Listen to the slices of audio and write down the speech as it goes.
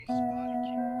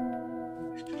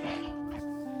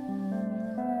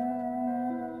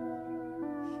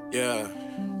Yeah,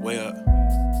 way up.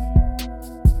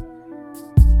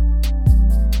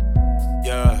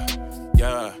 Yeah,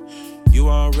 yeah. You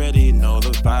already know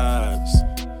the vibes.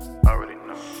 Already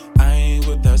know. I ain't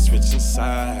with that switching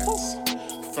sides.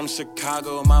 From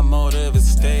Chicago, my motive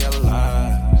is stay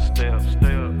alive. Stay up,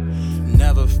 stay up.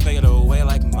 Never fade away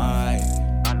like mine.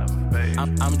 I never fade.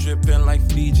 I'm dripping like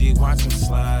Fiji, watch 'em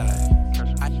slide.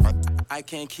 Catch 'em. I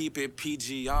can't keep it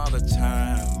PG all the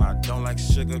time. I don't like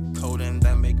sugar coating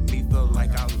that make me feel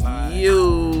like I lied.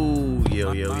 Yo,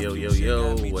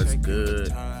 what's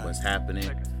good? What's happening?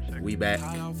 We back.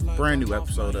 Brand new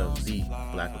episode of the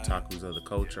Black Otakus of the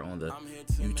Culture on the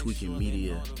You Tweaking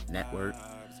Media Network.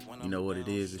 You know what it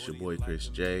is. It's your boy Chris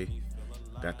J.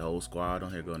 Got the whole squad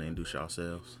on here. Going to introduce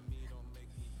yourselves.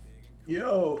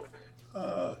 Yo,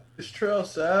 it's Trail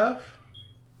Saf.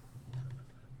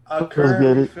 I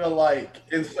currently feel like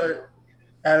insert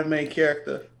anime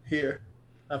character here.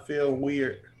 I feel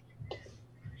weird.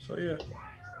 So yeah.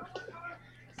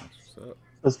 What's up?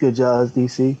 What's good, y'all? It's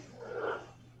DC.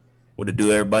 What to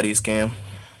do, everybody? It's Cam.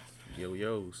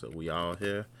 Yo. So we all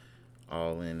here,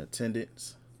 all in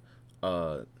attendance.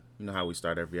 You know how we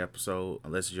start every episode,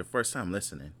 unless it's your first time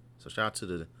listening. So shout out to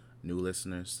the new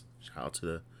listeners. Shout out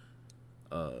to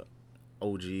the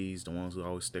OGs, the ones who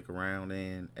always stick around.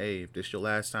 And hey, if this your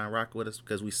last time rock with us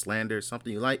because we slander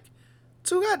something you like,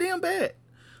 too goddamn bad.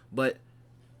 But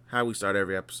how we start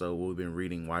every episode, we've been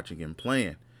reading, watching, and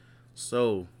playing.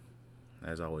 So,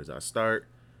 as always, I start.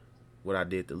 What I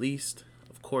did the least,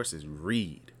 of course, is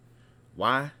read.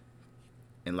 Why?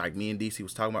 And like me and DC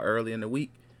was talking about earlier in the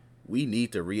week, we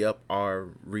need to re-up our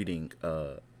reading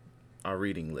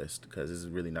list because this is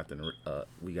really nothing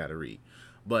we got to read.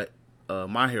 But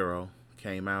My Hero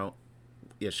came out.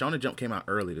 Yeah, Shonen Jump came out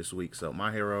early this week, so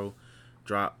My Hero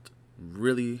dropped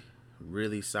really,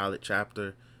 really solid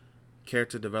chapter.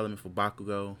 Character development for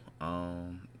Bakugo,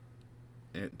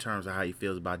 in terms of how he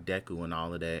feels about Deku and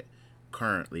all of that,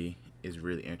 currently is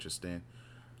really interesting.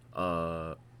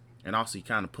 And also he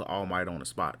kind of put All Might on the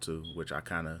spot too, which I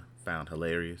kind of found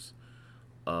hilarious.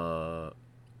 Deku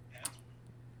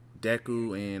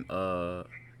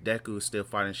is still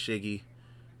fighting Shiggy.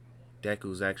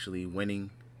 Deku's actually winning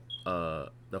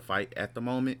the fight at the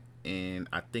moment, and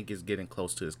I think it's getting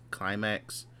close to his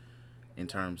climax in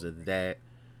terms of that.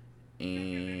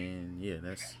 And yeah,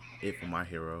 that's it for My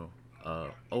Hero.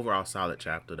 Overall solid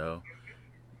chapter though.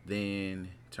 Then in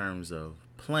terms of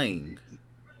playing,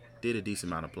 did a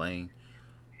decent amount of playing.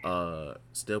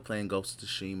 Still playing Ghost of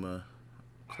Tsushima,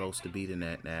 close to beating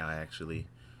that now actually.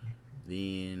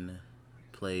 Then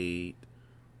played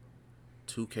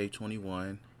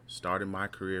 2K21. Started my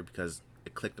career because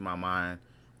it clicked in my mind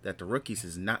that the rookies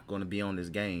is not going to be on this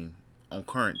game on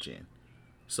current gen.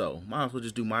 So might as well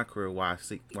just do my career while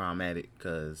I'm at it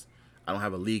because I don't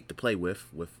have a league to play with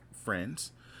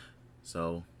friends.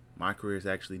 So my career is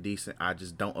actually decent. I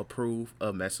just don't approve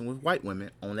of messing with white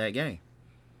women on that game.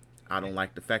 I don't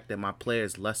like the fact that my player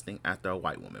is lusting after a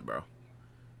white woman, bro.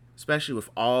 Especially with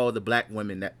all the black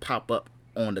women that pop up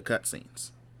on the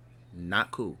cutscenes.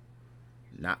 Not cool.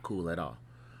 Not cool at all.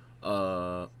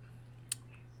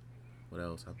 What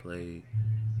else I played?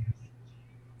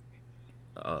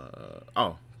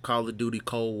 Call of Duty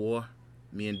Cold War.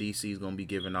 Me and DC is gonna be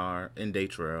giving our in-day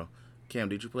trail. Cam,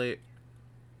 did you play it?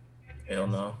 Hell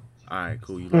no. Alright,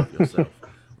 cool, you love yourself.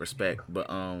 Respect. But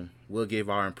we'll give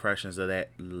our impressions of that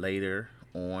later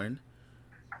on.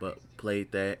 But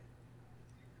played that.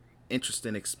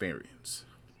 Interesting experience.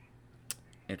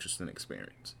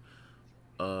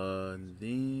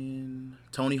 Then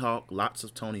Tony Hawk, lots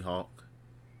of Tony Hawk.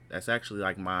 That's actually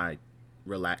like my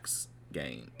relax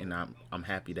game, and I'm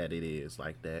happy that it is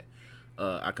like that.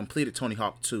 I completed Tony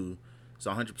Hawk 2,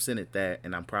 so 100% at that,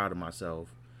 and I'm proud of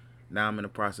myself. Now I'm in the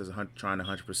process of trying to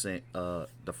 100%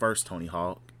 the first Tony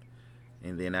Hawk,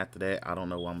 and then after that, I don't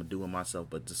know what I'm gonna do with myself,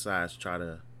 but besides try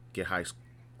to get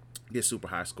super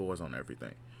high scores on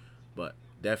everything. But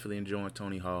definitely enjoying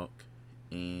Tony Hawk,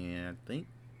 and I think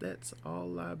that's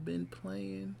all I've been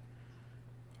playing.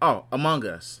 Oh, Among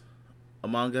Us.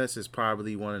 Among Us is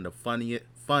probably one of the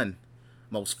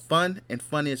most fun and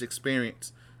funniest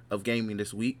experience of gaming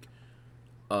this week.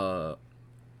 Shout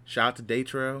out to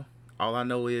Daytrail. All I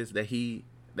know is that he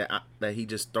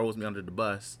just throws me under the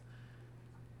bus,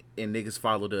 and niggas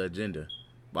follow the agenda.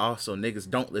 But also niggas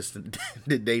don't listen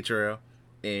to Daytrail,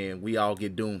 and we all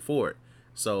get doomed for it.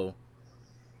 So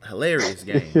hilarious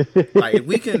game. Like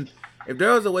if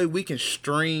there was a way we can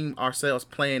stream ourselves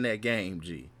playing that game,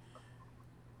 G,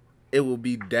 it will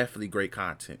be definitely great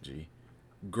content, G.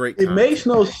 Great content. It makes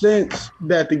no sense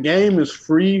that the game is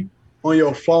free on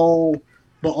your phone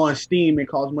but on Steam it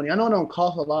costs money. I know it don't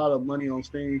cost a lot of money on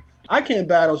Steam. I can't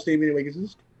buy it on Steam anyway because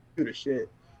it's computer shit.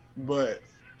 But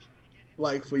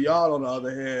like for y'all on the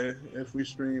other hand, if we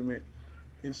stream it,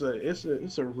 it's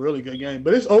a really good game.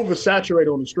 But it's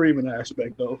oversaturated on the streaming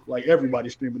aspect though. Like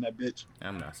everybody's streaming that bitch.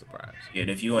 I'm not surprised. Yeah,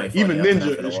 if you ain't Even funny, I'm Ninja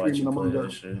not gonna is watch streaming you play Among that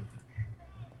Us. shit.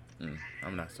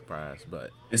 I'm not surprised,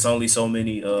 but It's only so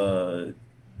many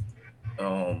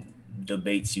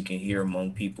debates you can hear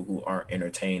among people who aren't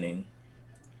entertaining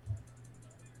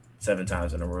 7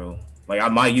 times in a row.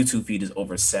 Like my YouTube feed is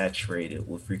oversaturated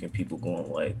with freaking people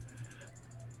going like,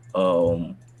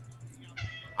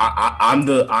 I'm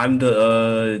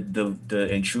the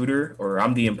intruder, or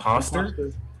I'm the imposter. Yeah.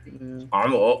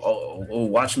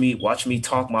 Watch me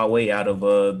talk my way out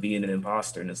of being an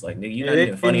imposter, and it's like, nigga, you're not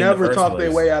even They funny. never in the first talk place.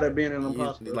 their way out of being an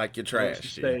imposter. like you're trash,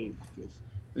 G.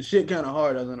 The shit kind of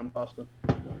hard as an imposter.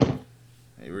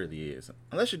 It really is.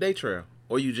 Unless you're Day Trail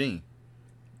or Eugene.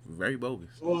 Very bogus.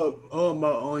 Well,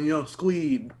 on young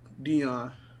Squeed,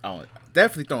 Dion. Oh,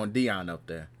 definitely throwing Dion up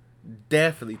there.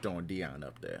 Definitely throwing Dion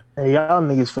up there. Hey, y'all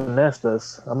niggas finessed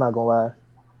us. I'm not gonna lie.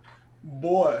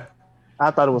 Boy.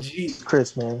 I thought it was Gee.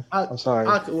 Chris, man. I'm sorry.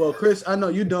 Well, Chris, I know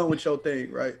you done with your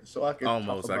thing, right? So I can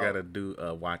Almost. talk I about gotta do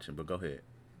watching, but go ahead.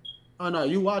 Oh no,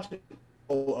 you watch it.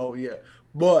 Oh yeah.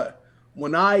 But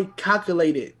when I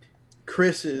calculated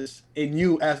Chris's and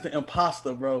you as the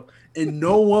imposter, bro, and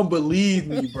no one believed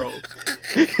me, bro.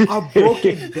 I broke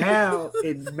it down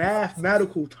in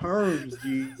mathematical terms,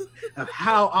 G, of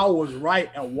how I was right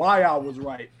and why I was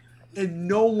right. And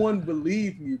no one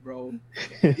believed me, bro.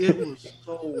 It was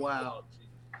so wild, G.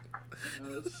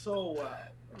 It was so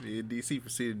wild. Me and DC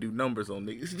proceeded to do numbers on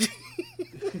niggas.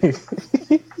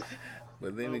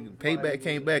 But then payback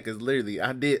came back as literally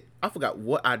I forgot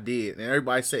what I did, and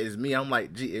everybody said it's me. I'm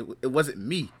like, gee, it wasn't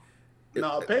me.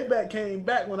 No, payback came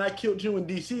back when I killed you in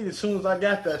DC as soon as I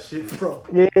got that shit, bro.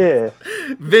 Yeah.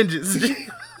 Vengeance.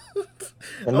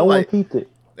 And no one peeped it.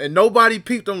 And nobody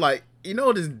peeped. I'm like, you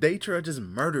know, this Daytra just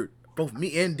murdered both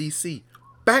me and DC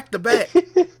back to back.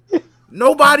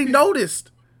 Nobody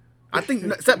noticed. I think,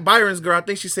 except Byron's girl, I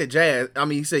think she said Jazz. I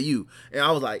mean, he said you. And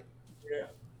I was like, Yeah.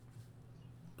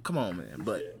 come on, man.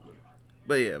 But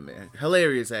yeah, man.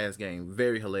 Hilarious ass game.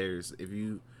 Very hilarious. If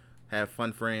you have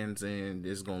fun friends, and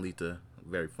it's going to lead to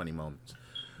very funny moments.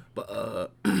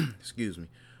 But, excuse me.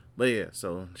 But yeah,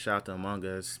 so shout out to Among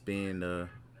Us being the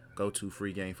go-to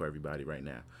free game for everybody right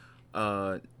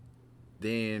now.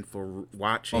 Then for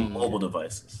watching on mobile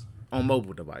devices. On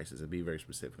mobile devices, to be very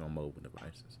specific, on mobile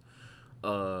devices.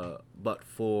 But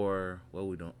for what are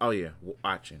we doing? Oh yeah,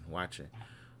 watching.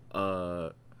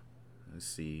 Let's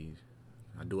see.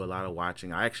 I do a lot of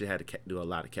watching. I actually had to do a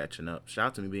lot of catching up. Shout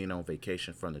out to me being on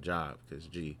vacation from the job, because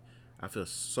gee, I feel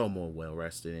so more well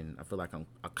rested and I feel like I'm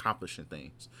accomplishing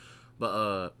things.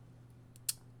 But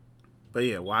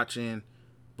yeah, watching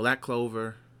Black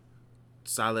Clover,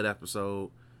 solid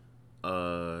episode.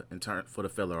 In turn for the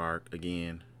filler arc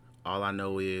again. All I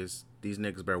know is these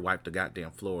niggas better wipe the goddamn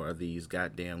floor of these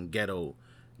goddamn ghetto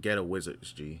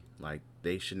wizards, G. Like,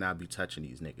 they should not be touching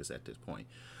these niggas at this point.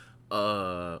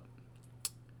 Got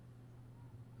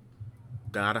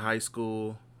out of high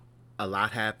school. A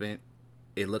lot happened.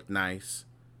 It looked nice.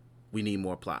 We need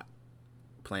more plot.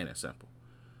 Plain and simple.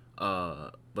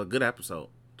 But good episode.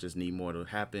 Just need more to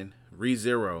happen.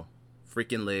 ReZero.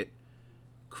 Freaking lit.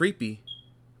 Creepy.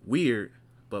 Weird,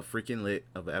 but freaking lit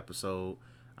of an episode.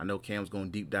 I know Cam's going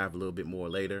to deep dive a little bit more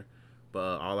later,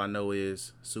 but all I know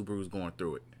is Subaru's going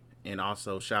through it. And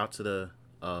also, shout out to the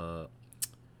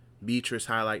Beatrice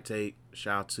highlight tape,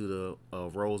 shout out to the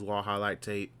Rose Wall highlight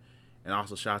tape, and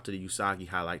also shout out to the Usagi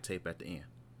highlight tape at the end.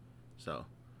 So,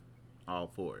 all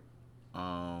for it.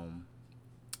 High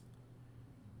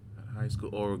school,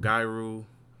 or Gairu,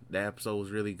 that episode was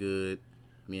really good.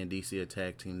 Me and DC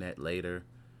tag team that later.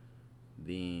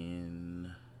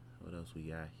 Then what else we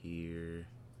got here?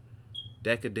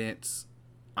 Decadence.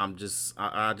 I just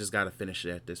gotta finish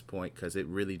it at this point because it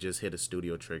really just hit a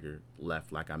studio trigger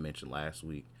left, like I mentioned last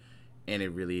week, and it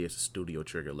really is a studio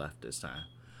trigger left this time.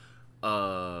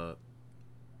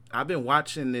 I've been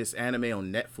watching this anime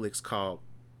on Netflix called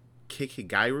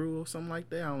Kikigairu or something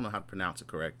like that. I don't know how to pronounce it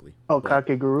correctly. Oh,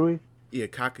 Kakegurui? Yeah,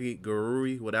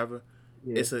 Kakigurui, whatever.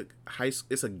 Yeah. It's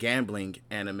a gambling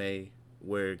anime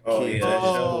where kids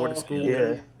go to school.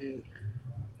 Yeah.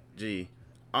 Gee,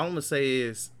 all I'm gonna say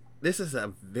is this is a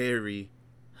very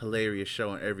hilarious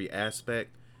show in every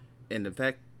aspect, and the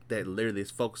fact that literally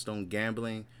it's focused on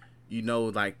gambling, you know,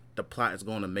 like the plot is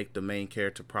going to make the main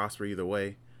character prosper either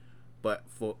way. But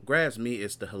for grabs me,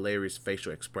 it's the hilarious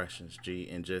facial expressions, G,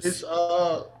 and just it's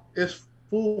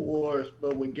Food Wars,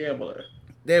 but with gambler.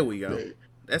 There we go.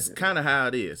 That's kind of how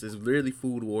it is. It's literally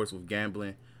food wars with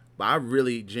gambling. But I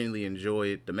really genuinely enjoy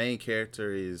it. The main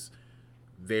character is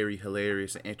very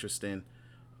hilarious and interesting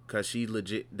because she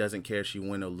legit doesn't care if she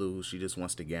win or lose. She just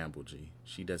wants to gamble, G.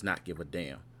 She does not give a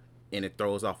damn. And it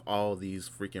throws off all these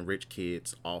freaking rich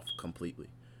kids off completely.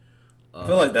 I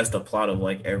feel like that's the plot of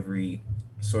like every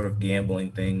sort of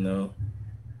gambling thing, though.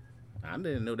 I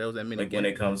didn't know there was that many. Like when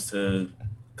it comes to,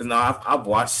 because now I've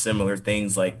watched similar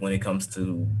things. Like when it comes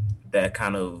to that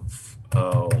kind of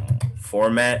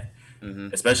format,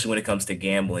 especially when it comes to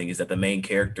gambling, is that the main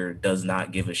character does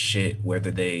not give a shit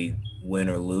whether they win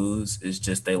or lose. It's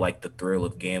just they like the thrill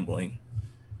of gambling.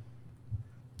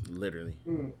 Literally.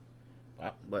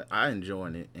 But I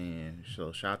enjoying it, and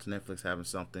so shout out to Netflix having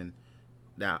something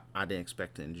that I didn't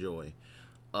expect to enjoy.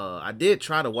 I did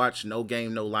try to watch No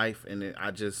Game No Life, and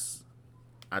I just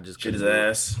Shit his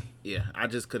ass. Yeah, I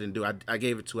just couldn't do it. I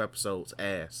gave it 2 episodes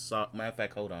ass. So, matter of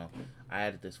fact, hold on, I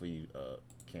added this for you,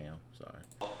 Cam.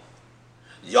 Sorry.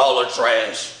 Y'all are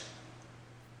trash.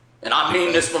 And I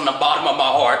mean this from the bottom of my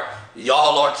heart.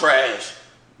 Y'all are trash.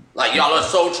 Like, y'all are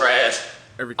so trash.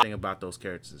 Everything about those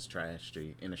characters is trash,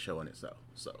 Street, in the show in itself.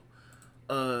 So,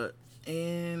 I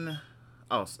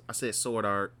said Sword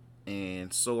Art,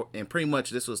 and pretty much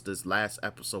this was this last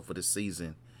episode for this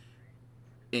season.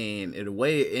 And the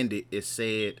way it ended, it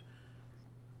said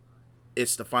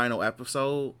it's the final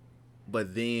episode,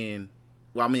 but then,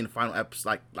 the final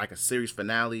episode, like a series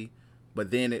finale,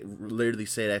 but then it literally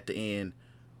said at the end,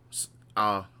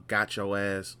 got your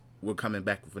ass, we're coming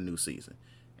back with a new season.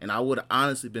 And I would have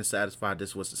honestly been satisfied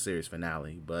this was the series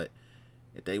finale, but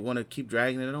if they want to keep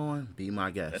dragging it on, be my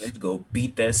guest. Let's go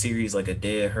beat that series like a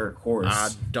dead hurt horse. I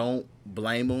don't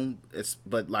blame them.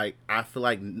 But I feel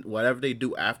like whatever they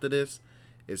do after this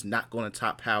is not going to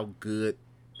top how good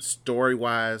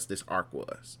story-wise this arc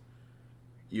was.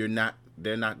 They're not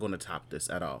going to top this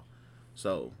at all.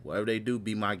 So whatever they do,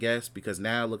 be my guest, because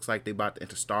now it looks like they about to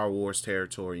enter Star Wars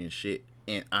territory and shit.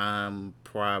 And I'm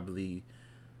probably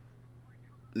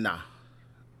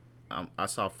I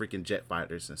saw freaking jet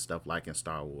fighters and stuff like in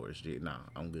Star Wars.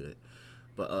 I'm good.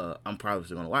 But I'm probably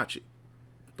still gonna watch it.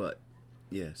 But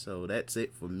yeah, so that's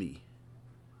it for me.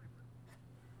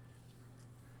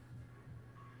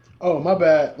 Oh, my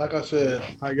bad. Like I said,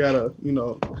 I gotta,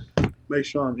 make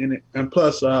sure I'm in it. And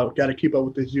plus, gotta keep up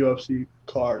with this UFC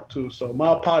card too. So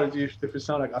my apologies if it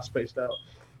sounds like I spaced out.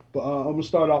 But I'm gonna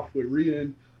start off with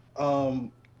reading.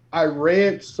 I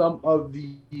read some of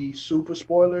the super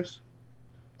spoilers.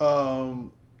 I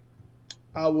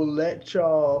will let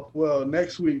y'all. Well,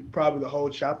 next week probably the whole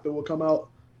chapter will come out.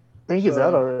 I think it's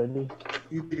out already.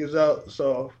 You think it's out?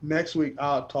 So next week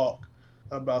I'll talk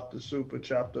about the super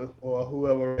chapter, or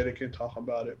whoever read it can talk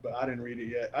about it. But I didn't read it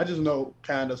yet. I just know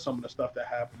kind of some of the stuff that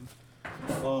happened.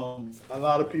 A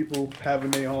lot of people having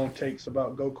their own takes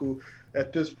about Goku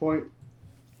at this point.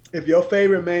 If your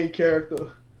favorite main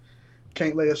character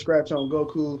can't lay a scratch on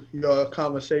Goku, your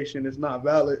conversation is not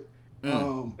valid.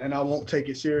 And I won't take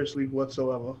it seriously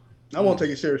whatsoever. I won't take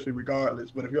it seriously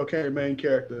regardless. But if your main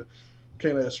character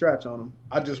can't lay a scratch on him,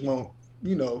 I just won't,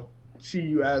 see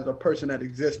you as a person that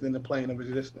exists in the plane of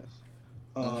existence.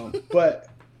 But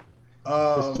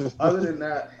other than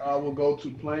that, I will go to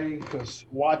playing, because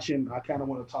watching, I kind of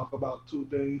want to talk about 2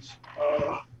 things.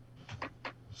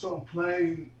 So I'm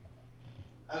playing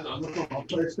as I look on my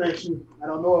PlayStation. I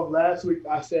don't know if last week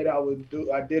I said I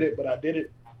did it, but I did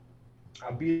it.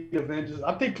 I beat Avengers.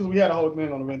 I think because we had a whole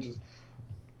thing on Avengers.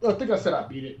 I think I said I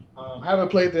beat it. Haven't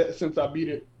played that since I beat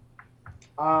it.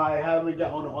 I haven't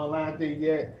got on the online thing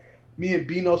yet. Me and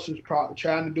Benos was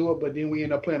trying to do it, but then we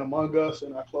ended up playing Among Us,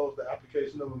 and I closed the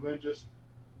application of Avengers.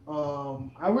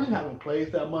 I really haven't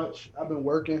played that much. I've been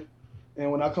working,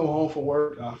 and when I come home from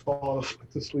work, I fall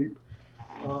to sleep.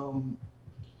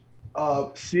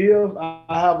 Civ, I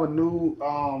have a new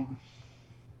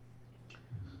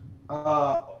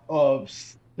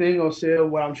thing on Civ,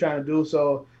 what I'm trying to do.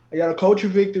 So I got a culture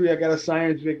victory, I got a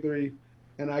science victory,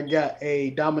 and I got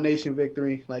a domination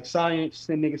victory. Like science,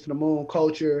 send niggas to the moon.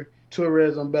 Culture,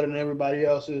 tourism, better than everybody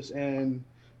else's. And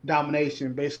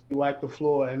domination, basically wipe the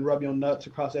floor and rub your nuts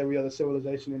across every other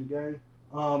civilization in the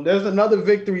game. There's another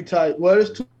victory type. Well,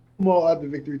 there's 2 more other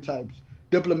victory types: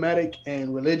 diplomatic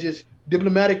and religious.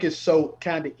 Diplomatic is so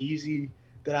kind of easy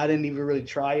that I didn't even really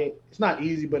try it. It's not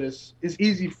easy, but it's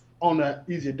easy on the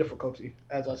easier difficulty,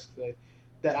 as I say,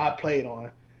 that I played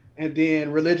on. And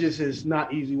then religious is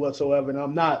not easy whatsoever. And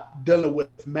I'm not dealing with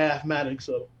mathematics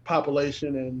of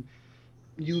population and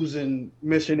using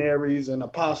missionaries and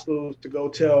apostles to go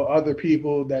tell other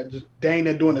people that they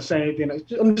ain't doing the same thing.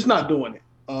 I'm just not doing it.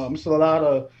 It's a lot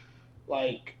of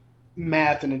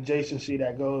math and adjacency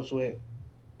that goes with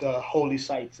the holy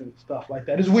sites and stuff like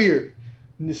that. It's weird.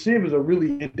 And the Civ is a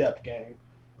really in-depth game.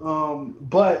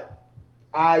 But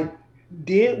I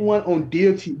did one on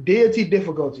deity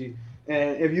difficulty.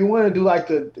 And if you want to do like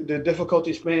the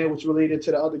difficulty span, which related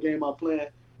to the other game I'm playing,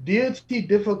 deity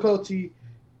difficulty,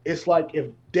 it's like if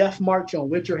Death March on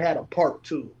Witcher had a part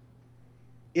 2.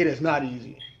 It is not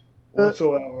easy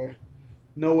whatsoever.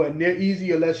 Nowhere near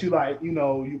easy unless you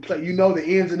you play, the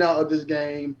ins and outs of this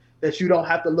game, that you don't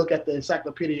have to look at the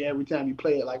encyclopedia every time you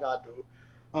play it like I do.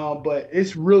 But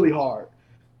it's really hard.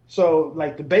 So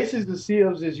like the basics of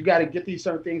Civs is you got to get these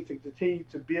certain things to continue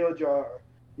to build your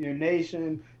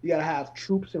nation. You got to have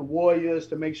troops and warriors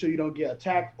to make sure you don't get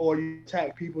attacked or you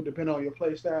attack people depending on your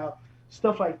play style,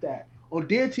 stuff like that. On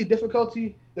deity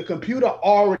difficulty, the computer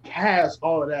already has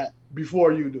all of that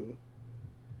before you do.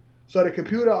 So the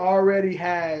computer already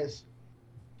has,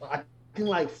 I think,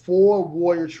 like 4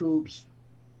 warrior troops.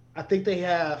 I think they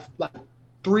have like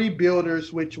 3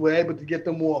 builders, which were able to get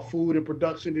them more food and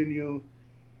production than you.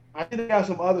 I think they have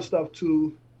some other stuff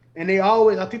too. And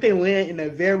I think they land in a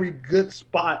very good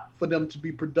spot for them to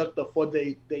be productive for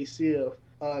they Civ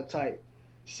type.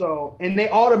 So, and they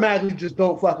automatically just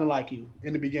don't fucking like you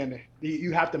in the beginning.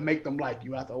 You have to make them like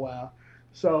you after a while.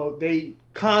 So they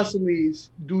constantly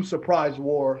do surprise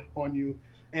war on you.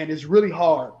 And it's really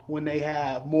hard when they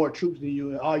have more troops than you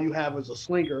and all you have is a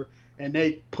slinger and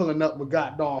they pulling up with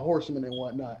goddamn horsemen and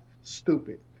whatnot.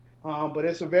 Stupid. But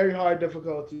it's a very hard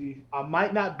difficulty. I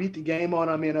might not beat the game on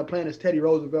him. I'm playing as Teddy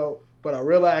Roosevelt, but I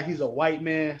realize he's a white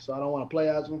man, so I don't want to play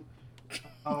as him.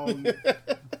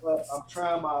 But I'm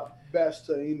trying my best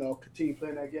to, continue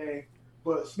playing that game.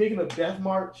 But speaking of Death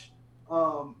March,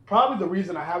 probably the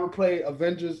reason I haven't played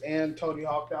Avengers and Tony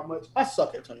Hawk that much, I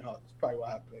suck at Tony Hawk. That's probably why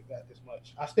I haven't played that this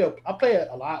much. I play it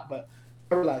a lot, but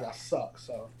I realize I suck,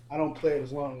 so I don't play it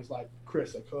as long as like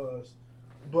Chris or Cuz.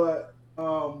 But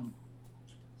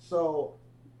so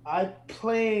I'm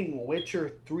playing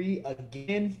Witcher 3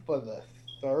 again for the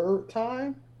 3rd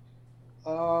time.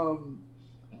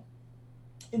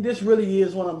 And this really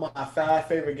is one of my 5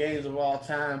 favorite games of all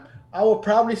time. I would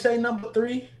probably say number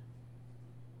 3.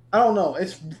 I don't know.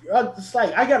 It's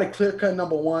like I got a clear cut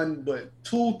number 1, but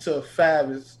 2 to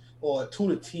 5 or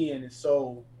 2 to 10 is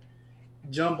so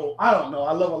jumbled. I don't know.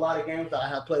 I love a lot of games that I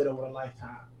have played over my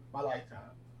lifetime.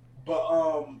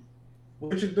 But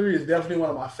Witcher 3 is definitely one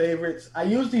of my favorites. I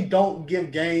usually don't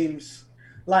give games,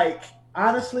 like,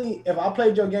 honestly, if I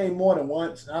played your game more than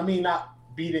once, I mean, not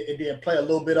beat it and then play a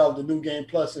little bit of the new game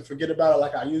plus and forget about it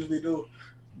like I usually do.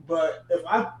 But if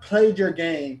I played your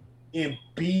game and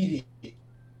beat it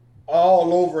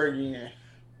all over again,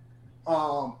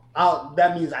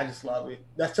 that means I just love it.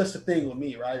 That's just the thing with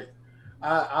me, right?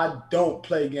 I don't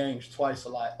play games twice a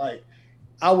lot. Like,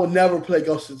 I would never play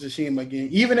Ghost of Tsushima again.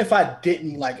 Even if I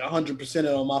didn't like 100% it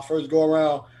on my first go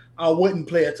around, I wouldn't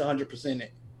play it to 100%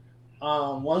 it.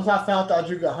 Once I found out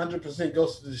you could 100%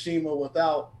 Ghost of Tsushima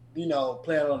without,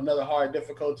 playing on another hard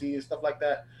difficulty and stuff like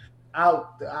that,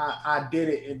 I did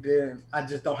it, and then I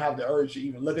just don't have the urge to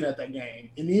even looking at that game.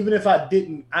 And even if I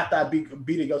didn't, after I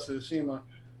beat Ghost of Tsushima,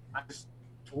 I just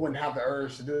wouldn't have the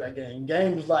urge to do that game.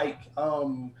 Games like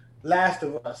Last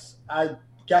of Us, I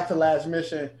got to last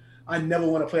mission, I never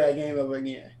want to play that game ever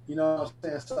again. You know what I'm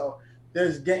saying? So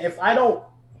if I don't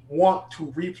want to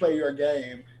replay your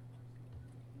game,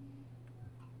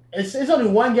 it's only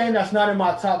one game that's not in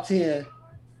my top 10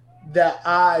 that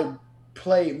I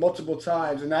played multiple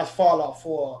times, and that's Fallout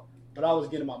 4. But I was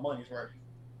getting my money's worth.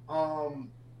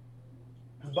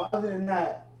 But other than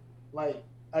that, like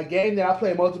a game that I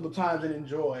play multiple times and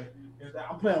enjoy is that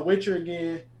I'm playing Witcher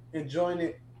again, enjoying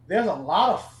it. There's a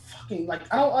lot of fucking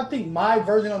I think my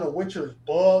version of The Witcher is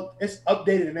bugged. It's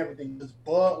updated and everything. It's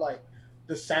bugged, like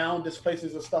the sound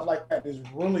displaces and stuff like that is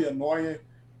really annoying.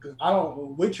 Because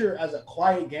Witcher as a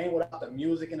quiet game without the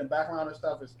music in the background and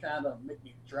stuff is kind of make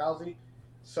me drowsy.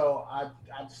 So I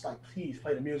just like, please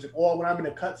play the music. Or when I'm in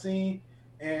a cutscene,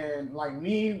 and like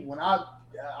me, when I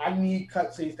need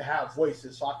cutscenes to have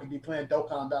voices so I can be playing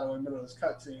Dokkan Battle in the middle of this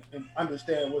cutscene and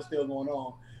understand what's still going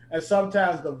on. And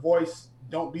sometimes the voice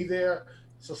don't be there.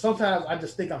 So sometimes I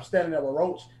just think I'm standing there with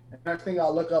Roach, and next thing I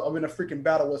look up, I'm in a freaking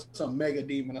battle with some mega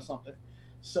demon or something.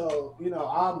 So,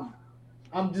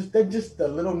 they're just the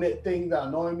little nit thing that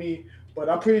annoy me. But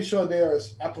I'm pretty sure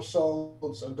there's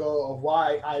episodes ago of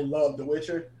why I love The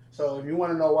Witcher. So if you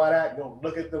want to know why that, go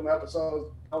look at them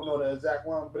episodes. I don't know the exact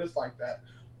one, but it's like that.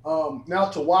 Now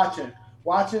to watching.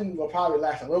 Watching will probably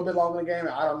last a little bit longer than the game.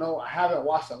 I don't know. I haven't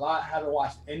watched a lot. I haven't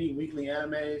watched any weekly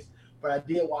animes, but I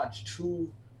did watch 2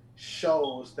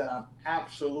 shows that I'm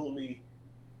absolutely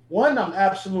one I'm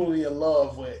absolutely in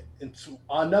love with, and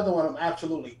another one I'm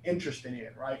absolutely interested in.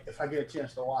 Right, if I get a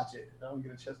chance to watch it, I don't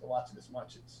get a chance to watch it as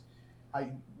much as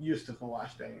I used to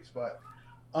watch things. But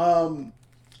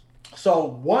so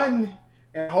one,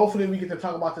 and hopefully we get to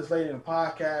talk about this later in the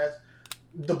podcast.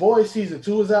 The Boys season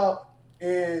 2 is out,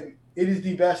 and it is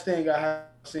the best thing I have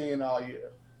seen all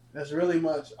year. That's really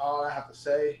much all I have to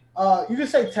say. You can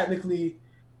say technically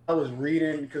I was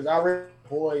reading because I read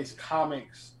Boys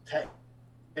comics,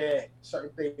 certain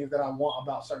things that I want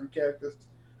about certain characters.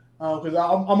 Because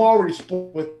I'm already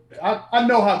spoiled with. I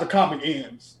know how the comic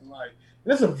ends. Like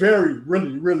that's a very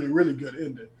really good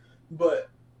ending. But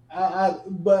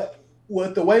but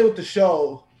with the way with the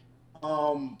show,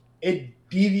 it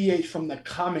deviates from the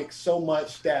comic so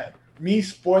much that me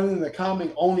spoiling the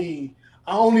comic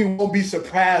I only won't be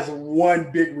surprised at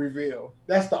one big reveal.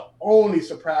 That's the only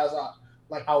surprise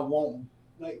I won't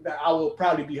like that I will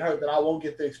probably be hurt that I won't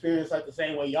get the experience like the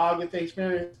same way y'all get the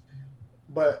experience.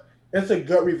 But it's a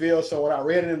good reveal. So when I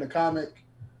read it in the comic,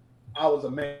 I was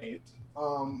amazed.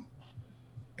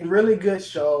 Really good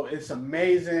show. It's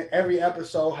amazing. Every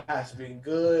episode has been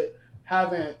good.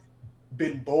 Haven't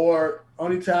been bored.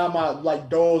 Only time I like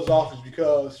doze off is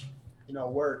because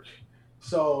work.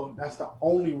 So that's the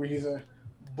only reason.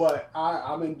 But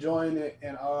I'm enjoying it,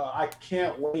 and I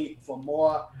can't wait for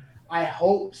more.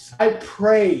 I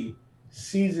pray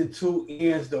season 2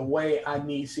 ends the way I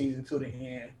need season 2 to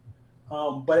end.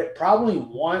 But it probably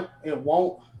won't. It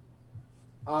won't.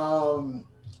 I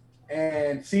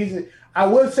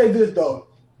would say this though.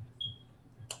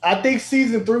 I think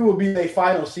season 3 will be their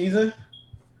final season.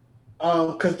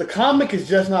 Because the comic is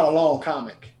just not a long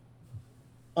comic.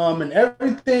 And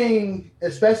everything,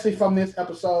 especially from this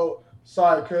episode,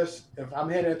 sorry, Chris, if I'm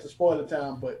heading into spoiler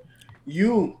time, but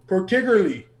you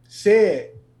particularly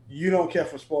said you don't care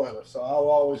for spoilers. So I'll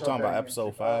always talking about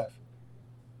episode 5?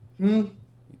 You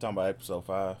talking about episode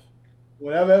 5?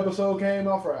 Whatever episode came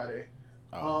on Friday.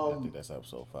 I think that's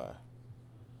episode 5.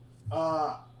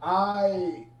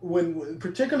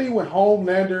 Particularly when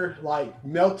Homelander like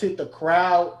melted the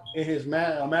crowd in his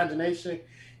imagination,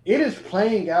 it is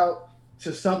playing out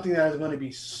to something that is going to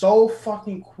be so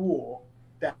fucking cool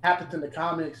that happens in the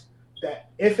comics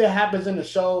that if it happens in the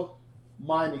show,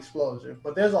 mind explosion.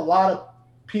 But there's a lot of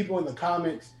people in the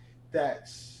comics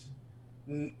that's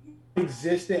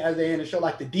existent as they in the show,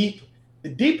 like the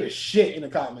deepest shit in the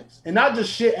comics, and not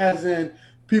just shit as in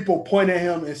people point at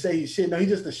him and say he's shit. No, he's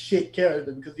just a shit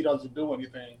character because he doesn't do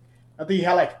anything. I think he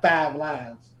had like 5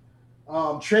 lines.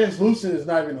 Translucent is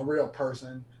not even a real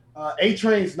person.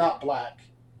 A-Train's not black.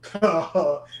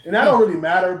 And that don't really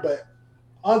matter, but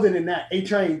other than that,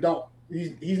 A-Train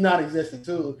he's not existing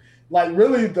too. Like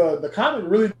really the comic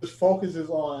really just focuses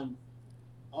on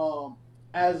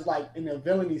as like in the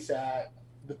villainy side,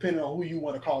 depending on who you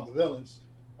want to call the villains.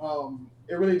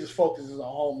 It really just focuses on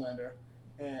Homelander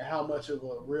and how much of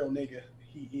a real nigga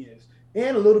he is.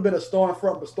 And a little bit of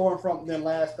Stormfront, but Stormfront didn't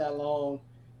last that long.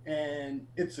 And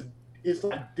it's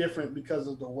like different because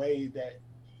of the way that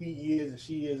he is and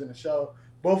she is in the show.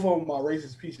 Both of them are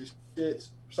racist pieces of shit.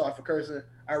 Sorry for cursing.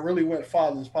 I really went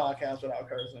far in this podcast without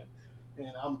cursing.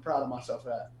 And I'm proud of myself for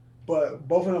that. But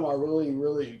both of them are really,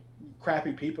 really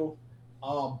crappy people.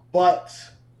 But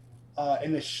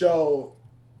in the show,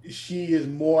 she is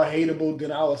more hateable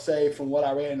than I would say from what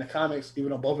I read in the comics, even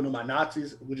though both of them are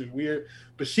Nazis, which is weird.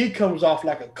 But she comes off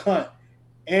like a cunt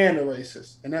and a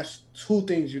racist. And that's 2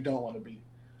 things you don't want to be.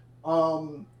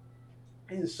 And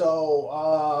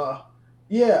so,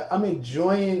 yeah, I'm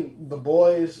enjoying The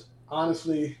Boys.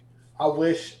 Honestly, I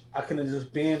wish I could have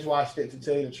just binge watched it to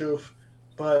tell you the truth.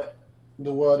 But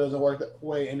the world doesn't work that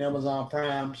way in Amazon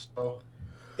Prime, so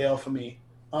L for me.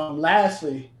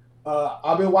 Lastly,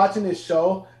 I've been watching this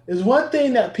show. There's one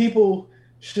thing that people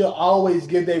should always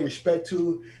give their respect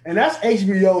to, and that's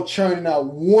HBO churning out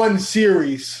one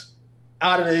series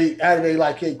out of they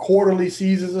like in quarterly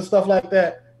seasons and stuff like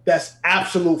that. That's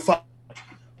absolute fun.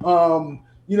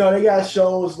 They got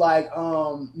shows like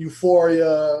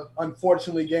Euphoria.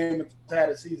 Unfortunately, Game of Thrones had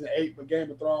a season 8, but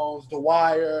Game of Thrones, The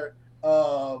Wire.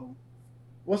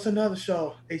 What's another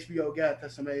show HBO got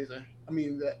that's amazing? I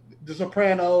mean, The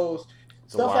Sopranos,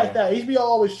 stuff like that. HBO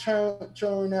always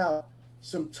churn out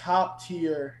some top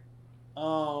tier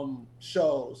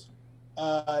shows.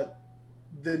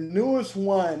 The newest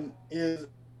one is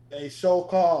a show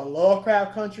called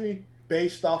Lovecraft Country,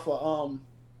 based off of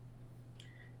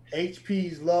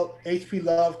H.P.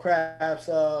 Lovecraft's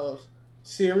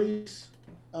series.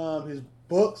 His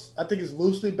books, I think it's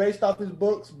loosely based off his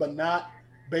books, but not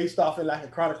based off in like a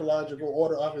chronological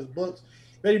order of his books.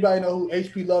 If anybody know who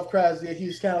H.P. Lovecraft is,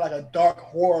 he's kind of like a dark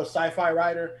horror sci-fi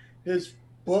writer. His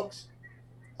books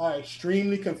are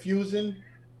extremely confusing,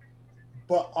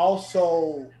 but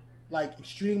also like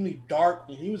extremely dark.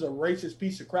 And he was a racist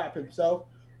piece of crap himself.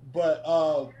 But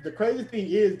the crazy thing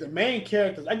is the main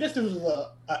characters. I guess this was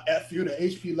a fu to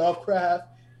H.P. Lovecraft,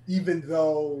 even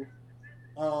though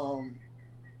um,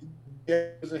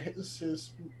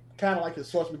 his kind of like his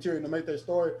source material to make their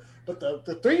story. But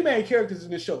the three main characters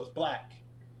in this show is black.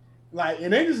 Like,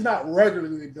 and they just not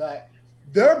regularly black.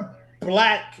 They're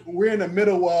black. We're in the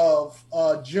middle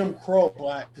of Jim Crow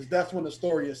black because that's when the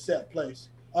story is set place.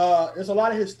 There's a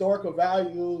lot of historical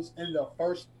values in the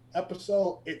first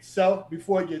episode itself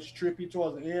before it gets trippy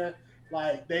towards the end.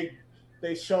 Like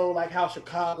they show like how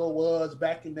Chicago was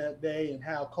back in that day and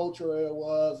how cultural it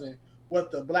was and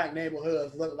what the black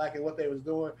neighborhoods looked like and what they was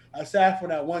doing. Aside from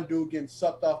that one dude getting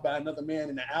sucked off by another man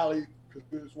in the alley because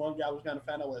this one guy was trying to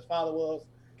find out where his father was.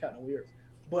 Kind of weird.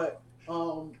 But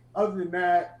other than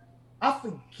that, I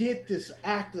forget this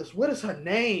actress. What is her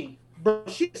name? Bro,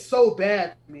 she's so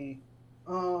bad to me.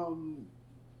 Hold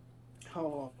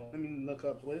on. Let me look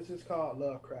up. What is this called?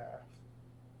 Lovecraft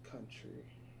Country.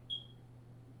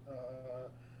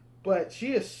 But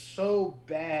she is so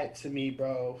bad to me,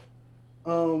 bro.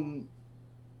 And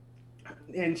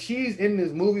she's in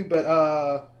this movie, but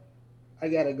I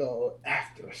gotta go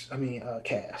actress.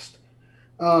 Cast.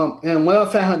 And when I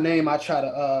found her name, I try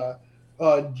to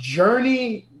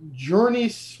Journey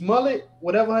Smollett,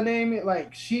 whatever her name is.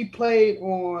 Like she played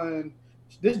on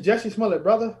this Jesse Smollett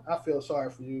brother. I feel sorry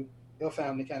for you. Your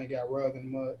family kind of got rubbed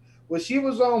in the mud. Well, she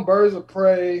was on Birds of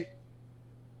Prey.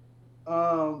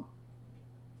 From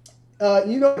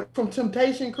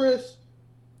Temptation, Chris,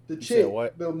 the chick,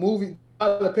 the movie,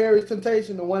 Tyler Perry's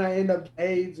Temptation, the one I end up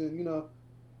AIDS and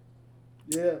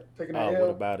taking the L. What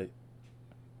about it?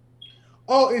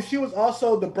 Oh, and she was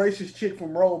also the braces chick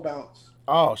from Roll Bounce.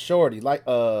 Oh, Shorty, like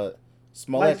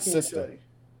Smollett's sister. Shorty.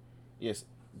 Yes,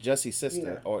 Jesse's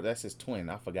sister, or that's his twin.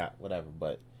 I forgot, whatever.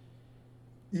 But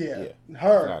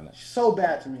her so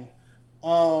bad to me.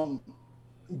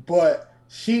 But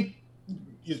she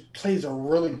just plays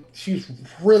she's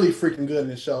really freaking good in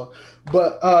the show.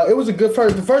 But it was a good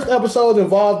first. The first episode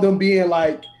involved them being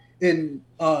like in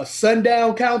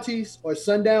sundown counties or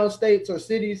sundown states or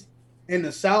cities in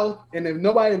the South, and if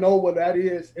nobody knows what that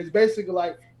is, it's basically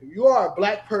like if you are a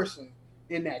black person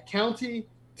in that county,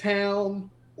 town,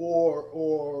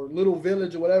 or little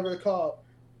village or whatever it's called,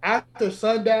 after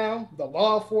sundown, the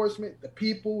law enforcement, the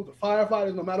people, the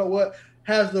firefighters, no matter what,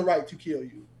 has the right to kill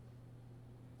you.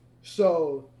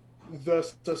 So the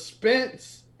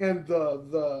suspense and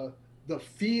the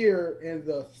fear and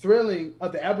the thrilling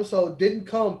of the episode didn't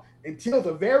come until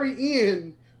the very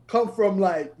end. Come from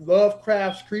like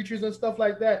Lovecraft's creatures and stuff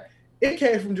like that. It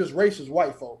came from just racist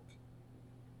white folk.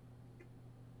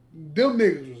 Them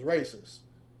niggas was racist.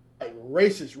 Like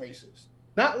racist.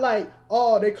 Not like,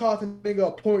 oh, they called the nigga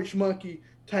a porch monkey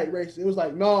type racist. It was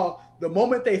like, no, the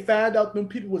moment they found out them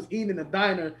people was eating in a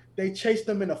diner, they chased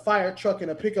them in a fire truck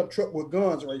and a pickup truck with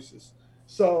guns racist.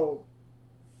 So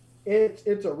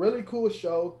it's a really cool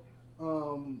show.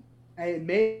 And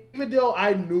maybe even though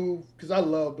I knew, because I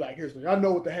love Black History, I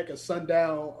know what the heck a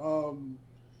sundown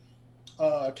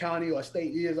county or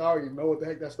state is. I already know what the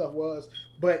heck that stuff was.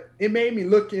 But it made me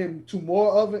look into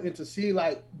more of it and to see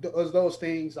like those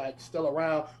things like still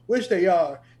around, which they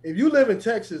are. If you live in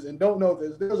Texas and don't know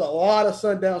this, there's a lot of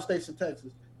sundown states in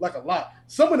Texas, like a lot.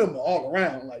 Some of them are all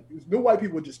around. Like no white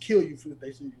people would just kill you if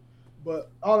they see you.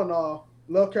 But all in all,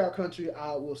 Lovecraft Country,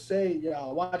 I will say,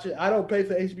 y'all watch it. I don't pay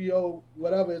for HBO,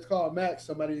 whatever it's called, Max.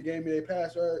 Somebody gave me their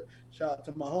password. Shout out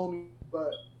to my homie.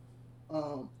 But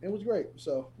it was great.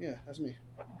 So, yeah, that's me.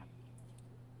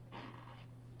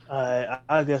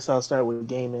 I guess I'll start with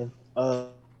gaming.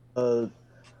 Well,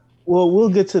 we'll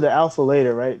get to the alpha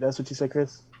later, right? That's what you said,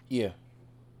 Chris? Yeah.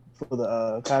 For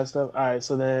the COD stuff? All right,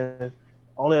 so then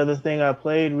only other thing I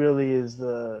played really is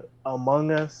the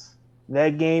Among Us.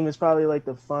 That game is probably like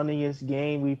the funniest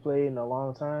game we played in a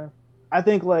long time. I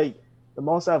think like the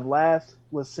most I've laughed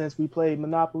was since we played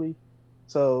Monopoly.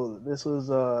 So this was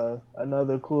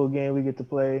another cool game we get to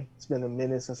play. It's been a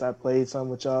minute since I played some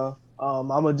with y'all. I'm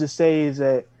gonna just say is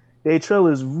that Daytrell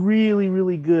is really,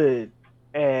 really good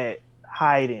at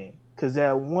hiding. Cause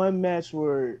that one match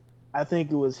where I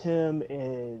think it was him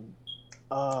and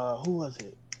who was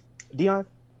it? Dion?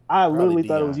 I literally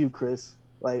thought it was you, Chris.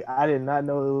 Like I did not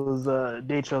know it was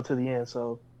Daytrell to the end,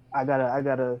 so I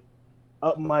gotta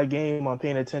up my game on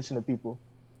paying attention to people.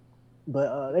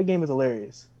 But that game is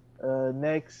hilarious.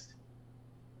 Next,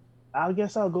 I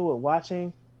guess I'll go with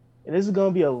watching, and this is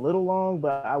gonna be a little long,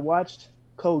 but I watched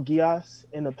Code Geass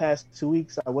in the past 2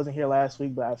 weeks. I wasn't here last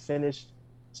week, but I finished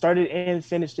Started and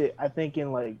finished it, I think,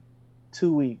 in like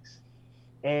 2 weeks.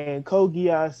 And Code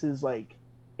Geass is like,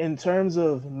 in terms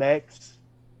of mechs,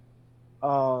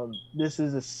 this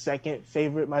is my second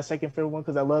favorite one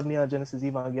because I love Neon Genesis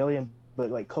Evangelion, but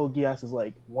like Code Geass is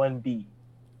like 1B.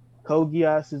 Code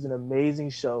Geass is an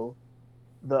amazing show.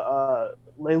 The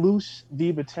Lelouch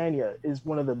V. Britannia is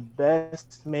one of the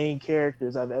best main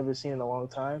characters I've ever seen in a long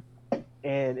time.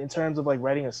 And in terms of like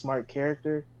writing a smart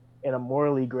character and a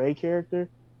morally gray character,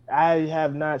 I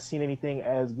have not seen anything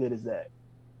as good as that.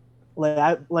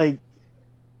 Like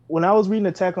when I was reading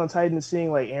Attack on Titan,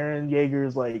 seeing like Eren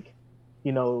Yeager's like,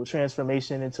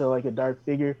 transformation into like a dark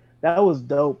figure, that was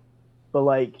dope. But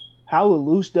like how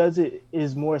Lelouch does it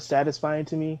is more satisfying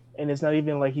to me, and it's not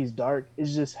even like he's dark.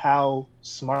 It's just how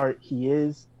smart he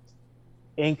is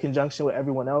in conjunction with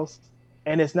everyone else.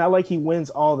 And it's not like he wins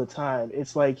all the time.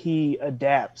 It's like he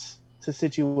adapts to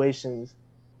situations,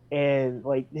 and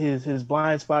like his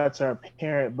blind spots are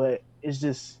apparent, but it's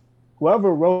just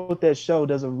whoever wrote that show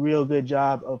does a real good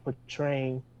job of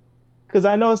portraying, because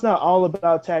I know it's not all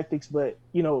about tactics, but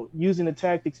using the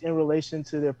tactics in relation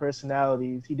to their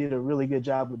personalities, he did a really good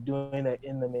job of doing that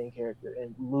in the main character.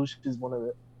 And Lelouch is one of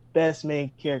the best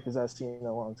main characters I've seen in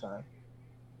a long time.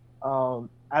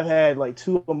 I've had like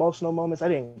 2 emotional moments. I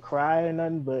didn't cry or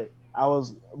nothing, but I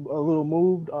was a little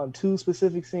moved on 2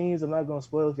 specific scenes. I'm not gonna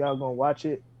spoil if y'all gonna watch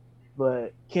it,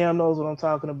 but Cam knows what I'm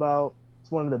talking about.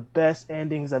 It's one of the best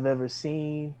endings I've ever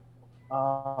seen.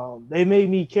 They made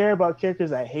me care about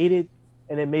characters I hated,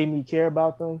 and it made me care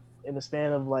about them in the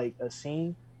span of like a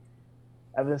scene.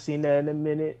 I haven't seen that in a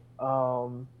minute.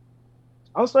 I'm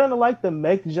starting to like the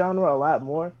mech genre a lot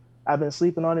more. I've been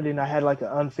sleeping on it, and I had like an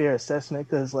unfair assessment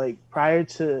because like prior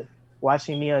to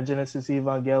watching Neon Genesis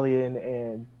Evangelion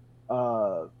and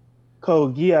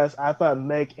Code Geass, I thought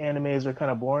mech animes were kind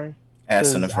of boring.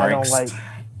 Aston and Franks.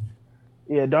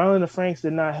 Darling the Franks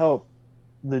did not help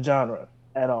the genre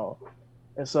at all.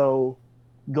 And so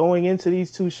going into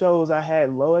these 2 shows, I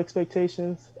had low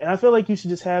expectations. And I feel like you should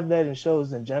just have that in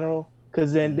shows in general,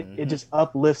 because then it just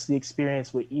uplifts the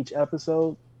experience with each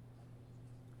episode.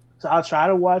 So I'll try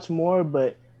to watch more,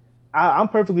 but I'm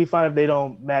perfectly fine if they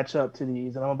don't match up to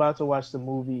these. And I'm about to watch the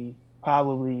movie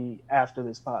probably after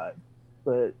this pod.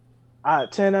 But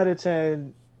 10 out of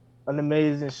 10, an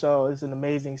amazing show. It's an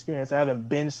amazing experience. I haven't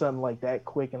binged something like that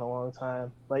quick in a long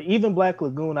time. Like even Black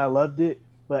Lagoon, I loved it,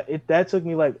 but that took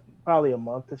me like probably a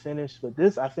month to finish. But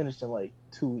this I finished in like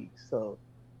 2 weeks. So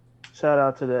shout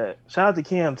out to that. Shout out to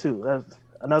Cam too. That's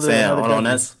another. Sam, hold on.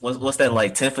 That's what's that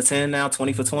like 10 for 10 now,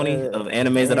 20 for 20 of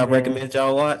animes that I recommend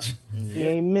y'all watch. He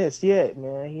ain't missed yet,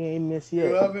 man. He ain't missed yet.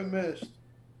 You haven't missed.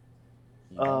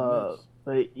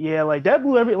 But yeah, like that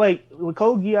blew with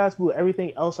Code Geass blew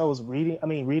everything else I was reading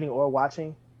or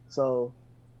watching. So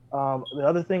the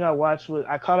other thing I watched was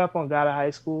I caught up on God of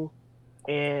High School,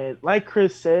 and like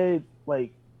Chris said,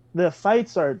 like the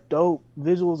fights are dope,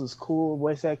 visuals is cool,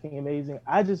 voice acting amazing.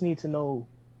 I just need to know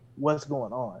what's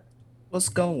going on. What's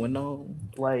going on?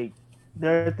 Like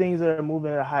there are things that are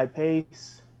moving at a high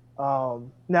pace.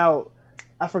 Now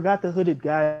I forgot the hooded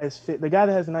guy's fit. The guy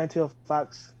that has the Nine-Tailed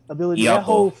Fox ability. Yall. That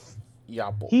whole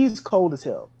Yall. He's cold as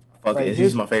hell. Okay,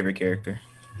 he's my favorite character.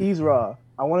 He's raw.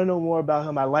 I want to know more about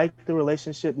him. I like the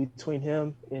relationship between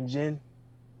him and Jin.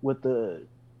 With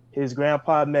his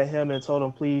grandpa met him and told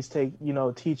him, please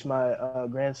teach my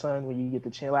grandson when you get the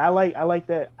chance. Like, I like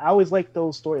that. I always like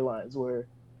those storylines where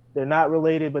they're not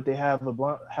related but they have a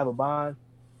bond.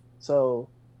 So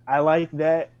I like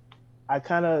that. I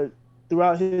kind of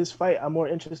throughout his fight, I'm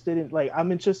interested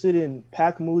in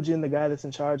Pak Mujin, the guy that's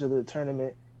in charge of the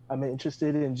tournament. I'm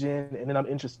interested in Jin, and then I'm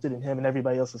interested in him, and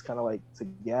everybody else is kind of like it's a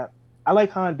gap. I like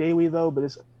Han Dewi though, but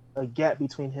it's a gap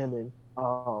between him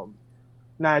and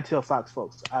Nine-Tailed Fox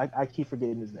folks. I keep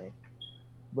forgetting his name,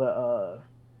 but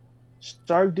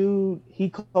Shark Dude, he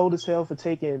cold as hell for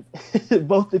taking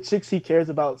both the chicks he cares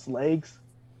about's legs.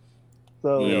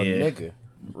 So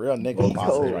real nigga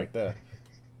bosses right there.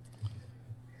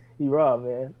 He raw,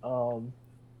 man.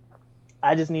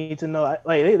 I just need to know.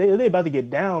 Like they about to get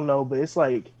down though, but it's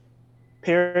like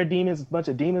parademons, a bunch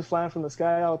of demons flying from the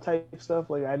sky, all type of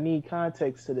stuff. Like I need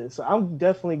context to this, so I'm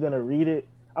definitely gonna read it.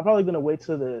 I'm probably gonna wait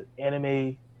till the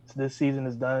anime this season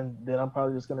is done. Then I'm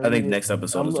probably just gonna. I think next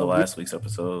episode is the last week's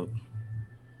episode.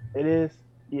 It is.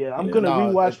 Yeah, I'm gonna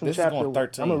rewatch from chapter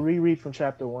 13. I'm gonna reread from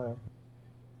chapter 1.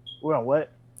 We're on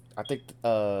what? I think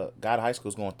God of High School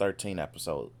is going 13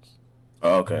 episodes.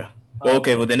 Oh, okay.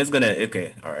 Okay, well then it's gonna.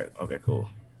 Okay, all right. Okay, cool.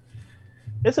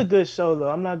 It's a good show though.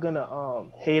 I'm not gonna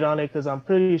hate on it because I'm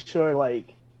pretty sure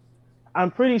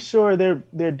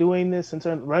they're doing this in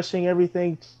terms of rushing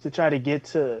everything to try to get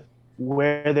to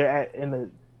where they're at in the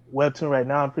webtoon right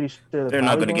now. I'm pretty sure They're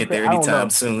not gonna get there anytime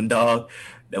soon, dog.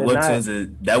 That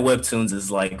webtoons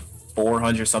is like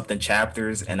 400 something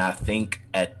chapters, and I think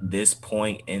at this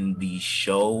point in the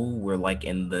show we're like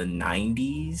in the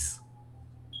 90s.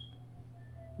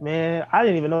 Man, I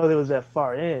didn't even know they was that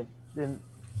far in. Then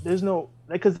there's no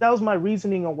because that was my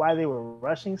reasoning on why they were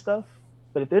rushing stuff.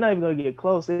 But if they're not even gonna get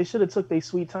close, they should have took their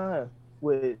sweet time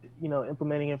with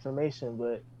implementing information.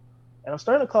 But and I'm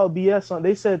starting to call BS on.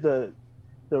 They said the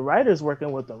writers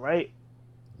working with them, right?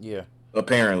 Yeah.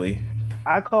 Apparently.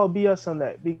 I call BS on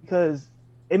that because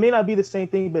it may not be the same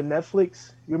thing, but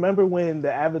Netflix. You remember when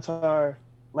the Avatar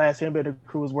Last Airbender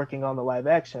crew was working on the live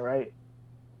action, right?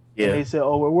 Yeah. And they said,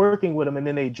 "Oh, we're working with them," and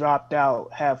then they dropped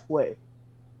out halfway.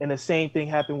 And the same thing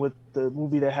happened with the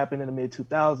movie that happened in the mid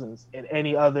 2000s and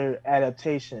any other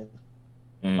adaptation.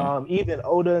 Even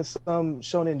Oda and some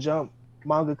Shonen Jump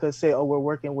mangaka say, "Oh, we're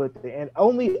working with it," and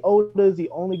only Oda is the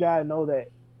only guy I know that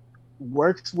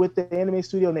works with the anime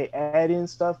studio and they add in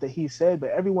stuff that he said. But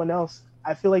everyone else,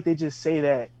 I feel like they just say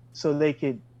that so they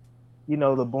could,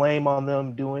 the blame on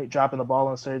them dropping the ball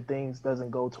on certain things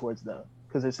doesn't go towards them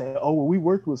because they're saying, "Oh, well, we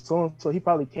worked with so he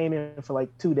probably came in for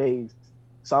like 2 days,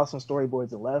 saw some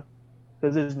storyboards and left."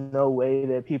 Because there's no way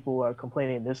that people are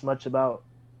complaining this much about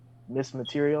missed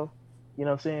material. You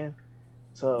know what I'm saying?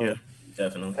 So yeah,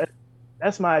 definitely.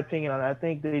 That's my opinion on it. I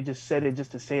think they just said it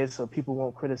just to say it so people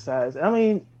won't criticize. I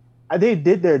mean, they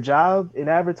did their job in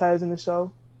advertising the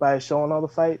show by showing all the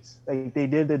fights. Like they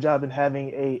did their job in having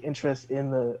a interest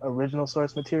in the original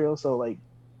source material. So like,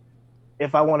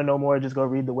 if I want to know more, just go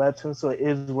read the webtoon. So it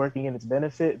is working in its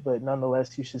benefit, but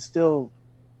nonetheless, you should still.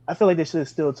 I feel like they should have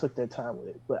still took their time with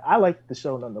it, but I like the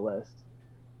show nonetheless.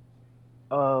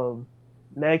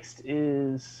 Next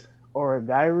is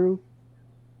Origairu.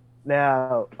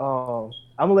 Now,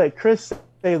 I'm gonna let Chris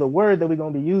say the word that we're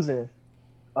gonna be using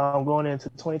going into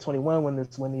 2021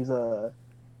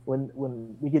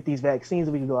 when we get these vaccines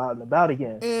and we can go out and about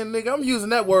again. And nigga, I'm using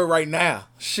that word right now.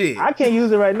 Shit. I can't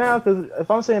use it right now because if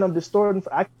I'm saying I'm distorting,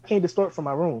 I can't distort from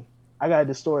my room. I gotta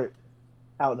distort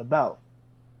out and about.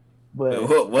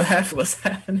 But what happened? What's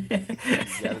happening?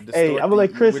 Hey, I'm gonna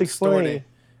let Chris explain.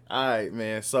 All right,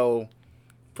 man. So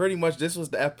pretty much this was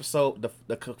the episode,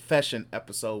 the confession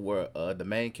episode where the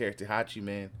main character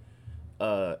Hachiman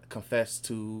confessed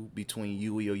to between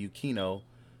Yui or Yukino,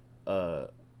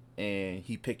 and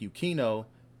he picked Yukino,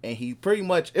 and he pretty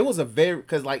much it was a very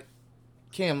because like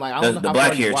Cam, like I don't know the how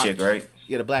black hair chick, right?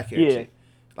 Yeah, the black hair chick.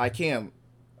 Like Cam,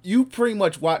 you pretty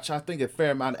much watch I think a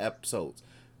fair amount of episodes.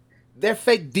 They're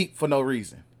fake deep for no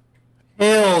reason.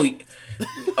 Hell,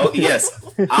 oh yes.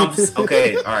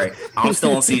 Okay. All right. I'm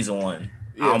still on season 1.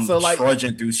 Yeah, I'm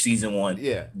trudging through season 1.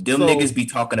 Yeah, them niggas be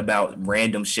talking about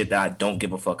random shit that I don't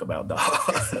give a fuck about, dog.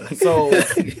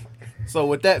 So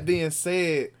with that being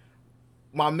said,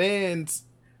 my man's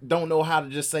don't know how to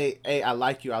just say, "Hey, I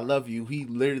like you, I love you." He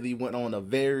literally went on a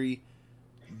very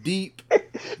deep,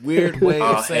 weird way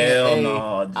of saying, "Hey,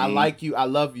 no, I like you, I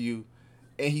love you."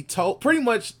 And he told pretty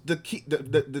much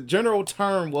the general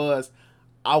term was,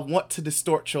 "I want to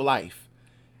distort your life."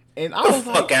 And I was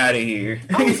fuck out of here.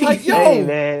 I was like, "Yo, hey,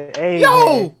 man. Hey, yo,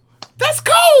 man. that's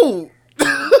cold."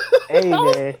 Hey,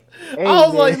 man. I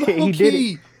was like, "Low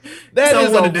key, that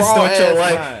is a raw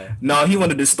ass line." No, he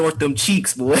wanted to distort them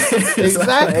cheeks, boy.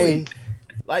 Exactly.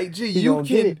 Like, gee, you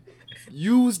can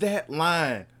use that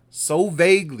line so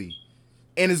vaguely,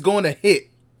 and it's going to hit.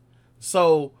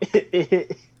 So.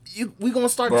 We gonna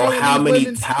start. Bro, how many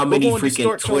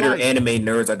freaking Twitter anime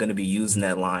nerds are gonna be using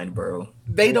that line, bro?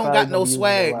 They don't got no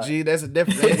swag, G. That's a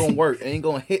different. It ain't gonna work. It ain't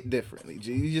gonna hit differently,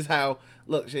 G. You just how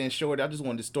look, Shane Shorty. I just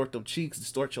want to distort them cheeks,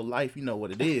 distort your life. You know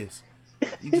what it is.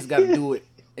 You just gotta do it.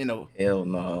 Hell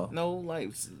no. No,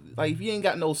 like if you ain't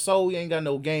got no soul, you ain't got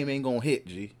no game. It ain't gonna hit,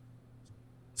 G.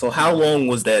 So how long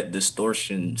was that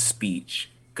distortion speech?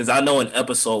 Because I know in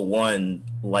episode 1,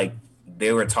 like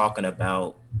they were talking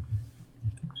about.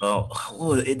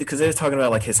 Because they were talking about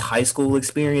like his high school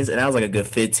experience, and that was like a good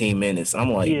 15 minutes.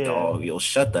 I'm like, dog, yo,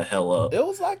 shut the hell up. It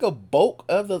was like a bulk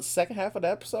of the second half of the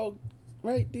episode,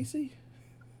 right, DC?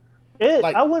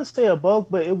 I wouldn't say a bulk,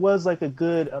 but it was like a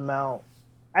good amount.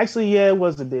 Actually, yeah, it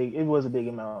was a big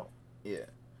amount. Yeah,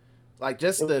 like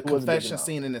just the confession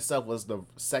scene in itself was the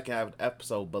second half of the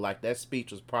episode, but like that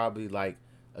speech was probably like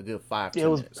a good 5 minutes. It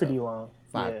was pretty long.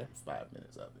 5 minutes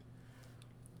of it.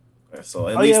 So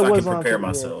at least I can prepare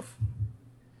myself.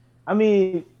 I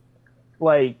mean,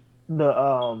 like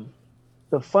the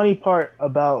funny part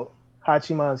about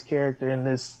Hachiman's character in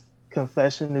this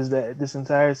confession is that this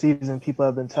entire season people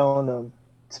have been telling him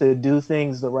to do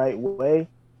things the right way,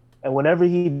 And whenever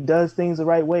he does things the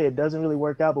right way, it doesn't really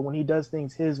work out. But when he does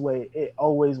things his way, it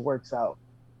always works out.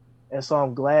 And so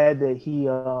I'm glad that he,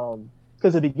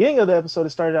 because the beginning of the episode,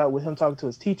 it started out with him talking to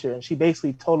his teacher, and she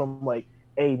basically told him like,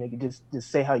 "Hey, nigga,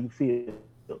 just say how you feel.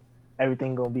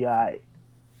 Everything gonna be all right."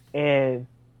 And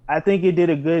I think it did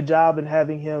a good job in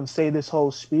having him say this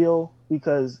whole spiel,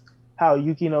 because how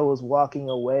Yukino was walking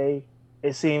away,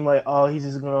 it seemed like, oh, he's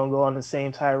just gonna go on the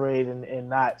same tirade and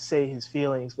not say his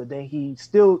feelings. But then he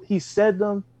said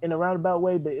them in a roundabout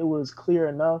way, but it was clear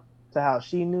enough to how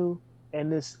she knew.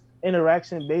 And this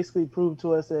interaction basically proved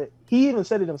to us that he even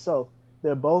said it himself.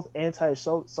 They're both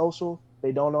anti-social.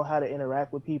 They don't know how to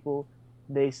interact with people.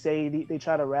 They say they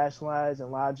try to rationalize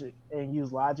and logic and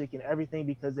use logic and everything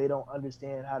because they don't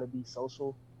understand how to be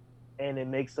social, and it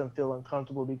makes them feel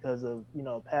uncomfortable because of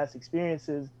past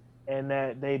experiences, and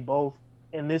that they both,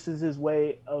 and this is his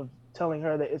way of telling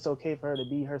her that it's okay for her to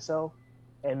be herself,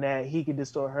 and that he could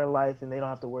distort her life, and they don't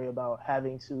have to worry about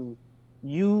having to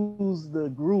use the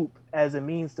group as a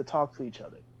means to talk to each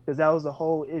other, because that was the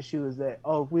whole issue, is that,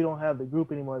 oh, if we don't have the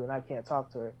group anymore, then I can't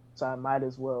talk to her, so I might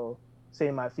as well say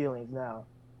my feelings now.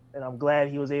 And I'm glad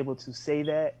he was able to say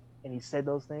that, and he said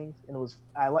those things, and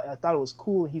I thought it was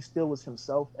cool. He still was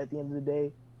himself at the end of the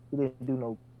day. He didn't do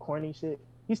no corny shit.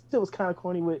 He still was kind of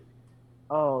corny with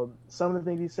some of the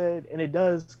things he said, and it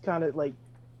does kind of like,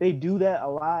 they do that a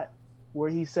lot, where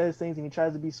he says things and he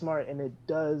tries to be smart, and it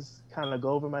does kind of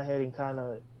go over my head and kind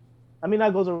of, I mean,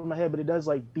 not goes over my head, but it does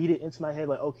like beat it into my head,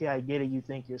 like, okay, I get it, you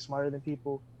think you're smarter than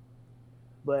people.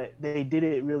 But they did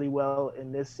it really well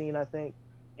in this scene, I think.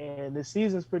 And this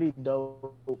season's pretty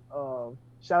dope.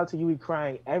 Shout out to Yui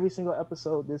crying every single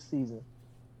episode this season.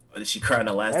 Did she cry in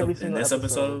the last in this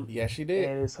episode? Yeah, she did.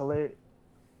 And it's hilarious.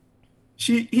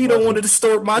 He don't want to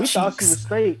distort my cheeks. We thought she was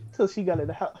straight till she got in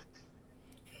the house.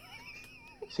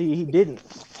 He didn't.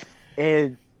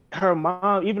 And her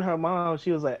mom,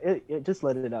 she was like, just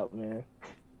let it out, man.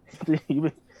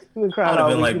 you been crying. I would have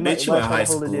been like, bitch, you in high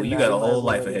school. You got a whole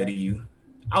life ahead of you.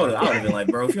 I would have been like,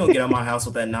 bro, if you don't get out of my house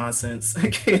with that nonsense.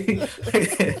 Man,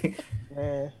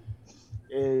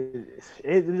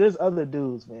 there's other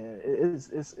dudes, man.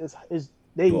 It's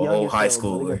they young whole high schooler.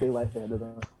 schooler. They got their life ahead of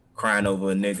them. Crying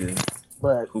over a nigga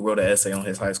who wrote an essay on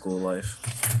his high school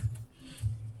life.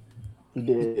 He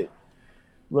did.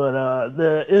 But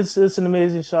it's an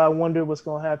amazing show. I wonder what's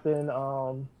gonna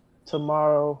happen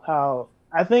tomorrow. How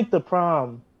I think the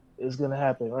prom is gonna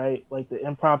happen, right? Like the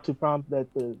impromptu prom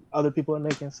that the other people are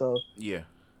making. So yeah,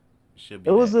 should be.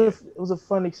 It was a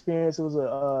fun experience. It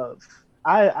was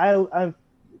I'm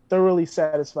thoroughly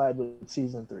satisfied with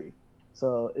season 3.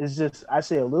 So it's just, I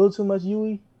say a little too much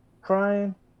Yui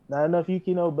crying, not enough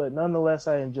Yukino, but nonetheless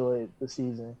I enjoyed the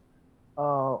season.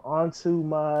 On to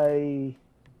my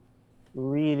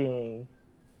reading.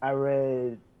 I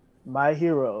read My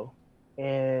Hero,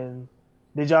 and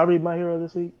did y'all read My Hero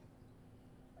this week?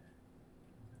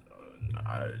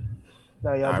 I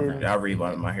read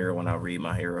My Hero when I read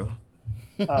My Hero.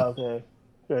 Oh,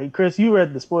 okay. Chris, you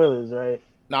read the spoilers, right?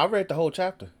 No, I read the whole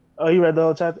chapter. Oh, you read the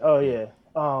whole chapter? Oh, yeah.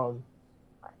 What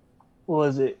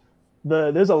was it?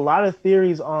 There's a lot of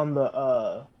theories on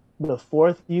the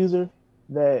fourth user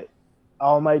that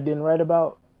All Might didn't write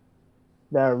about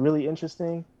that are really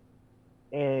interesting,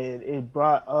 and it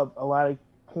brought up a lot of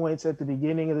points at the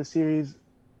beginning of the series.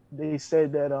 They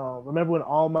said that remember when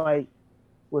All Might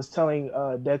was telling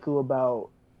Deku about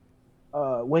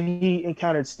when he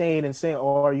encountered Stain and saying,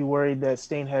 "Oh, are you worried that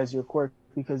Stain has your quirk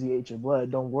because he ate your blood?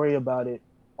 Don't worry about it.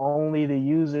 Only the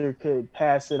user could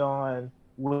pass it on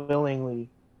willingly,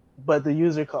 but the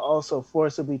user could also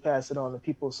forcibly pass it on to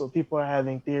people." So people are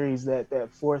having theories that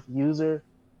fourth user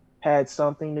had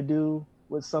something to do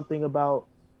with something about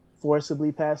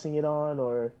forcibly passing it on,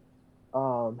 or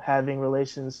having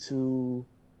relations to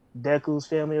Deku's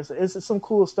family. It's some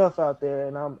cool stuff out there,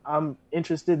 and I'm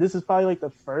interested. This is probably like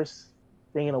the first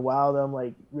thing in a while that I'm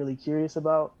like really curious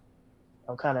about.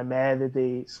 I'm kind of mad that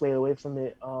they swayed away from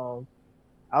it. I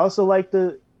also like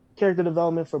the character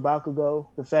development for Bakugo.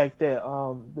 The fact that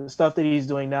the stuff that he's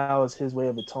doing now is his way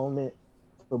of atonement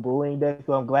for bullying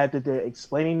Deku. I'm glad that they're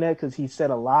explaining that, because he said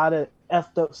a lot of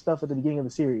effed up stuff at the beginning of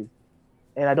the series,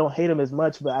 and I don't hate him as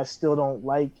much, but I still don't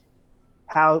like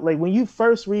how, like, when you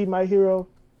first read My Hero,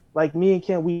 like me and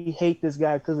Ken, we hate this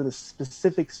guy because of the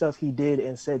specific stuff he did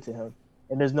and said to him,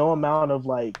 and there's no amount of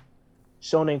like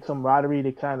shonen camaraderie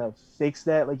to kind of fix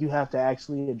that. Like, you have to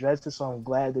actually address it. So I'm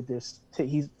glad that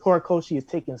Horikoshi is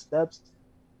taking steps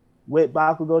with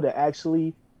Bakugo to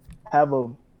actually have a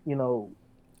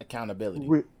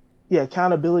accountability.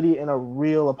 Accountability and a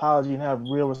real apology, and have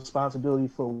real responsibility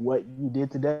for what you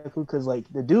did to Deku. Because like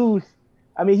the dude,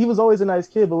 I mean, he was always a nice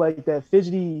kid, but like that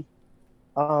fidgety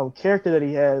character that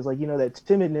he has, like that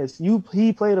timidness,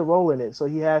 he played a role in it, so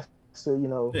he has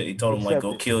to Yeah, he told him like, accept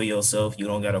go it. kill yourself. You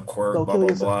don't got a quirk, Go blah kill blah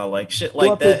yourself. blah, like shit Pull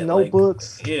like up his that. Like,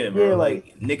 notebooks. yeah, Yeah, bro, like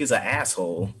like nigga's an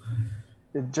asshole.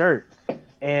 the jerk.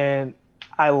 And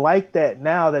I like that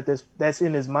now that that's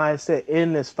in his mindset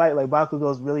in this fight. Like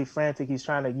Bakugo's really frantic. He's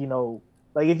trying to,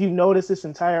 like if you notice this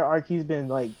entire arc, he's been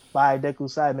like by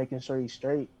Deku's side, making sure he's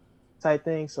straight, type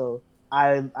thing. So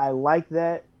I like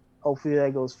that. Hopefully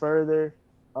that goes further.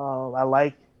 I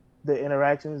like the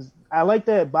interactions. I like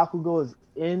that Bakugo is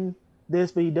in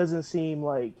this, but he doesn't seem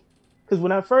like. Because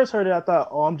when I first heard it, I thought,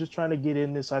 oh, I'm just trying to get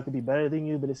in this so I could be better than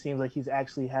you. But it seems like he's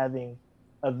actually having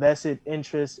a vested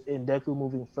interest in Deku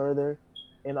moving further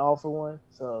in All for One.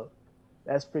 So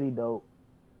that's pretty dope.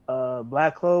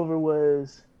 Black Clover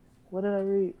was, what did I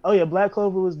read? Oh yeah, Black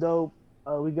Clover was dope.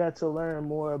 We got to learn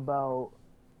more about.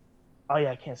 Oh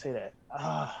yeah, I can't say that.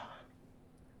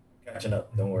 Catching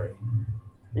up, don't worry.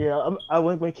 Yeah,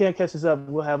 when Cam catches up,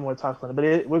 we'll have more talk on it.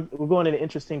 But we're going in an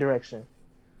interesting direction.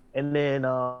 And then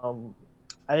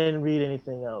I didn't read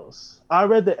anything else. I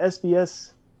read the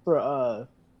SBS for the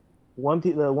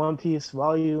One Piece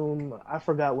volume. I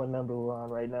forgot what number we're on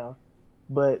right now.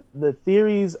 But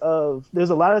there's a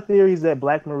lot of theories that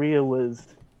Black Maria was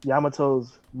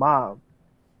Yamato's mom.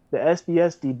 The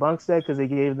SBS debunks that because they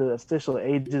gave the official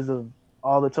ages of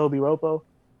all the Toby Roppo.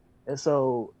 And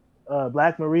so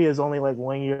Black Maria is only like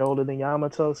 1 year older than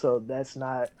Yamato, so that's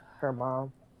not her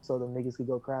mom. So the niggas could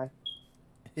go cry.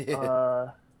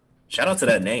 Shout out to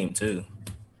that name too.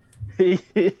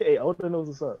 Hey, Oda knows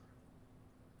what's up.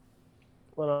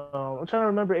 But I'm trying to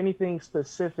remember anything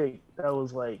specific that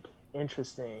was like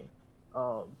interesting.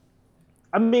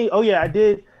 I mean, oh yeah, I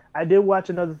did watch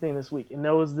another thing this week, and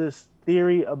there was this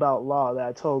theory about Law that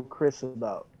I told Chris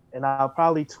about, and I'll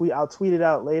tweet it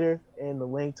out later in the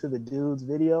link to the dude's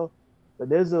video. But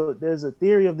there's a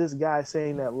theory of this guy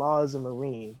saying that Law is a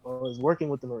Marine or is working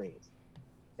with the Marines,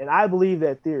 and I believe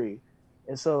that theory.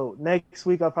 And so next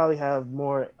week I'll probably have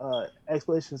more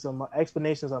explanations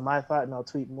on my thought, and I'll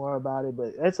tweet more about it.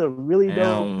 But that's a really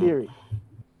dope theory.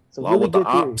 It's a Law really with the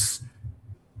good theory. ops.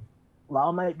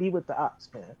 Law might be with the ops,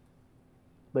 man,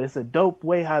 but it's a dope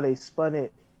way how they spun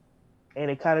it,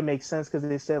 and it kind of makes sense because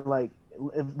they said like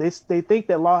if they think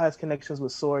that Law has connections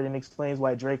with Sword and explains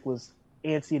why Drake was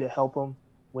antsy to help him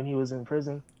when he was in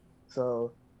prison.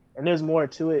 So, and there's more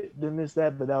to it than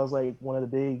that, but that was like one of the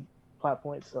big plot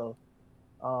points. So.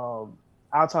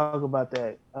 I'll talk about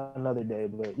that another day,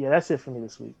 but yeah, that's it for me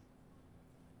this week.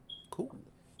 Cool.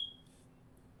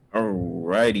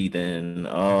 Alrighty then.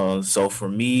 So for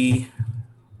me,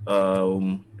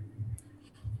 I'll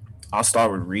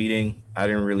start with reading. I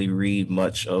didn't really read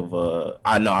much of.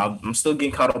 I know I'm still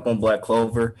getting caught up on Black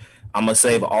Clover. I'm gonna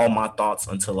save all my thoughts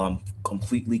until I'm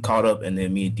completely caught up, and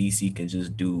then me and DC can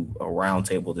just do a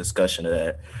roundtable discussion of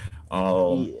that.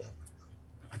 Yeah.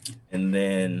 And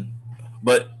then.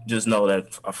 But just know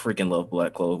that I freaking love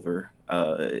Black Clover.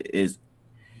 Is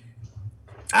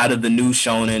out of the new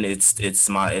shonen, it's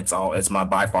my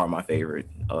by far my favorite.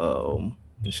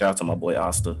 Shout out to my boy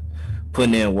Asta,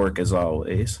 putting in work as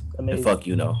always. Amazing. And fuck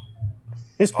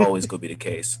it's always gonna be the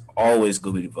case. Always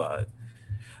gonna be the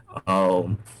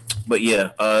vibe. But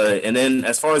yeah, and then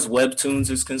as far as webtoons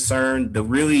is concerned,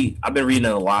 I've been reading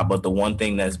it a lot, but the one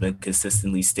thing that's been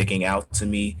consistently sticking out to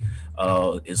me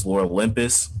is Lord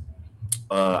Olympus.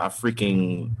 I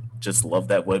freaking just love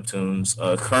that webtoons.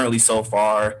 Currently, so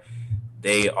far,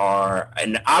 they are,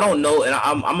 and I don't know, and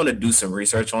I'm gonna do some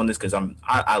research on this because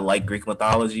I like Greek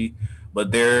mythology,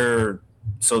 but they're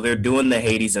doing the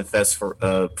Hades and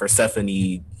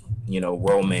Persephone,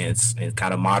 romance and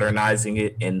kind of modernizing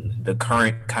it. And the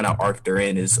current kind of arc they're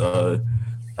in is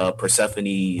Persephone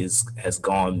has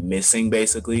gone missing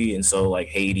basically, and so like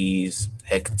Hades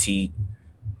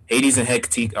and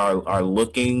Hecate are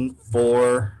looking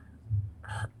for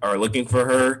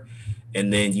her,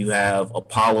 and then you have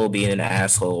Apollo being an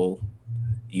asshole.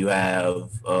 You have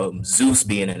Zeus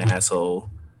being an asshole,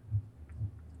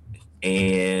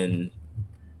 and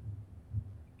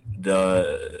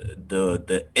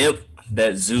the imp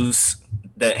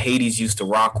that Hades used to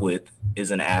rock with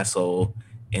is an asshole,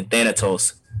 and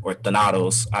Thanatos,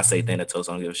 I say Thanatos,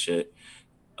 I don't give a shit.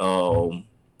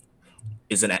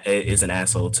 Is an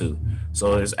asshole too.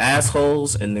 So there's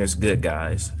assholes and there's good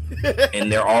guys, and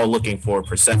they're all looking for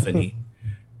Persephone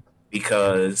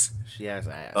because she has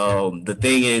ass. The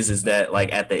thing is that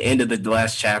like at the end of the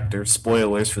last chapter,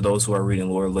 spoilers for those who are reading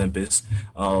Lord Olympus.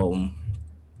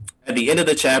 At the end of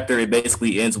the chapter, it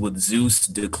basically ends with Zeus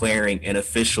declaring an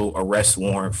official arrest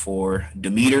warrant for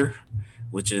Demeter,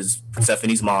 which is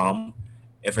Persephone's mom,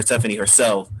 and Persephone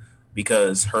herself,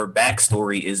 because her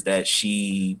backstory is that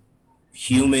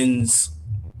humans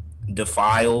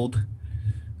defiled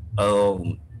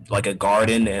like a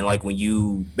garden, and like when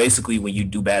you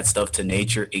do bad stuff to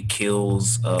nature, it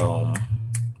kills what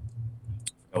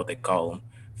they call them,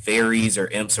 fairies or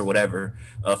imps or whatever,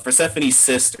 Persephone's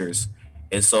sisters.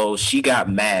 And so she got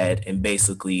mad and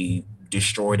basically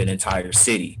destroyed an entire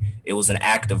city. It was an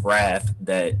act of wrath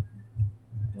that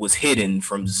was hidden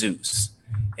from Zeus.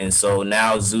 And so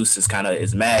now Zeus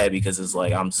is mad because it's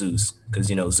like, I'm Zeus, because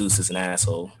Zeus is an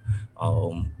asshole.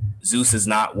 Zeus is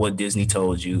not what Disney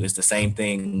told you. It's the same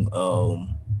thing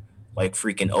like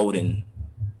freaking Odin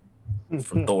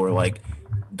from Thor. Like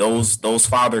those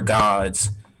father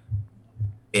gods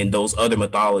in those other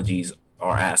mythologies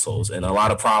are assholes, and a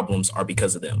lot of problems are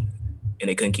because of them, and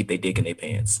they couldn't keep their dick in their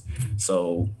pants.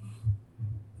 So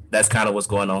that's kind of what's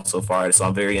going on so far. So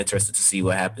I'm very interested to see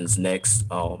what happens next.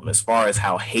 As far as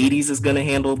how Hades is going to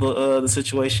handle the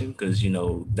situation, because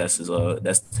that's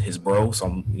his bro,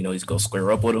 so he's gonna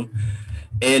square up with him,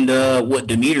 and what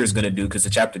Demeter is going to do, because the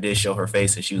chapter did show her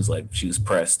face and she was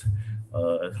pressed.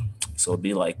 So it'd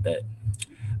be like that.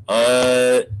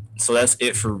 So that's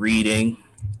it for reading.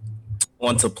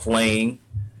 On to playing.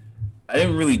 I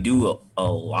didn't really do a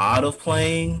lot of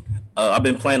playing. I've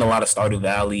been playing a lot of Stardew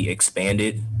Valley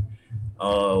Expanded.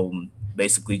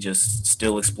 Basically just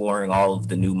still exploring all of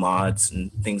the new mods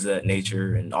and things of that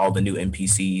nature, and all the new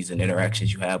NPCs and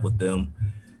interactions you have with them.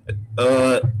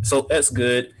 So that's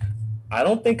good. I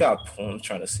don't think I'm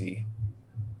trying to see.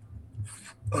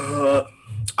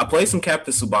 I played some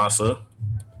Captain Tsubasa.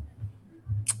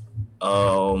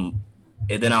 And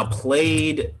then I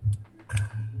played.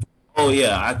 Oh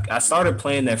yeah, I started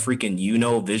playing that freaking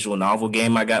visual novel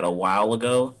game I got a while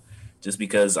ago, just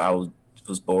because I was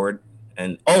bored.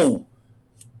 And I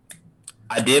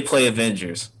did play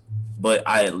Avengers, but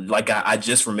I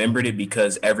just remembered it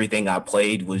because everything I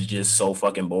played was just so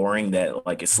fucking boring that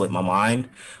like it slipped my mind.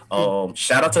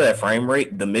 Shout out to that frame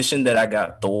rate. The mission that I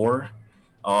got Thor,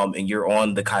 and you're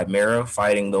on the Chimera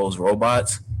fighting those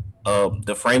robots.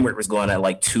 The frame rate was going at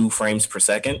like 2 frames per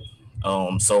second.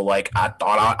 So like I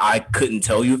thought I couldn't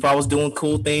tell you if I was doing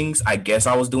cool things. I guess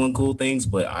I was doing cool things,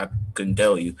 but I couldn't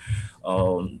tell you.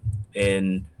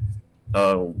 And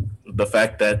the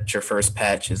fact that your first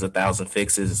patch is 1,000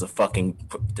 fixes is a fucking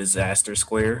disaster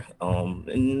square.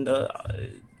 And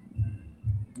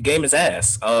game is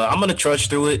ass. I'm gonna trudge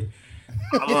through it.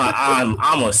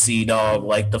 I'm a sea dog.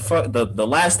 Like the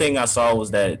last thing I saw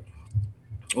was that,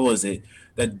 what was it?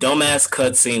 That dumbass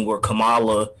cutscene where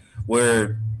Kamala,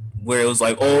 where it was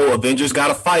like, oh, Avengers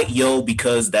gotta fight, yo,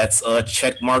 because that's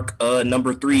check mark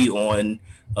number 3 on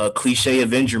cliche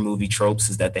Avenger movie tropes,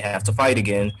 is that they have to fight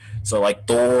again. So like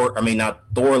Thor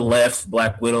left,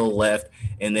 Black Widow left,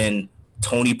 and then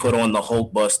Tony put on the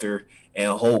Hulk Buster,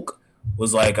 and Hulk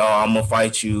was like, oh, I'm gonna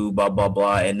fight you, blah blah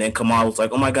blah. And then Kamala was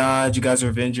like, oh my god, you guys are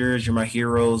Avengers, you're my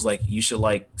heroes, like you should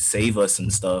like save us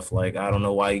and stuff. Like I don't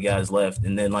know why you guys left.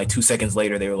 And then like 2 seconds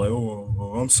later they were like,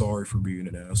 oh, I'm sorry for being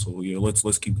an asshole. Yeah, let's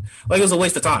keep, like it was a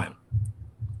waste of time.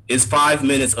 It's 5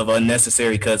 minutes of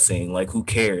unnecessary cutscene. Like who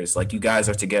cares? Like you guys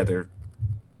are together,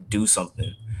 do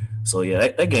something. So yeah,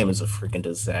 that game is a freaking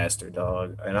disaster,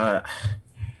 dog. And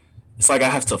it's like I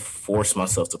have to force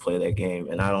myself to play that game,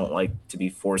 and I don't like to be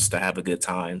forced to have a good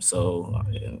time. So,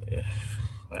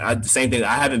 same thing.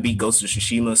 I haven't beat Ghost of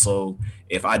Tsushima, so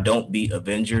if I don't beat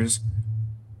Avengers,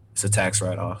 it's a tax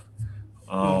write-off.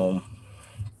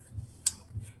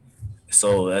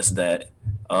 So that's that.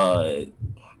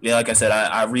 Yeah, like I said,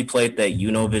 I replayed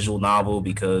that visual novel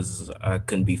because I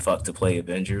couldn't be fucked to play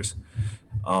Avengers.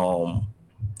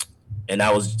 And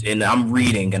I'm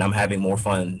reading and I'm having more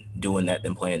fun doing that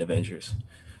than playing Avengers.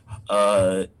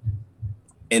 And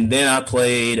then I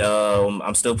played,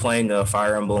 I'm still playing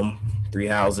Fire Emblem 3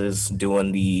 Houses,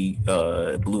 doing the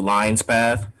Blue Lions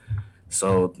path.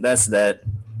 So that's that.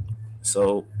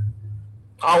 So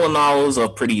all in all, it was a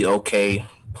pretty okay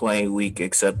playing week,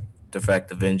 except the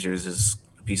fact Avengers is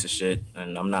a piece of shit,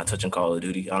 and I'm not touching Call of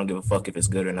Duty. I don't give a fuck if it's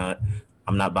good or not.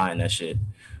 I'm not buying that shit.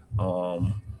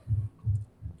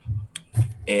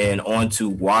 And on to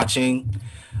watching.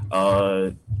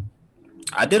 I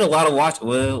did a lot of watch.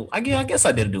 Well, I guess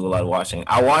I did do a lot of watching.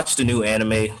 I watched the new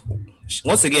anime.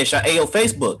 Once again, Ayo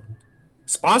Facebook,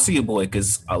 sponsor your boy,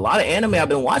 because a lot of anime I've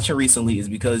been watching recently is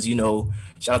because shout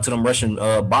out to them Russian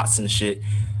bots and shit.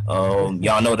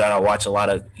 Y'all know that I watch a lot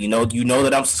of you know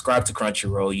that I'm subscribed to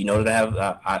Crunchyroll. You know that I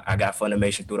have I got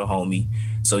Funimation through the homie.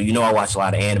 So I watch a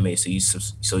lot of anime.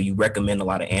 So you recommend a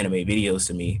lot of anime videos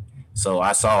to me. So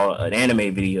I saw an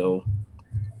anime video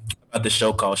about the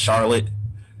show called Charlotte.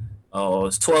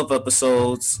 It's 12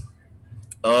 episodes.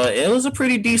 It was a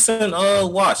pretty decent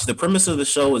watch. The premise of the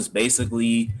show is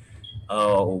basically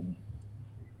uh,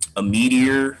 a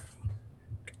meteor.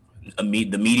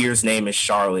 The meteor's name is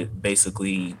Charlotte.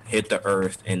 Basically, hit the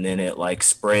Earth, and then it like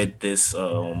spread this.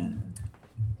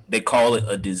 They call it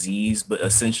a disease, but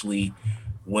essentially,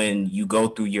 when you go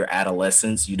through your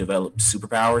adolescence, you develop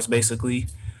superpowers, basically.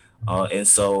 And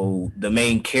so the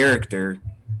main character,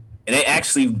 and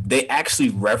they actually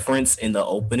reference in the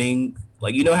opening,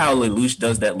 like you know how Lelouch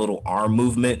does that little arm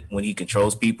movement when he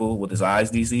controls people with his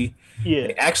eyes, DC. Yeah.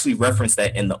 They actually reference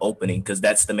that in the opening because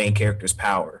that's the main character's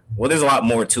power. Well, there's a lot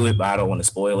more to it, but I don't want to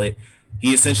spoil it.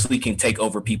 He essentially can take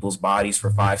over people's bodies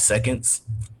for 5 seconds,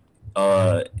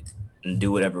 uh, and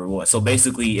do whatever he wants. So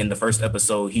basically, in the first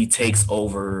episode, he takes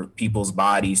over people's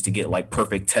bodies to get like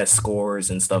perfect test scores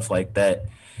and stuff like that.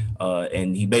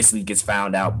 And he basically gets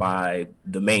found out by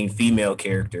the main female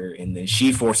character, and then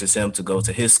she forces him to go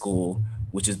to his school,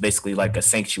 which is basically like a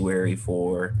sanctuary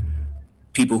for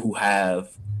people who have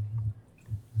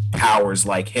powers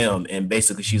like him. And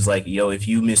basically she's like, yo, if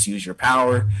you misuse your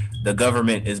power, the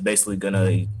government is basically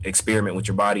gonna experiment with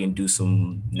your body and do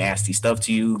some nasty stuff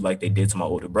to you like they did to my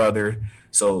older brother.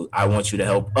 So I want you to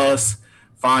help us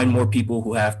find more people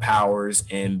who have powers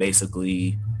and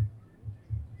basically,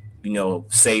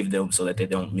 save them so that they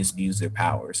don't misuse their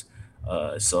powers.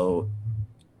 So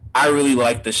I really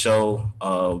like the show.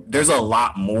 There's a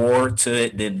lot more to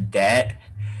it than that,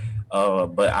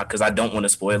 but because I don't want to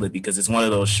spoil it, because it's one of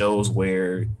those shows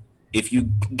where if you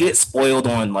get spoiled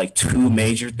on like two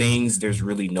major things, there's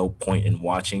really no point in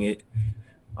watching it.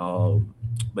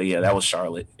 But yeah, that was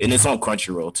Charlotte, and it's on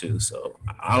Crunchyroll too. So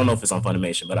I don't know if it's on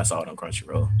Funimation, but I saw it on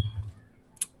Crunchyroll.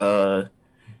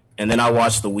 And then I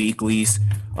watched the weeklies,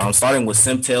 starting with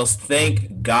Simtales.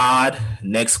 Thank God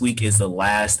next week is the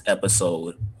last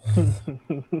episode.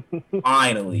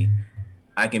 Finally,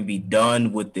 I can be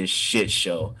done with this shit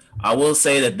show. I will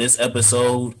say that this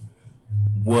episode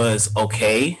was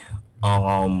okay.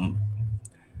 I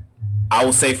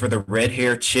will say for the red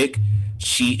hair chick,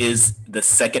 she is the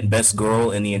second best girl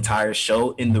in the entire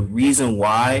show. And the reason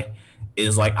why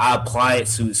is like I apply it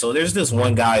to. So there's this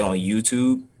one guy on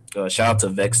YouTube. Shout out to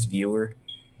Vexed Viewer.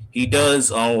 He does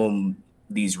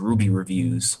these Ruby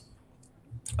reviews.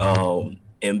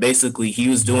 And basically he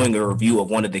was doing a review of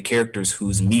one of the characters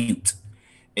who's mute.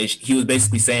 And he was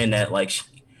basically saying that like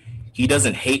he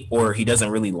doesn't hate or he doesn't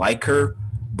really like her,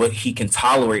 but he can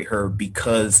tolerate her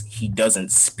because he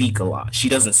doesn't speak a lot. She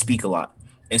doesn't speak a lot.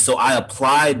 And so I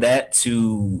applied that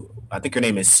to, I think her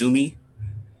name is Sumi.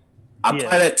 I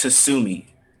applied that to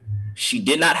Sumi. She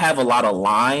did not have a lot of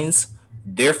lines.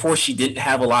 Therefore, she didn't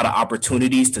have a lot of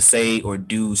opportunities to say or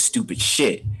do stupid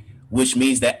shit, which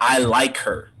means that I like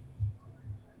her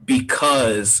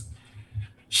because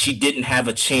she didn't have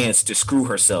a chance to screw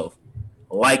herself,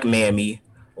 like Mammy,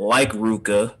 like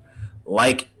Ruka,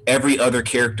 like every other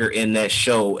character in that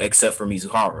show except for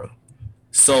Mizuhara.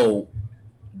 So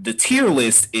the tier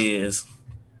list is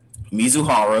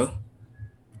Mizuhara,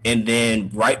 and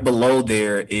then right below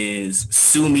there is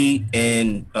Sumi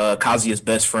and Kazuya's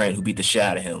best friend who beat the shit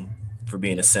out of him for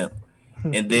being a simp.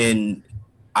 And then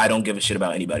I don't give a shit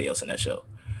about anybody else in that show.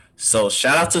 So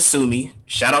shout out to Sumi.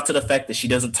 Shout out to the fact that she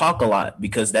doesn't talk a lot,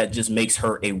 because that just makes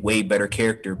her a way better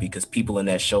character, because people in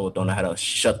that show don't know how to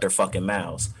shut their fucking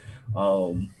mouths.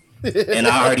 And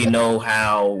I already know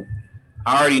how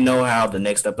the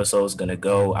next episode is gonna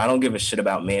go. I don't give a shit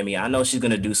about Mammy. I know she's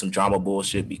gonna do some drama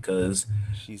bullshit because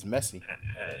she's messy.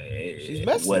 She's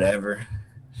messy. Whatever.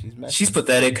 She's messy. She's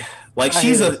pathetic. Like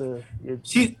she's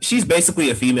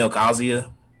basically a female Kazuya.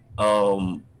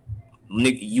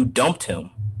 Nick, you dumped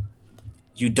him.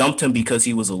 You dumped him because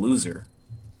he was a loser,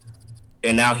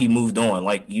 and now he moved on.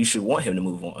 Like you should want him to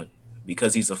move on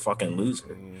because he's a fucking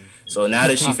loser. So now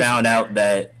that she found out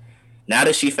that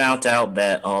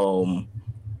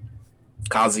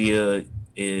Kazuya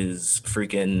is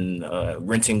freaking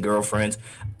renting girlfriends.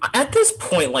 At this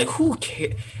point, like, who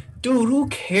cares, dude? Who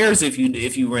cares if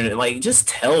you rent it? Like, just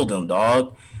tell them,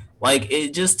 dog. Like,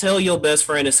 just tell your best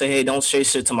friend to say, hey, don't say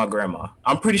shit to my grandma.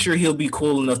 I'm pretty sure he'll be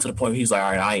cool enough to the point where he's like,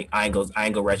 all right, I ain't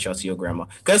gonna rat y'all to your grandma.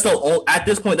 Because at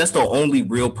this point, that's the only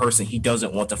real person he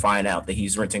doesn't want to find out that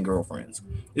he's renting girlfriends.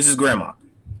 This is grandma.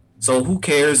 So who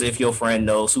cares if your friend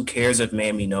knows? Who cares if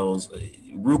Mammy knows?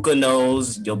 Ruka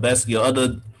knows.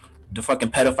 The fucking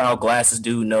pedophile glasses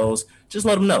dude knows. Just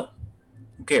let him know.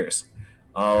 Who cares?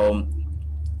 And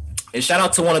shout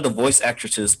out to one of the voice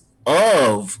actresses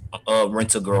of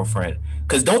Rent a Girlfriend.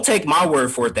 Because don't take my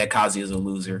word for it that Kazi is a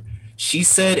loser. she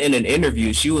said in an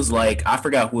interview, she was like, I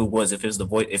forgot who it was. If it's the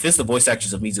voice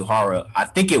actress of Mizuhara, I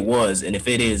think it was, and if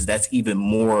it is, that's even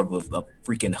more of a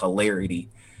freaking hilarity.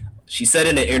 She said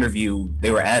in an interview they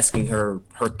were asking her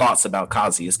thoughts about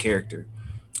Kazuya's character,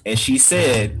 and she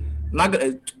said, not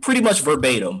gonna, pretty much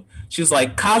verbatim, she was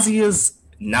like, Kazuya's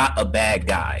not a bad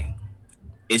guy.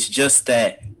 It's just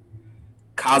that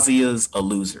Kazuya's a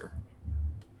loser.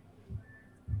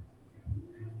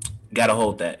 Gotta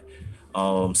hold that.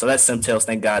 So that's Simtails.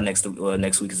 Thank God next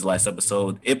week is the last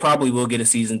episode. It probably will get a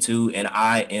season 2,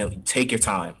 and take your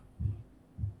time.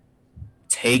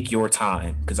 Take your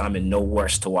time, because I'm in no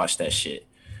rush to watch that shit.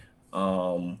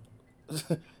 Yo,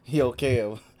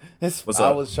 Kev. What's I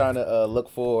up? was trying to look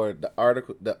for the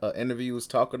article, the interview was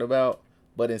talking about,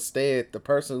 but instead the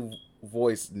person who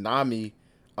voiced Mommy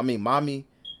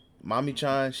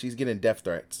Chan, she's getting death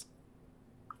threats.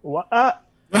 What?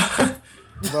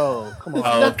 Bro, come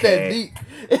on.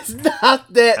 It's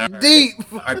not that deep.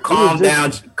 All right,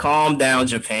 calm down,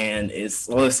 Japan.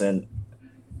 Listen.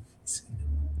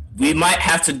 We might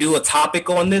have to do a topic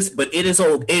on this, but it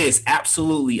is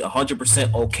absolutely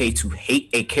 100% okay to hate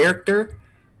a character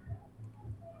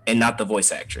and not the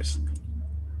voice actress.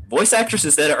 Voice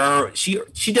actresses that are she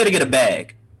did get a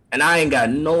bag, and I ain't got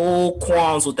no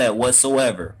qualms with that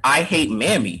whatsoever. I hate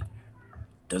Mammy.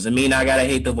 Doesn't mean I gotta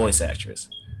hate the voice actress.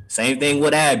 Same thing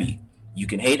with Abby. You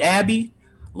can hate Abby.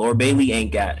 Laura Bailey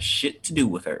ain't got shit to do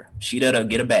with her. She done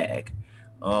get a bag.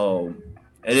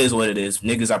 It is what it is.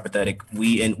 Niggas are pathetic.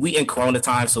 We in Corona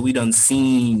time, so we done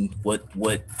seen what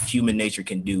human nature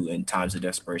can do in times of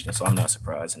desperation. So I'm not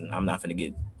surprised, and I'm not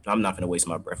gonna waste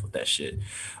my breath with that shit.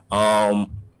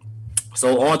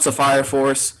 So on to Fire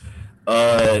Force.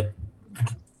 Best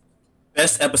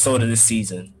episode of this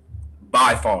season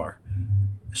by far.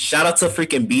 Shout out to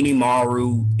freaking Beanie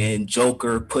Maru and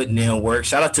Joker putting in work.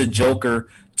 Shout out to Joker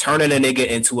turning a nigga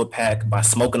into a pack by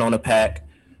smoking on a pack.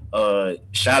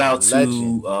 Shout out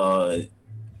to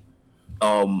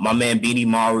my man Beanie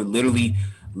Maru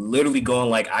literally going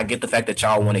like, I get the fact that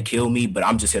y'all want to kill me, but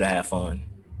I'm just here to have fun.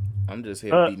 I'm just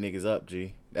here to beat niggas up,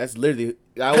 G. That's literally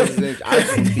I just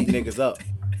beat niggas up.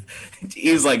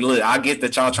 He was like, look, I get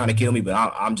that y'all trying to kill me, but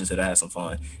I'm just here to have some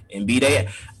fun. And B-Day,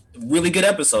 really good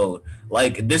episode.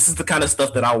 Like, this is the kind of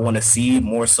stuff that I want to see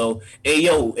more so. Hey,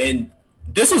 yo, and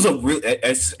this was a real,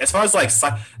 as far as like,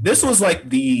 this was like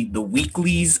the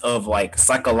weeklies of like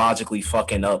psychologically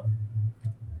fucking up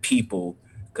people.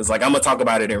 Cause like, I'm gonna talk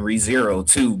about it in ReZero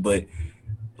too, but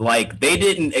like they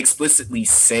didn't explicitly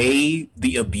say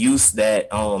the abuse that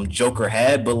Joker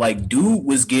had, but like dude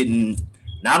was getting,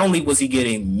 not only was he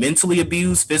getting mentally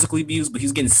abused, physically abused, but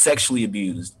he's getting sexually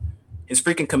abused. His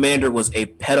freaking commander was a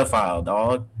pedophile,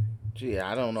 dog. Gee,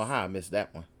 I don't know how I missed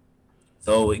that one.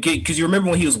 So, because you remember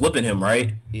when he was whipping him,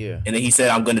 right? Yeah. And then he said,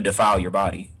 I'm going to defile your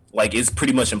body. Like, it's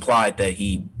pretty much implied that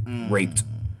he raped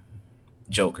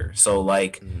Joker. So,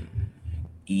 like,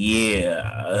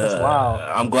 yeah. That's wild.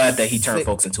 I'm glad that he turned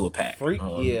folks into a pack. Freak?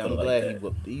 Yeah, I'm glad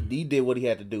like he did what he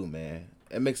had to do, man.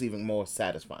 It makes it even more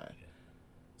satisfying.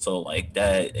 So like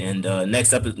that, and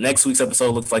next week's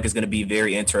episode looks like it's going to be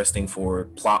very interesting for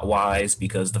plot wise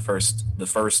because the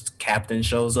first captain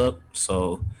shows up.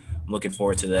 So I'm looking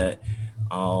forward to that.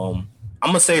 I'm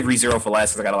gonna save ReZero for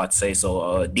last because I got a lot to say.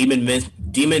 So Demon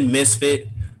Misfit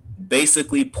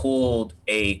basically pulled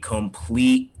a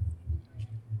complete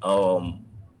plot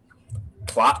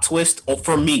twist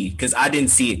for me because I didn't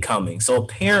see it coming. So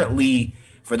apparently,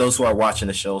 for those who are watching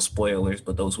the show, spoilers,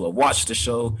 but those who have watched the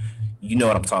show, you know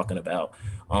what I'm talking about.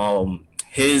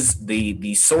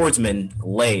 The swordsman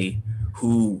Lei,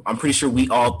 who I'm pretty sure we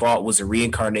all thought was a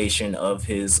reincarnation of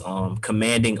his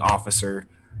commanding officer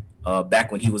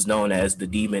back when he was known as the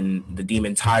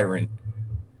demon tyrant.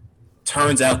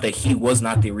 Turns out that he was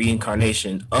not the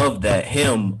reincarnation of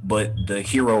him, but the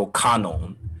hero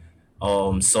Kanon.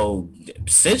 So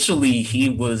essentially he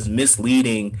was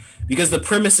misleading because the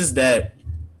premise is that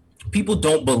people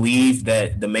don't believe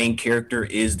that the main character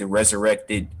is the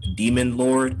resurrected demon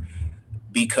lord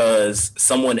because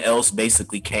someone else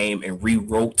basically came and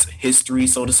rewrote history,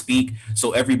 so to speak.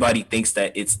 So everybody thinks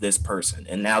that it's this person.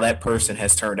 And now that person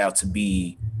has turned out to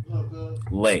be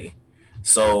Lei.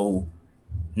 So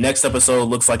next episode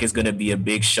looks like it's going to be a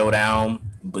big showdown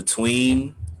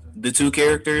between the two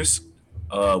characters,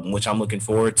 which I'm looking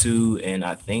forward to. And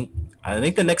I think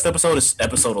the next episode is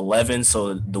episode 11.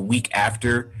 So the week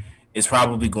after is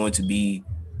probably going to be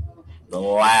the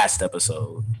last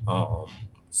episode.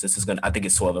 Since I think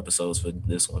it's 12 episodes for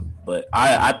this one. But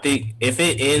I think if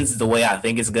it ends the way I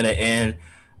think it's gonna end,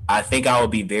 I think I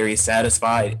would be very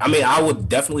satisfied. I mean, I would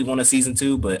definitely want a season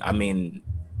 2, but I mean,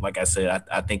 like I said,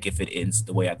 I think if it ends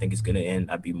the way I think it's gonna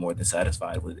end, I'd be more than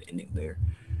satisfied with the ending there.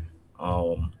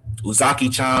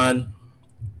 Uzaki-chan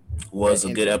was That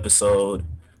a good ending, episode.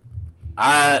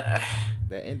 I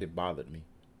that ending bothered me.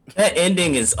 That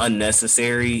ending is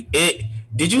unnecessary. It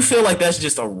Did you feel like that's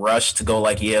just a rush to go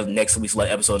like, yeah, next week's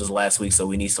episode is last week, so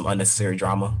we need some unnecessary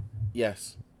drama?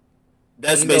 Yes.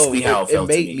 That's basically how it it felt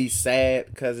to made me me. sad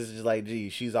because it's just like, gee,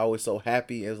 she's always so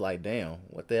happy. It's like, damn,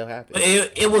 what the hell happened? But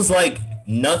it was like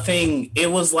nothing. It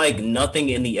was like nothing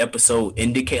in the episode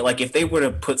indicate like if they were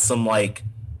to put some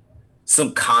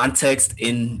context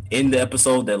in the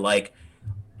episode that like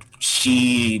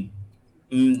she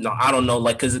no, I don't know,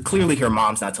 like, because clearly her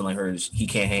mom's not telling her he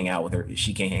can't hang out with her.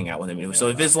 She can't hang out with him anymore. So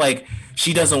if it's like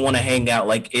she doesn't want to hang out,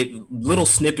 like little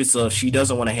snippets of she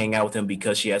doesn't want to hang out with him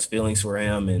because she has feelings for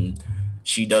him and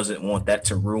she doesn't want that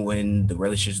to ruin the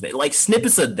relationship. Like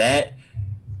snippets of that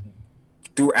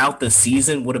throughout the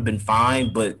season would have been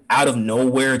fine, but out of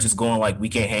nowhere, just going like we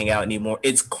can't hang out anymore.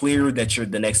 It's clear that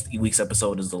the next week's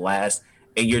episode is the last,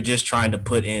 and you're just trying to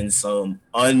put in some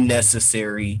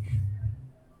unnecessary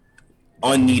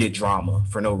unneeded drama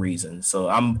for no reason. So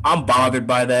I'm bothered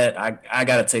by that. I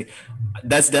gotta take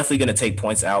that's definitely gonna take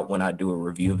points out when I do a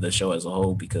review of the show as a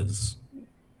whole because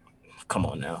come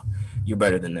on now, you're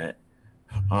better than that.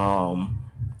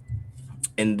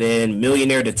 And then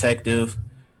Millionaire Detective.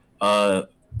 I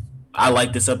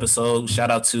like this episode.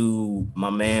 Shout out to my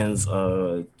man's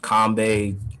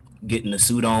Kambe getting the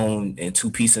suit on and two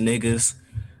piece of niggas.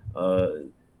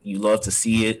 You love to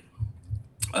see it.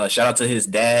 Shout out to his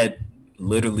dad,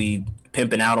 literally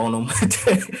pimping out on him,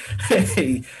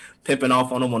 pimping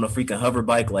off on him on a freaking hover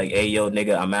bike. Like, hey yo,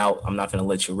 nigga, I'm out. I'm not gonna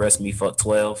let you arrest me. Fuck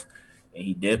 12, and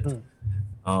he dipped.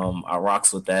 I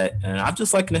rocks with that, and I'm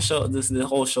just liking the show. The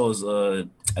whole show is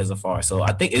as a far. So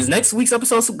I think is next week's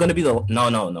episode gonna be the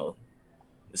no,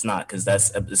 it's not because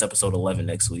it's episode 11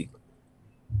 next week.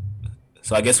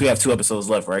 So I guess we have 2 episodes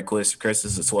left, right? Chris, this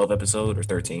is a 12 episode or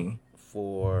 13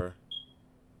 For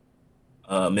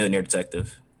Millionaire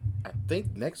Detective. I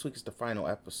think next week is the final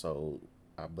episode.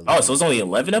 I believe. Oh, so it's only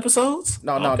 11 episodes?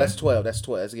 No, Okay. that's 12. That's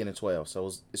 12. That's getting 12.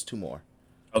 So it's 2 more.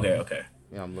 Okay.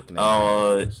 Yeah, I'm looking at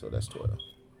it. So that's 12.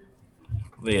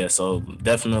 Yeah, so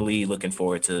definitely looking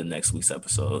forward to next week's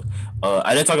episode.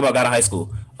 I didn't talk about Gotta High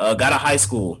School. Gotta High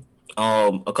School.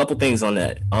 A couple things on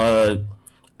that.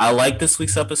 I like this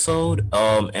week's episode.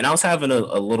 And I was having a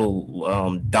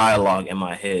little dialogue in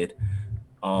my head.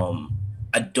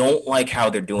 I don't like how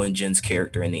they're doing Jin's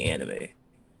character in the anime.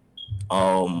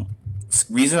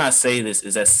 Reason I say this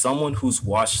is as someone who's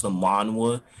watched the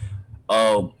manhwa.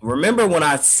 Remember when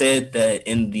I said that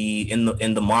in the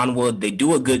manhwa they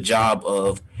do a good job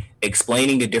of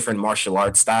explaining the different martial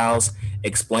arts styles,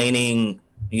 explaining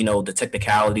the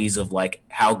technicalities of like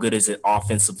how good is it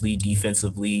offensively,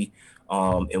 defensively,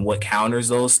 and what counters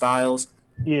those styles.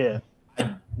 Yeah.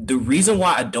 The reason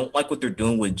why I don't like what they're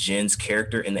doing with Jin's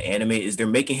character in the anime is they're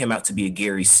making him out to be a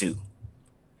Gary Sue.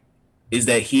 Is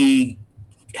that he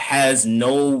has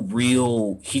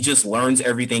he just learns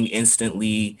everything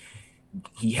instantly.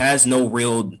 He has no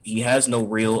real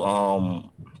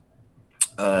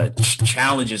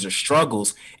challenges or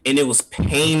struggles, and it was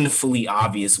painfully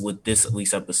obvious with this at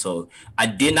least episode. I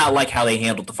did not like how they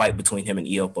handled the fight between him and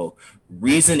Iopo.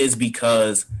 Reason is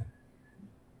because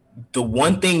the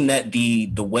one thing that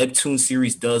the webtoon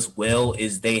series does well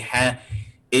is that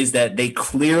they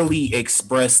clearly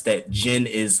express that Jin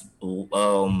is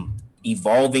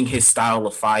evolving his style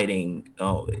of fighting,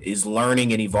 is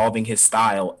learning and evolving his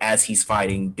style as he's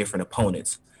fighting different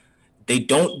opponents. They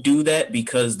don't do that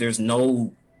because there's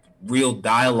no real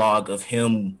dialogue of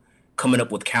him coming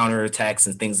up with counterattacks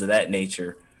and things of that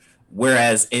nature.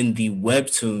 Whereas in the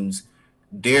webtoons,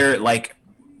 they're like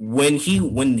when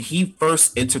he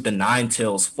first entered the Nine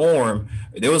Tails form,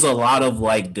 there was a lot of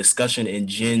like discussion in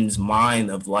Jin's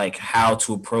mind of like how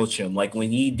to approach him. Like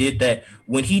when he did that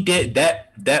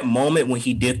moment when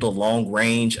he did the long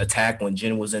range attack when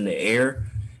Jin was in the air,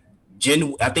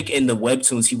 Jin, I think in the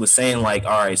webtoons he was saying like,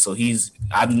 all right, so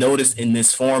I've noticed in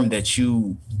this form that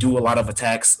you do a lot of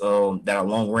attacks that are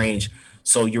long range,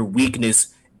 so your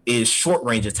weakness is short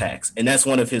range attacks, and that's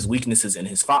one of his weaknesses in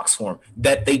his fox form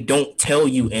that they don't tell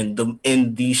you in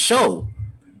the show.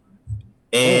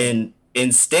 And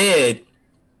instead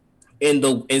they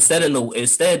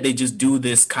just do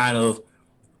this kind of,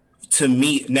 to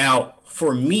me now,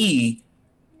 for me,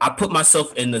 I put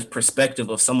myself in the perspective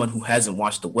of someone who hasn't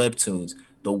watched the webtoons.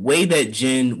 The way that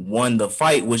Jin won the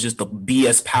fight was just the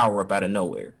BS power up out of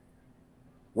nowhere.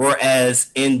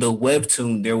 Whereas in the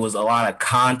webtoon, there was a lot of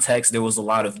context. There was a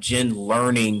lot of Jin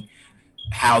learning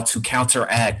how to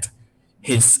counteract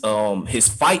his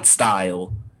fight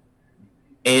style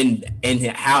and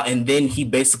then he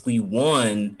basically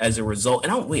won as a result.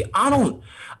 And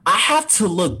I have to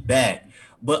look back,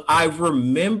 but I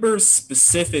remember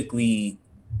specifically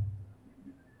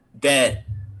that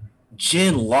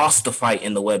Jin lost the fight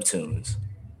in the webtoons.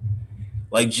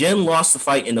 Like Jin lost the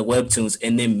fight in the webtoons,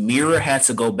 and then Mira had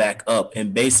to go back up,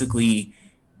 and basically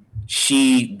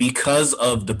because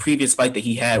of the previous fight that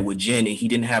he had with Jin, and he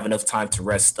didn't have enough time to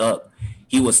rest up,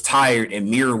 he was tired, and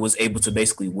Mira was able to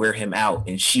basically wear him out,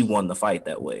 and she won the fight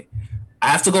that way. I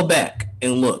have to go back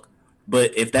and look,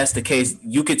 but if that's the case,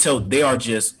 you could tell they are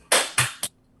just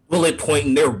bullet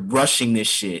pointing, they're rushing this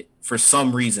shit for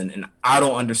some reason, and I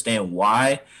don't understand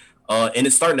why. And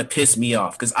it's starting to piss me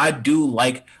off because I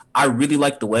really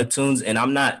like the webtoons, and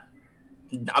I'm not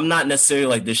necessarily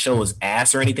like this show is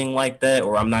ass or anything like that,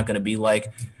 or I'm not gonna be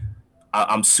like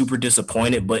I'm super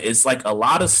disappointed, but it's like a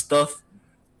lot of stuff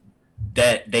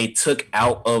that they took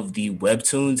out of the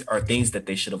webtoons are things that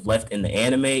they should have left in the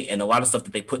anime, and a lot of stuff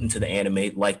that they put into the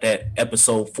anime, like that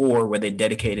episode 4 where they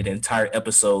dedicated an entire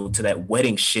episode to that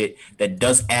wedding shit that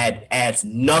adds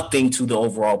nothing to the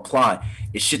overall plot.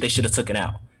 It's shit they should have taken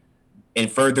out and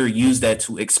further use that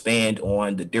to expand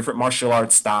on the different martial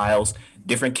arts styles,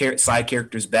 different side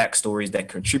characters' backstories that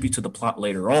contribute to the plot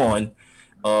later on,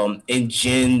 and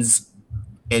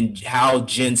how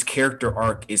Jin's character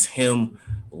arc is him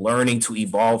learning to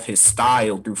evolve his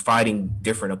style through fighting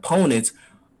different opponents,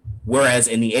 whereas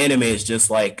in the anime it's just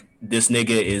like this nigga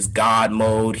is God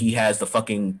mode. He has the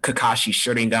fucking Kakashi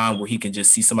Sharingan where he can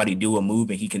just see somebody do a move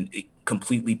and he can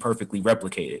completely perfectly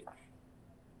replicate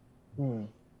it.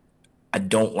 I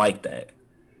don't like that.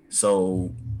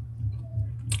 So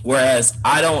whereas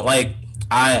I don't like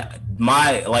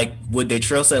what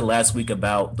Detrail said last week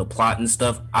about the plot and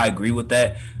stuff, I agree with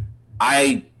that.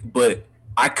 But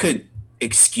I could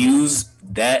excuse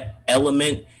that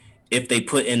element if they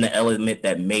put in the element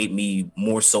that made me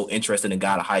more so interested in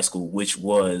God of High School, which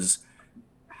was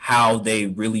how they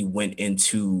really went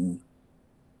into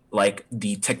like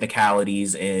the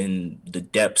technicalities and the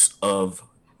depths of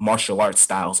martial arts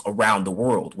styles around the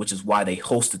world, which is why they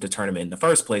hosted the tournament in the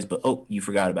first place. But you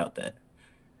forgot about that.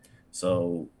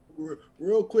 So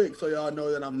real quick, so y'all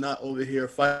know that I'm not over here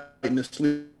fighting the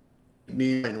sleep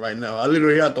right now. I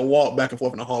literally have to walk back and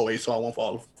forth in the hallway so I won't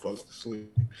fall asleep.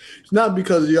 It's not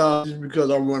because y'all, just because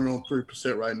I'm running on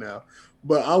 3% right now.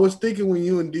 But I was thinking when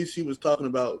you and DC was talking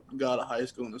about God of High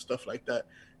School and stuff like that,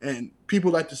 and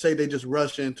people like to say they just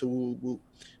rush into woo.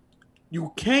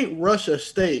 You can't rush a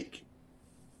steak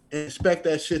and expect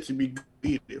that shit to be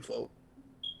good, folks.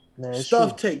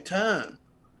 Stuff take time.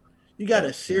 You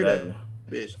gotta sear that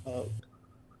bitch up.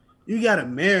 You gotta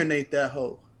marinate that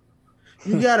hoe.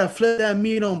 You gotta flip that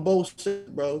meat on both sides,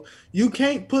 bro. You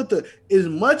can't put as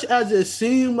much as it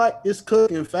seems like it's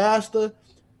cooking faster,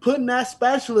 putting that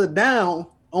spatula down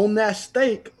on that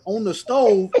steak on the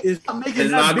stove is not making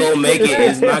it's not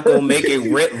gonna make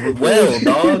it well,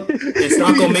 dog. It's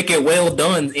not gonna make it well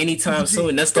done anytime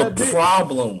soon. That's the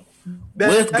problem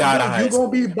with God of High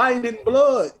School. You're gonna be biting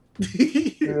blood.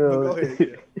 Go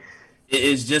ahead.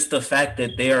 It's just the fact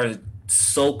that they are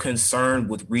so concerned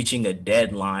with reaching a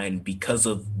deadline because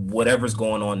of whatever's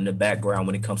going on in the background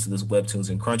when it comes to this Webtoons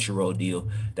and Crunchyroll deal,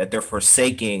 that they're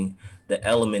forsaking the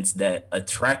elements that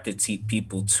attracted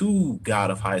people to God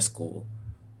of High School,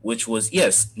 which was,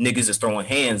 yes, niggas is throwing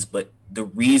hands, but the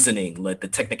reasoning, like the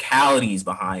technicalities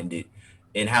behind it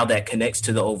and how that connects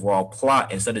to the overall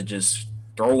plot, instead of just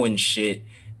throwing shit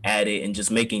at it and just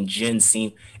making Jin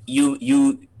seem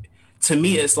to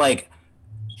me, it's like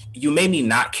you made me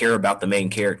not care about the main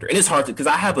character. And it's hard because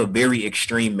I have a very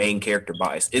extreme main character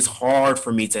bias. It's hard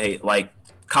for me to hate. Like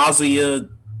Kazuya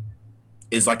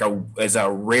is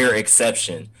a rare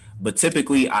exception, but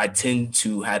typically I tend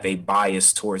to have a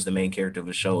bias towards the main character of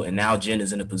the show. And now Jin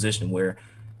is in a position where,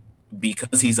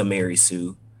 because he's a Mary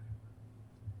Sue,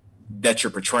 that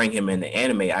you're portraying him in the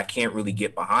anime, I can't really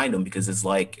get behind him because it's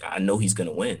like I know he's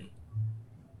gonna win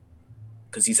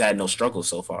because he's had no struggle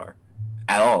so far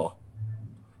at all.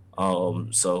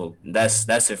 So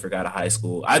that's it for God of High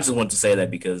School. I just wanted to say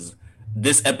that because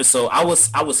this episode, I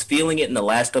was feeling it in the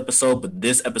last episode, but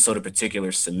this episode in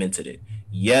particular cemented it.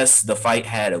 Yes, the fight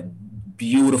had a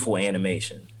beautiful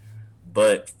animation,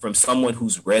 but from someone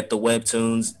who's read the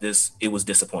webtoons, it was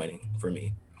disappointing for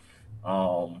me.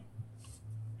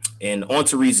 And on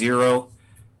to ReZero.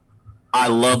 I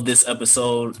love this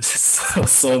episode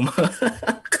so much.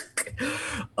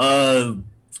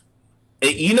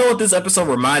 You know what this episode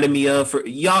reminded me of? For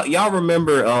y'all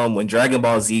remember when Dragon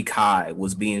Ball Z Kai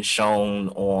was being shown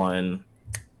on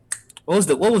what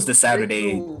was the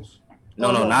Saturday?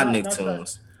 No, no, not not that.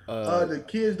 Nicktoons. The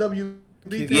Kids WB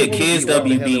Kids thing. Yeah, WB, Kids whatever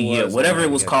the hell it WB, yeah, was, whatever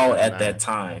it was yeah, called at 2009. that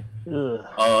time.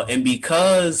 Ugh. And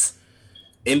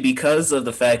because of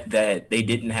the fact that they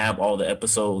didn't have all the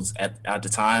episodes at the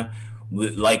time,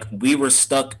 we were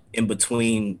stuck in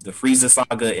between the Frieza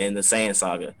saga and the Saiyan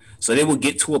saga. So they would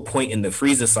get to a point in the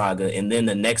Frieza saga, and then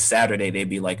the next Saturday they'd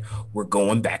be like, "We're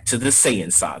going back to the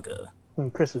Saiyan saga."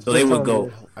 Chris has So they been would telling me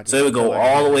go. this. I So they just would feel go like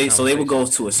all the this way. So they would go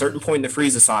conversation to a is too certain much. point in the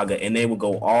Frieza saga, and they would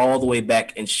go all the way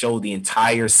back and show the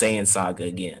entire Saiyan saga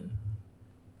again.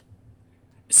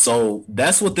 So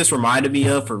that's what this reminded me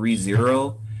of for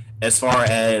ReZero, as far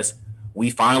as we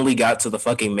finally got to the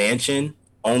fucking mansion,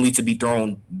 only to be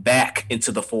thrown back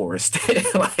into the forest.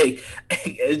 Like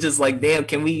it's just like, damn,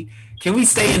 can we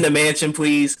stay in the mansion,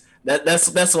 please?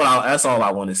 That's all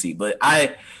I want to see. But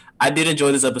I did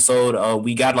enjoy this episode.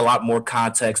 We got a lot more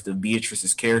context of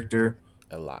Beatrice's character.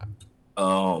 A lot. A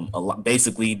lot,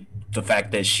 basically the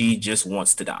fact that she just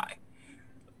wants to die.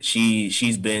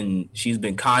 She's been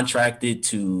contracted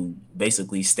to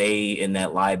basically stay in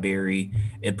that library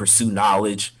and pursue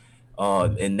knowledge,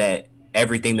 and that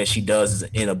everything that she does is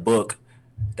in a book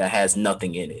that has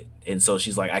nothing in it. And so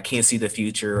she's like, I can't see the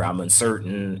future. I'm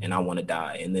uncertain, and I want to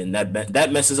die. And then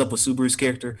that messes up with Subaru's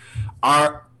character.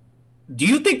 Do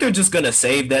you think they're just gonna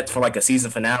save that for like a season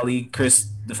finale, Chris?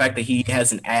 The fact that he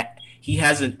hasn't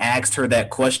asked her that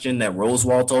question that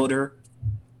Rosewall told her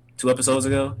 2 episodes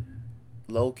ago.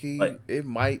 Low key, Like- it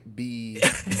might be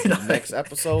next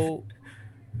episode.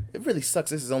 It really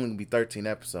sucks. This is only gonna be 13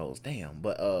 episodes. Damn,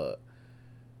 but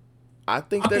I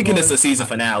think I'm thinking it's a season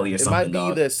finale or It something. might be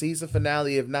dog. either a season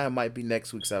finale. If not, it might be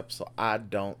next week's episode. I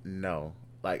don't know.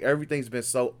 Like everything's been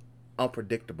so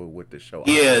unpredictable with this show.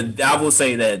 Yeah, I will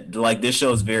say that like this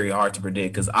show is very hard to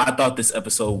predict, because I thought this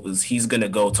episode was he's gonna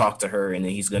go talk to her and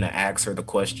then he's gonna ask her the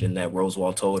question that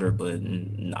Rosewall told her, but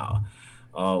nah.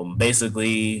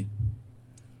 Basically,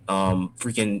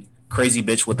 freaking crazy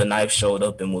bitch with the knife showed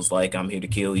up and was like, "I'm here to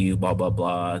kill you." Blah blah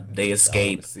blah. They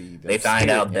escape. see them They find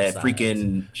spirit out that insides.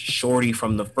 freaking shorty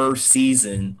from the first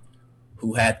season,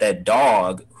 who had that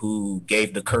dog who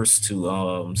gave the curse to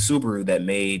Subaru that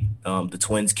made the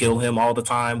twins kill him all the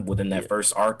time within that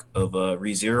first arc of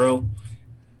ReZero.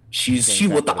 She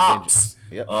Came with back the with a ops. vengeance.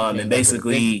 Yep, she came And back with a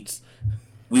basically vengeance.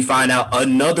 we find out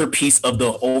another piece of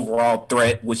the overall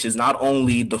threat, which is not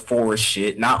only the forest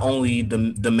shit, not only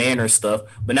the manor stuff,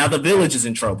 but now the village is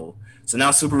in trouble. So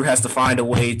now Subaru has to find a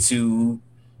way to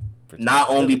not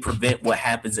only prevent what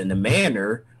happens in the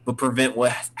manor, but prevent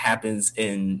what happens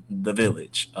in the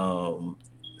village.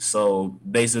 So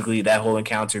basically, that whole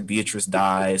encounter, Beatrice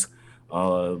dies.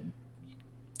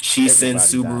 She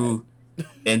sends Everybody Subaru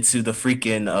into the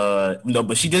freaking no,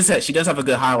 but she does have a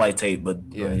good highlight tape, but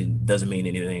it doesn't mean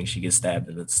anything. She gets stabbed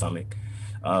in the stomach.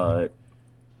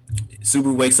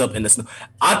 Subaru wakes up in the snow.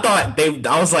 I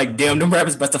was like, damn, them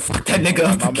rappers about to fuck that nigga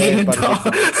up My again, man about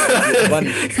to dog.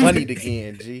 get funny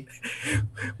again, G.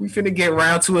 We finna get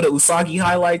round to it, the Usagi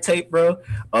highlight tape, bro.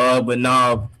 But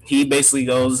nah, he basically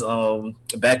goes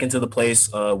back into the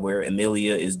place where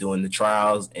Emilia is doing the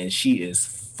trials, and she is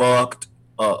fucked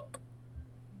up.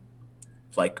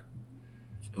 Like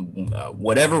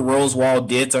whatever Rosewall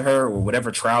did to her, or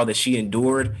whatever trial that she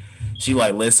endured, she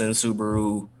like, listen,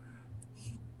 Subaru,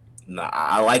 nah,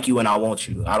 I like you and I want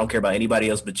you. I don't care about anybody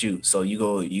else but you. So you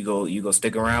go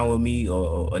stick around with me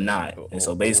or not. And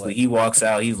so basically he walks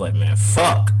out. He's like, man,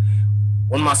 fuck.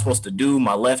 What am I supposed to do?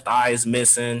 My left eye is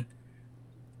missing.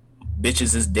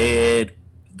 Bitches is dead.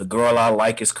 The girl I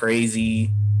like is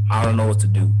crazy. I don't know what to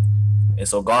do. And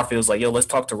so Garfield's like, yo, let's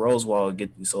talk to Rosewall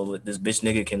so this bitch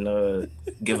nigga can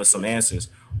give us some answers.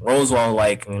 Rosewall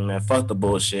like, man, fuck the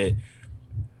bullshit.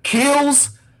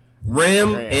 Kills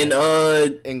Rim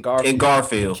and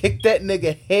Garfield. Kick that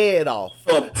nigga head off.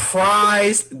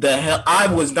 Surprised the hell.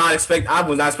 I was not expecting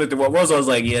what Rosewall was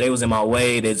like, yeah, they was in my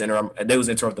way. They was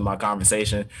interrupting my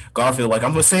conversation. Garfield like,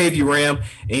 I'm gonna save you, Rim.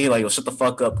 And he like, yo, shut the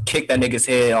fuck up. Kick that nigga's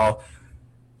head off.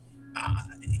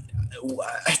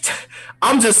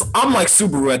 I'm like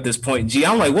Subaru at this point, G.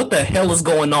 I'm like, what the hell is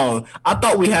going on? I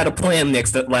thought we had a plan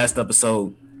last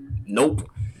episode. Nope.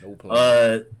 No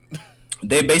plan.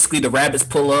 They basically, the rabbits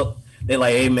pull up. They're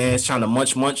like, hey man, it's trying to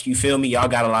munch. You feel me? Y'all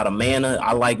got a lot of mana.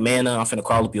 I like mana. I'm finna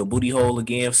crawl up your booty hole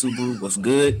again. Subaru, what's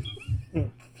good?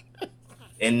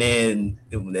 And then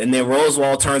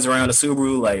Rosewall turns around to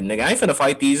Subaru like, nigga, I ain't finna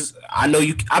fight these.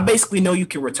 I basically know you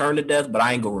can return to death, but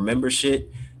I ain't gonna remember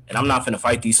shit. And I'm not finna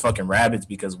fight these fucking rabbits,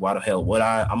 because why the hell would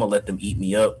I? I'm gonna let them eat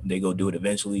me up. They go do it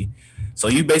eventually. So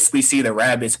you basically see the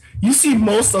rabbits. You see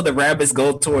most of the rabbits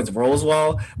go towards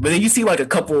Rosewall, but then you see like a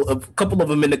couple of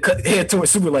them in the head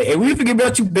towards Super. Like, hey, we forget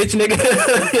about you, bitch, nigga.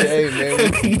 Hey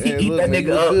man, Eat look, that man, nigga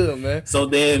you look up. good, man. So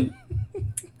then,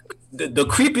 the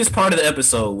creepiest part of the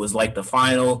episode was like the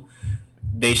final.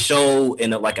 They show in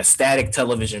like a static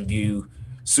television view,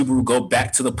 Subaru go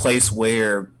back to the place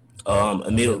where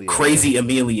crazy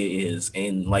Amelia is,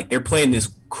 and like they're playing this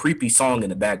creepy song in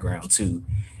the background too.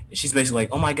 And she's basically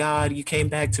like, "Oh my God, you came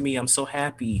back to me. I'm so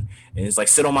happy." And it's like,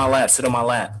 "Sit on my lap, sit on my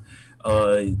lap."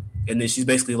 And then she's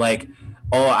basically like,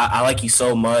 "Oh, I like you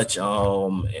so much."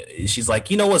 She's like,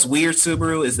 "You know what's weird,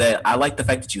 Subaru, is that I like the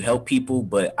fact that you help people,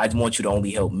 but I want you to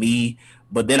only help me.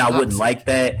 But then I wouldn't like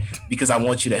that because I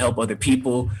want you to help other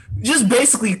people." Just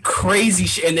basically crazy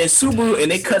shit. And then Subaru,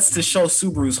 and it cuts to show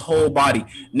Subaru's whole body.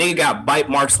 Nigga got bite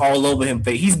marks all over him.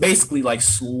 He's basically like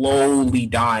slowly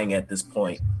dying at this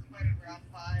point.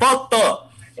 Fucked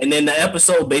up. And then the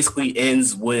episode basically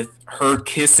ends with her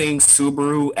kissing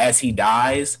Subaru as he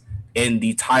dies. And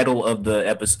the title of the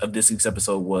episode of this week's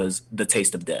episode was "The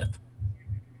Taste of Death."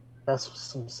 That's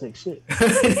some sick shit. So,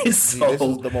 this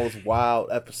is the most wild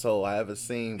episode I ever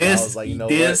seen. I was like, you know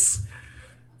this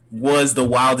was the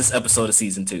wildest episode of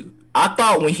season 2. I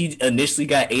thought when he initially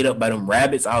got ate up by them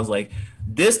rabbits, I was like,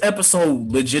 this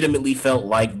episode legitimately felt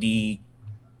like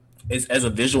as a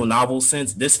visual novel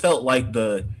sense, this felt like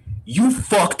the you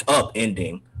fucked up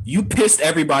ending. You pissed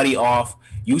everybody off.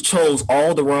 You chose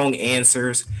all the wrong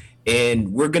answers,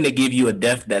 and we're gonna give you a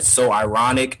death that's so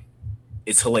ironic,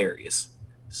 it's hilarious.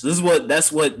 So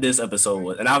that's what this episode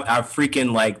was, and I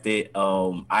freaking liked it.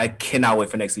 I cannot wait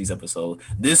for next week's episode.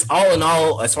 This, all in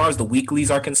all, as far as the weeklies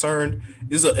are concerned,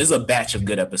 is a batch of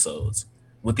good episodes,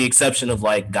 with the exception of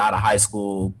like God of High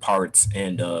School parts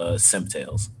and Simp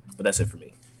Tales. But that's it for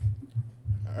me.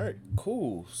 All right,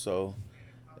 cool. So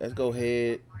let's go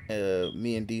ahead.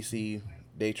 Me and DC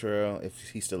Day Trail, if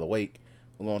he's still awake,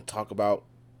 we're gonna talk about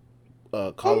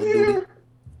Call of Duty.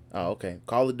 Oh, okay.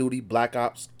 Call of Duty Black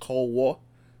Ops Cold War.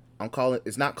 I'm calling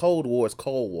it's not Cold War, it's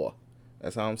Cold War.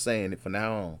 That's how I'm saying it from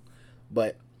now on.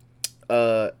 But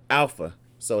alpha.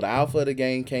 So the alpha of the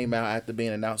game came out after being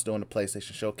announced during the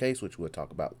PlayStation Showcase, which we'll talk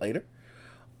about later.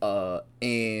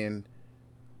 And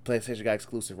PlayStation got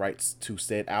exclusive rights to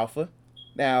said alpha.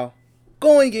 Now,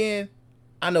 going in,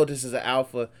 I know this is an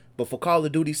alpha, but for Call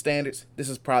of Duty standards, this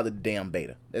is probably the damn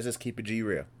beta. Let's just keep it G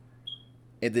real.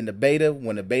 And then the beta,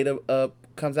 when the beta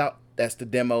comes out, that's the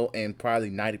demo and probably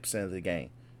 90% of the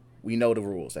game. We know the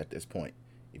rules at this point.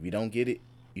 If you don't get it,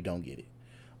 you don't get it.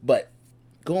 But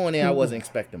going in, I wasn't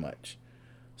expecting much.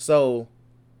 So,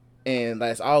 and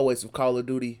as always with Call of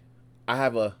Duty, I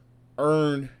have a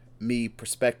earn me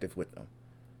perspective with them.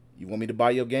 You want me to buy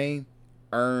your game?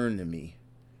 Earn me.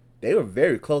 They were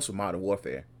very close with Modern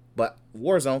Warfare. But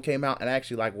Warzone came out, and I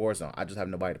actually like Warzone. I just have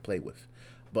nobody to play with.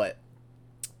 But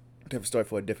different story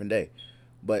for a different day.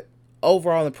 But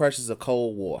overall impressions of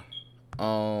Cold War.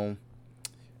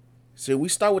 Should we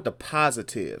start with the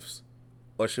positives,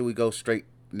 or should we go straight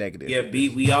negative? Yeah,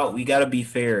 we gotta be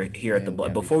fair here at the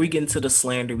Blood. Before we get into the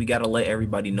slander, we gotta let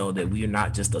everybody know that we are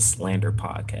not just a slander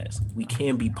podcast. We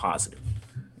can be positive.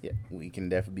 Yeah, we can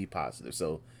definitely be positive.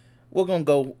 So we're gonna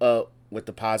go with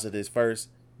the positives first.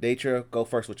 Daytra, go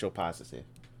first with your positive.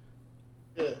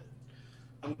 Yeah,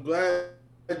 I'm glad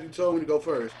you told me to go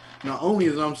first. Not only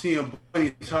is I'm seeing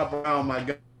bunnies hop around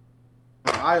my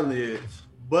eyelids,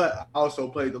 but I also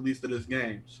played the least of this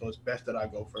game, so it's best that I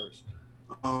go first.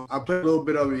 I played a little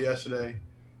bit of it yesterday.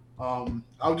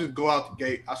 I'll just go out the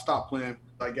gate. I stopped playing.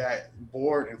 I got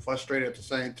bored and frustrated at the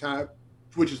same time,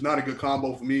 which is not a good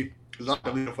combo for me because I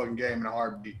can leave a fucking game in a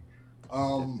heartbeat.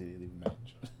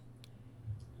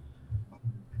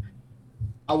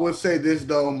 I would say this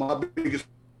though, my biggest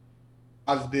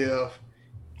positive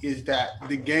is that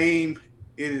the game,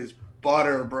 it is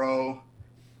butter, bro.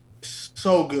 It's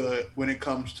so good when it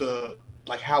comes to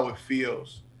like how it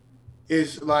feels.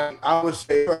 It's like, I would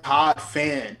say a hot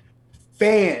fan,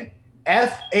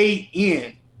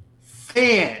 F-A-N,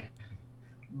 fan,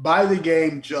 buy the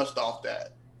game just off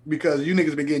that, because you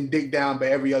niggas been getting dicked down by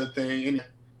every other thing.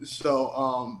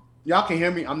 So y'all can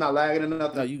hear me. I'm not lagging or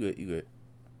nothing. No, you good.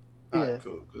 All right,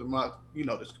 cool. Cause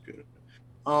this computer.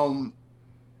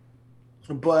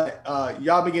 But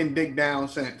y'all been getting dicked down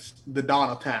since the dawn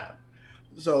of time.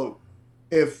 So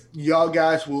if y'all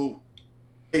guys will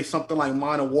say something like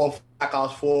Modern Warfare, Black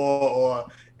Ops 4, or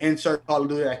insert Call of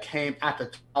Duty that came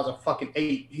after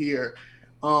 2008 here,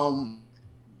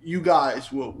 you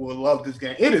guys will love this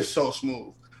game. It is so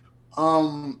smooth.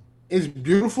 It's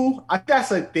beautiful. I think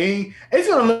that's a thing. It's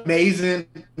gonna look amazing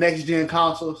next gen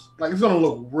consoles. Like, it's gonna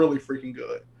look really freaking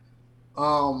good.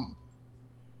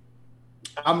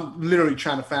 I'm literally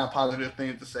trying to find positive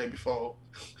things to say before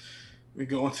we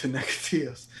go into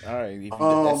negatives. All right, if you,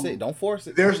 that's it. Don't force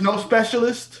it. There's no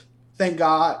specialist, thank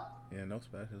God. Yeah, no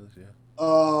specialist. Yeah.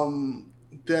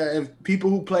 The people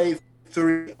who play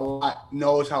 3 a lot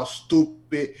knows how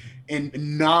stupid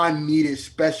and non-needed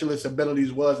specialist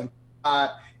abilities was, and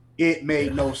it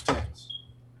made no sense.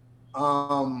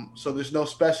 So there's no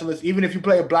specialist. Even if you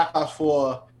play a Black Ops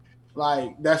 4,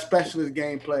 like that specialist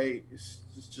gameplay is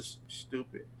just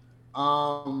stupid.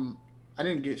 I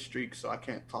didn't get streaks, so I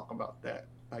can't talk about that.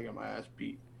 I got my ass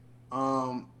beat.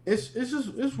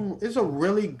 It's a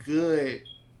really good.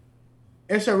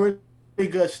 It's a really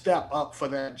good step up for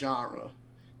that genre.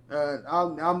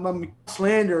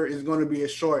 Slander is going to be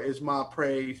as short as my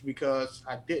praise because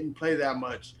I didn't play that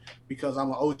much because I'm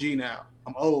an OG now.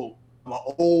 I'm old. I'm an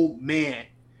old man.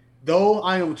 Though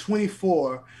I am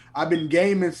 24, I've been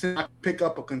gaming since I could pick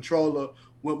up a controller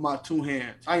with my 2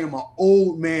 hands. I am an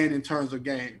old man in terms of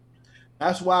game.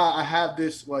 That's why I have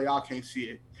this. Well, y'all can't see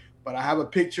it, but I have a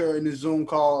picture in the Zoom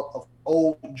call of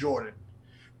old Jordan.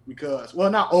 Because,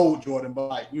 well, not old Jordan, but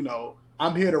like,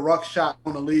 I'm here to ruck shot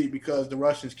on the league because the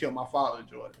Russians killed my father,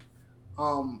 Jordan.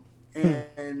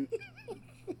 And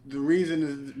the reason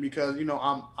is because,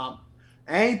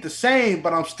 I ain't the same,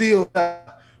 but I'm still,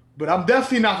 but I'm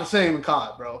definitely not the same in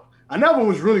COD, bro. I never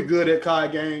was really good at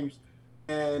COD games,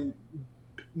 and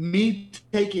me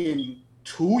taking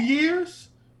 2 years?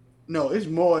 No, it's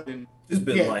more than. It's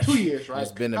been like 2 years, right?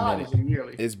 It's been a minute.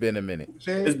 It's been a minute.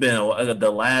 It's been the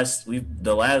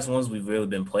last ones we've really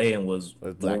been playing was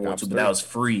Black Ops 3. That was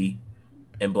free,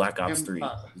 and Black Ops 3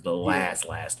 was the last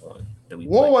one that we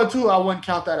World played. War II, I wouldn't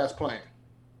count that as playing.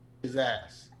 His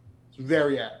ass. It's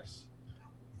very ass.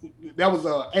 That was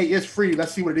hey, it's free.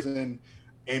 Let's see what it is, and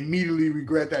immediately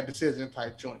regret that decision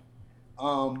type joint.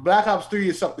 Black Ops 3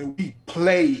 is something we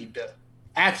played.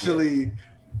 Actually,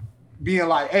 being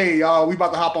like, hey, y'all, we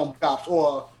about to hop on Black Ops.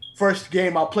 Or first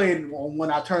game I played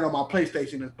when I turned on my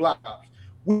PlayStation is Black Ops.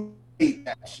 We played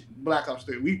that shit. Black Ops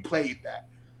 3. We played that.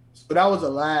 So that was the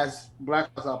last Black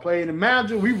Ops I played. And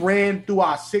imagine we ran through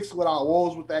our 6 with our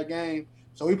woes with that game.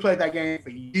 So we played that game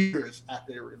for years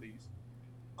after it released.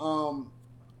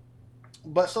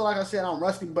 But so like I said, I'm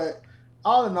rusty. But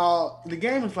all in all, the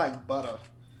game is like butter.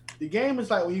 The game is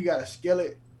like when you got a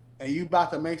skillet and you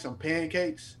about to make some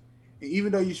pancakes. And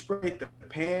even though you spray the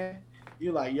pan,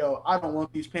 you're like, yo, I don't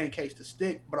want these pancakes to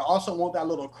stick, but I also want that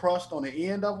little crust on the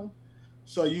end of them.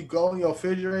 So you go in your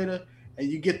refrigerator and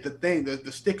you get the thing,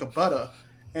 the stick of butter.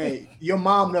 And your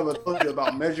mom never told you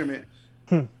about measurement.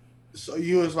 So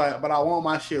you was like, but I want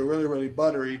my shit really, really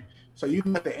buttery. So you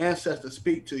let the ancestor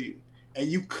speak to you. And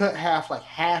you cut half of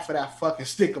that fucking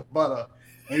stick of butter.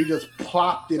 And you just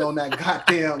plopped it on that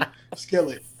goddamn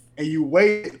skillet. And you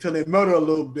waited till it melted a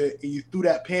little bit, and you threw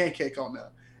that pancake on there.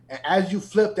 And as you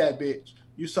flip that bitch,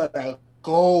 you saw that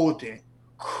golden,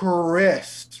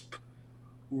 crisp,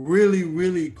 really,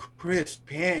 really crisp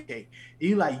pancake. And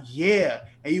you like, yeah.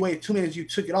 And you waited 2 minutes, you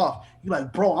took it off. You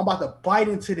like, bro, I'm about to bite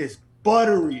into this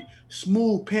buttery,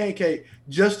 smooth pancake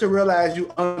just to realize you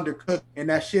undercooked, and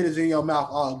that shit is in your mouth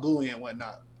all gooey and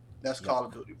whatnot. That's Call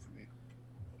of Duty for me.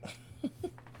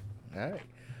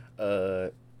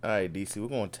 All right, DC, we're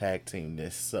going to tag team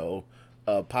this. So,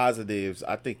 positives,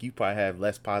 I think you probably have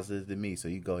less positives than me, so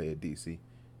you go ahead, DC.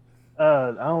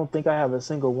 I don't think I have a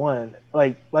single one.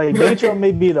 Like Nitro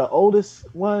may be the oldest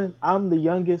one. I'm the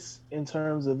youngest in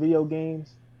terms of video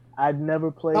games. I'd never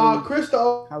played. Chris the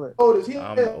oldest.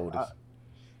 I'm the oldest.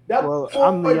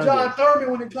 I'm the John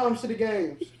Thurman when it comes to the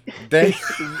games. Then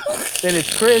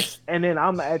it's Chris, and then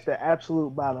I'm at the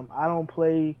absolute bottom. I don't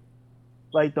play.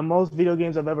 Like, the most video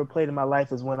games I've ever played in my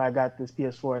life is when I got this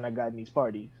PS4 and I got in these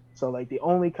parties. So, like, the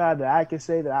only COD that I can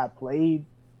say that I played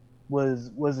was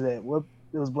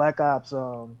Black Ops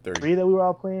 3 that we were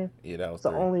all playing. Yeah, that was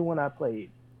the only one I played.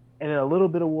 And then a little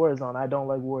bit of Warzone. I don't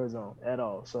like Warzone at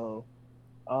all. So,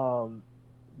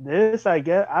 this, I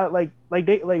guess, like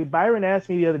Byron asked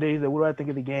me the other day, what do I think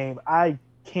of the game? I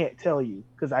can't tell you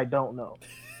because I don't know.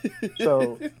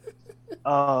 So,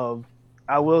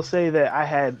 I will say that I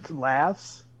had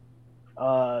laughs.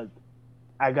 I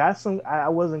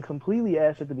wasn't completely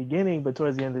ass at the beginning, but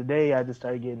towards the end of the day, I just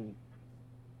started getting.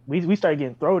 We started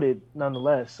getting throated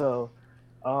nonetheless. So,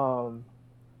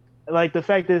 like the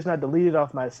fact that it's not deleted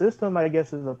off my system, I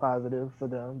guess is a positive for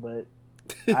them. But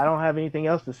I don't have anything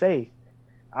else to say,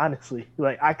 honestly.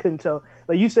 Like I couldn't tell.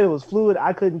 Like you said, it was fluid.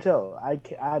 I couldn't tell.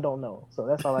 I don't know. So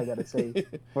that's all I got to say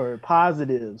for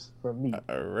positives for me.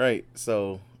 All right.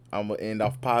 So. I'm going to end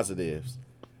off positives.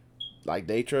 Like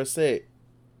Daytra said,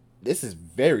 this is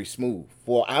very smooth,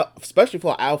 especially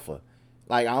for alpha.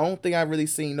 Like, I don't think I've really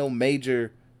seen no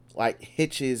major, like,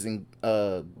 hitches and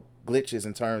glitches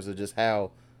in terms of just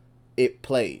how it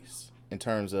plays, in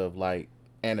terms of, like,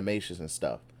 animations and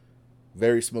stuff.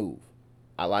 Very smooth.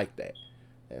 I like that.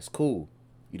 That's cool.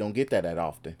 You don't get that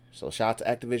often. So shout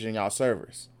out to Activision and y'all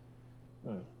servers.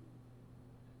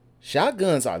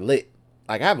 Shotguns are lit.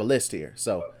 Like, I have a list here.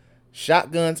 So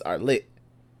shotguns are lit.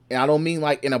 And I don't mean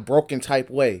like in a broken type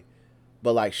way,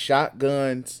 but like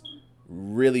shotguns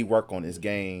really work on this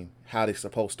game how they're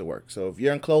supposed to work. So if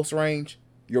you're in close range,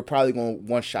 you're probably going to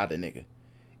one shot a nigga.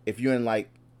 If you're in like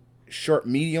short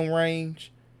medium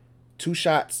range, 2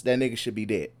 shots, that nigga should be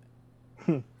dead.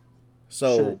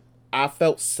 So sure. I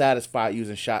felt satisfied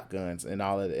using shotguns and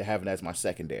all of it, having that as my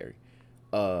secondary.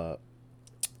 Let's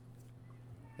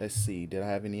see, did I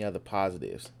have any other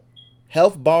positives?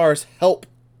 Health bars help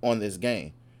on this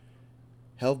game.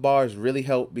 Health bars really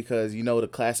help because, you know, the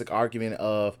classic argument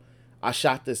of, I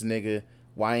shot this nigga,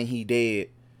 why ain't he dead?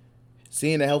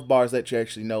 Seeing the health bars let you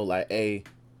actually know, like, hey,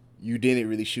 you didn't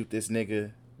really shoot this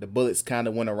nigga. The bullets kind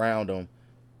of went around him,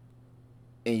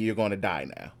 and you're going to die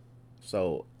now.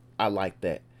 So I like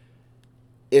that.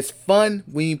 It's fun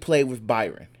when you play with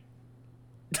Byron.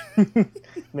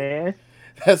 Man.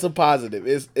 That's a positive.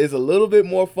 It's a little bit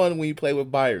more fun when you play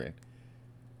with Byron.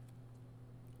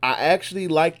 I actually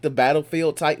like the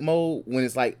battlefield type mode when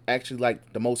it's like actually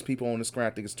like the most people on the screen.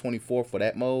 I think it's 24 for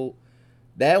that mode.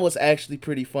 That was actually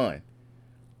pretty fun.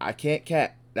 I can't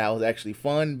cap. That was actually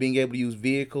fun being able to use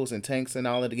vehicles and tanks and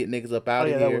all that to get niggas up out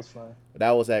of here. That was fun.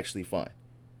 That was actually fun.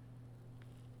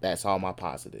 That's all my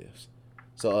positives.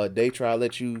 So, Daytra, I'll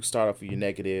let you start off with your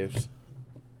negatives.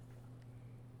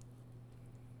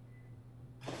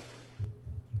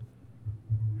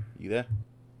 You there?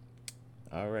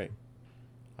 All right.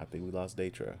 I think we lost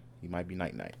Daytra. He might be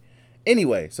night-night.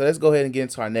 Anyway, so let's go ahead and get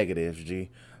into our negatives,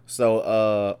 G.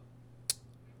 So,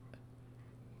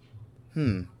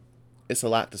 it's a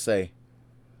lot to say.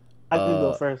 I can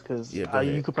go first because you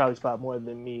could probably spot more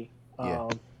than me.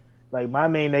 Like, my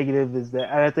main negative is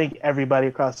that I think everybody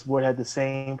across the board had the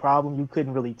same problem. You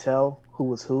couldn't really tell who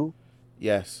was who.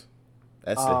 Yes.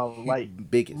 That's the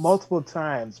biggest. Multiple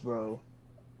times, bro.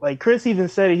 Like, Chris even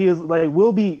said it. He was like,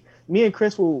 me and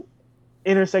Chris will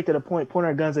intersect at a point, point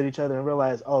our guns at each other and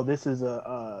realize, oh, this is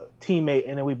a teammate.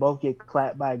 And then we both get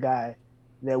clapped by a guy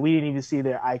that we didn't even see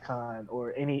their icon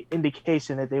or any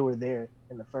indication that they were there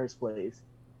in the first place.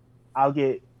 I'll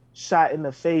get shot in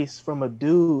the face from a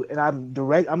dude and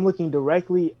I'm looking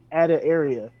directly at an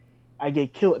area. I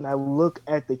get killed and I look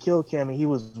at the kill cam and he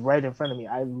was right in front of me.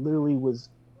 I literally was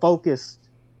focused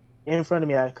in front of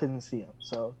me. I couldn't see him.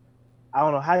 So I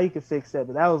don't know how you could fix that,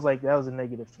 but that was a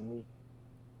negative for me.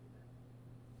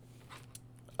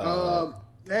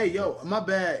 Hey, yo, my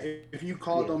bad if you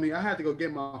called on me. I had to go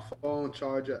get my phone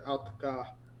charger out the car.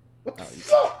 What the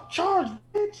fuck? Charge,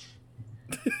 bitch.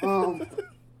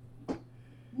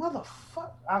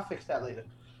 Motherfucker. I'll fix that later.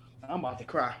 I'm about to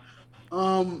cry.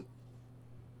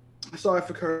 Sorry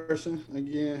for cursing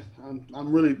again.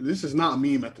 I'm really. This is not a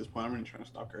meme at this point. I'm really trying to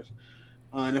stop cursing.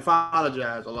 And if I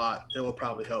apologize a lot, it will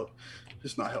probably help.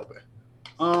 It's not helping.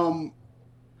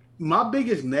 My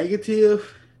biggest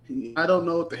negative. I don't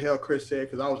know what the hell Chris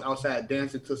said because I was outside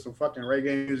dancing to some fucking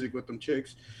reggae music with them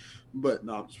chicks. But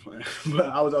no, I'm just playing. But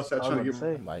I was outside trying to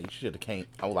get. Like, you should have came.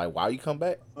 I was like, why you come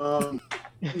back? Look,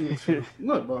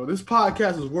 bro, this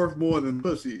podcast is worth more than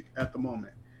pussy at the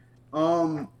moment.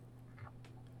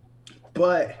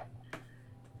 But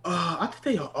I think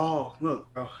they are all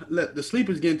look, bro. The sleep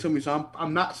is getting to me, so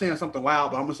I'm not saying something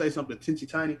loud, but I'm gonna say something teensy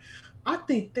tiny. I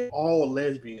think they're all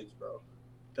lesbians, bro.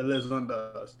 That lives under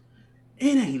us.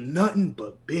 It ain't nothing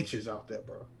but bitches out there,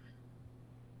 bro.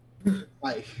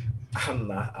 Like, I'm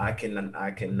not. I can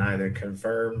neither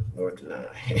confirm nor deny.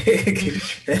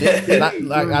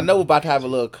 I know we're about to have a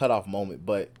little cutoff moment,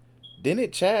 but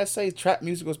didn't Chad say trap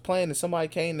music was playing and somebody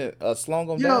came to slung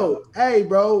them down? Yo, hey,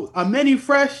 bro, a mini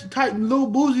fresh type little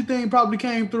boozy thing probably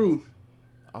came through.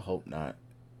 I hope not.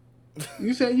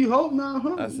 You said you hope not,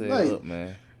 huh? I said, like, look,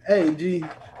 man. Hey, G,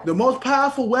 the most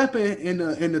powerful weapon in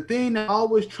the thing that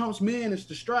always trumps men is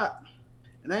the strap,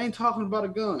 and I ain't talking about a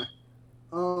gun.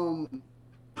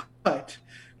 But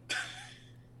I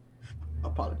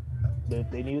apologize.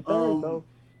 They need a third, though.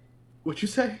 What you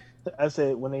say? I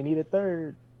said when they need a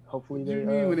third, hopefully they. What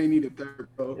do you mean when they need a third,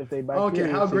 bro? If they I don't care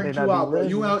how great you are, bro.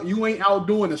 You ain't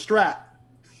outdoing the strap.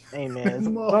 Hey man, as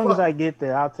long as I get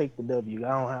there, I'll take the W.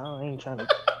 I ain't trying to.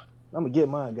 I'm gonna get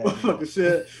mine, guys.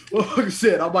 Motherfucker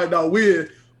said, I might not win,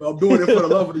 but I'm doing it for the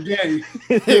love of the game.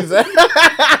 Exactly.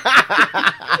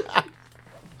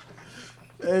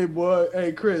 Hey, boy.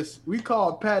 Hey, Chris. We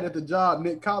called Pat at the job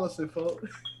Nick Collison, folks.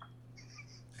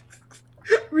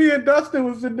 Me and Dustin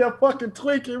was in there fucking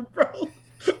tweaking, bro.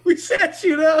 We said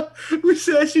she there. We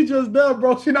said she just there,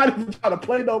 bro. She not even trying to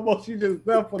play no more. She just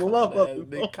there for the love of it,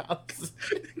 bro.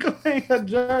 Go hang her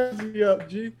jersey up,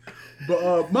 G.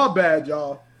 But my bad,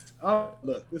 y'all.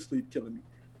 Look, this sleep killing me.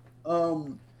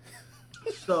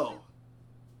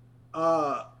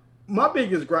 My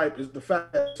biggest gripe is the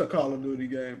fact that it's a Call of Duty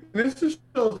game. This just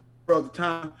shows the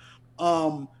time.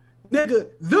 Nigga,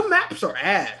 the maps are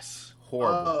ass.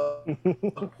 Horrible.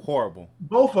 Horrible.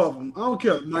 Both of them. I don't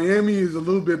care. Miami is a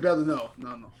little bit better. No.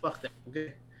 Fuck that.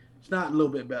 Okay, it's not a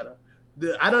little bit better.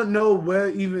 I don't know where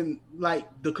even like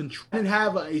the control. I didn't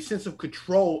have a sense of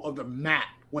control of the map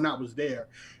when I was there.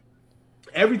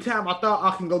 Every time I thought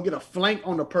I can go get a flank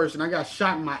on the person, I got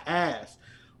shot in my ass.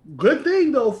 Good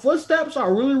thing though, footsteps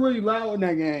are really, really loud in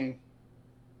that game.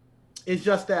 It's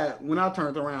just that when I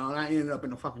turned around, I ended up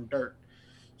in the fucking dirt.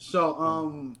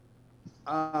 So,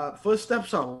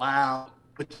 footsteps are loud,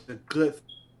 which is a good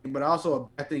thing, but also a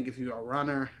bad thing if you're a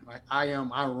runner like I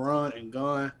am. I run and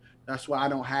gun. That's why I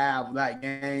don't have like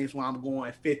games when I'm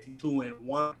going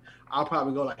 52-1. I'll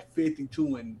probably go like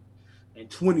 52 and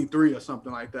 23 or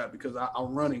something like that because I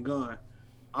run and gun.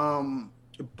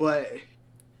 But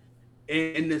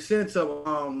in the sense of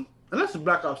unless it's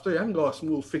Black Ops 3, I can go a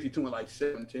smooth 52 and like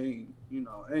 17. You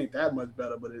know, it ain't that much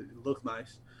better, but it looks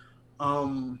nice.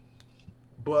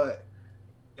 But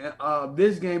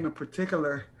this game in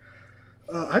particular,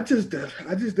 I just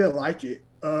didn't like it.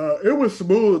 It was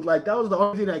smooth. Like that was the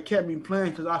only thing that kept me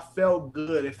playing because I felt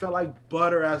good. It felt like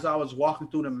butter as I was walking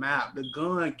through the map. The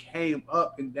gun came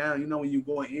up and down. You know when you're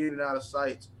going in and out of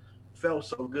sights, felt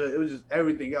so good. It was just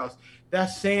everything else. That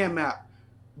sand map,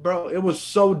 bro. It was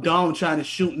so dumb trying to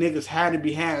shoot niggas hiding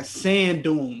behind sand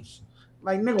dunes.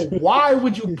 Like nigga, why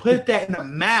would you put that in a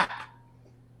map?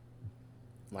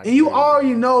 Like, and you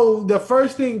already know the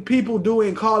first thing people do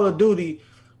in Call of Duty,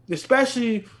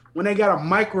 especially when they got a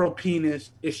micro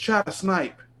penis, is try to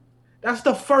snipe. That's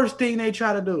the first thing they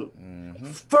try to do.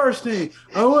 Mm-hmm. First thing.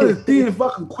 I want to see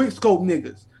fucking quick scope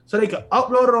niggas so they can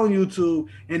upload it on YouTube,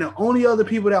 and the only other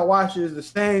people that watch it is the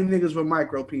same niggas with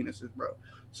micro penises, bro.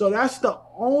 So that's the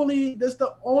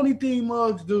only thing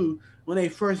mugs do when they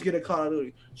first get a Call of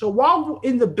Duty. So while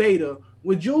in the beta,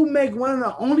 would you make one of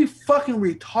the only fucking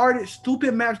retarded,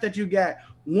 stupid maps that you got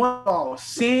one all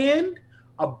sand,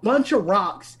 a bunch of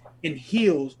rocks, and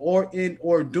hills or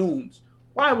dunes?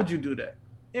 Why would you do that?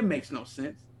 It makes no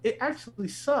sense. It actually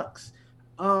sucks.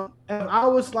 And I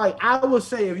would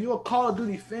say if you're a Call of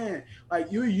Duty fan,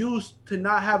 like you're used to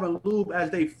not having lube as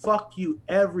they fuck you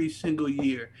every single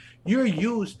year. You're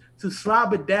used to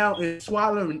slob it down and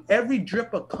swallowing every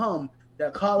drip of cum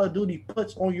that Call of Duty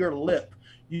puts on your lip.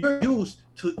 You're used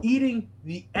to eating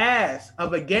the ass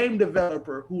of a game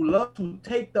developer who loves to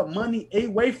take the money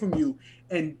away from you.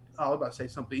 And I was about to say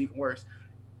something even worse.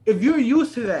 If you're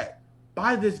used to that,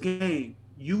 buy this game.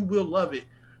 You will love it.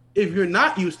 If you're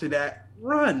not used to that,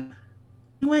 run.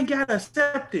 You ain't got to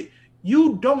accept it.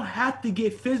 You don't have to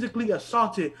get physically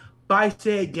assaulted by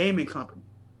said gaming company.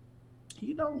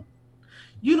 You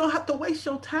don't have to waste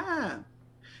your time.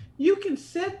 You can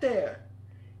sit there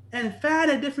and find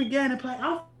a different game and play.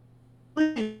 I'm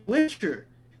playing Witcher.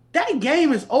 That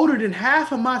game is older than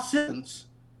half of my sins.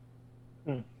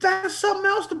 That's something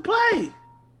else to play.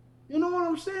 You know what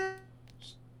I'm saying?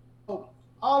 So,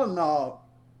 all in all,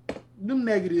 them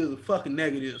negatives are fucking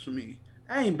negatives for me.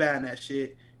 I ain't buying that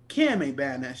shit. Cam ain't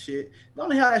buying that shit. The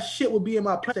only how that shit would be in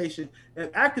my PlayStation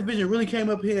if Activision really came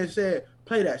up here and said,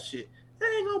 play that shit. They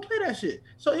ain't gonna play that shit.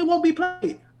 So it won't be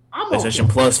played. I'm PlayStation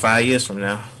okay. Plus 5 years from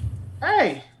now.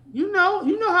 Hey, you know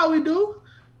how we do.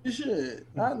 Shit.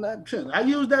 I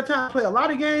used that time to play a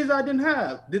lot of games I didn't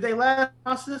have. Did they last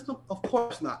my system? Of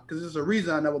course not, because there's a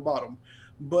reason I never bought them.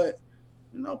 But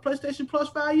PlayStation Plus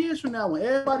 5 years from now, when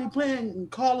everybody playing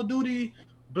Call of Duty,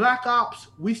 Black Ops,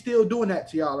 we still doing that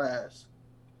to y'all ass.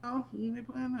 They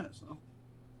playing that. So,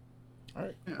 all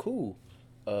right, cool.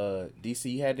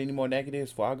 DC, you had any more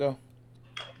negatives before I go?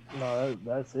 No,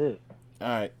 that's it. All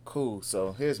right, cool.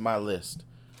 So here's my list.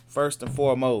 First and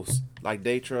foremost, like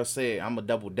Daytra said, I'm going to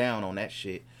double down on that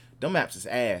shit. Them maps is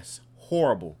ass.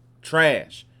 Horrible.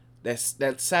 Trash.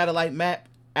 That satellite map,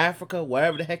 Africa,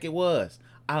 wherever the heck it was.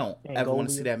 I don't ever want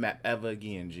to see that map ever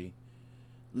again, G.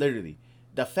 Literally.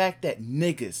 The fact that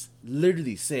niggas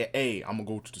literally said, hey, I'm going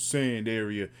to go to the sand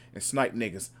area and snipe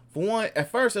niggas. For one, at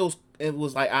first it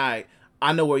was like, all right,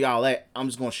 I know where y'all at. I'm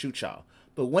just going to shoot y'all.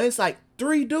 But when it's like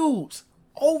 3 dudes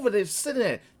over there sitting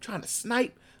there trying to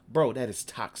snipe, bro, that is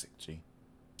toxic, G.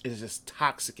 It's just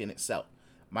toxic in itself.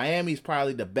 Miami's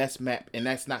probably the best map, and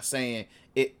that's not saying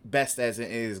it best as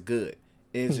it is good.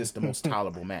 It's just the most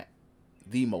tolerable map.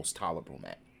 the most tolerable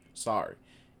map. Sorry.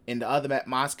 And the other map,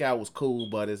 Moscow, was cool,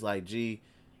 but it's like, gee,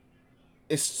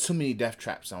 it's too many death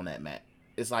traps on that map.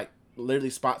 It's like literally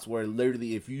spots where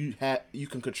literally if you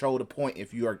can control the point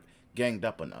if you are ganged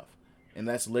up enough. And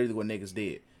that's literally what niggas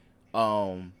did.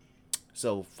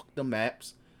 So fuck the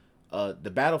maps.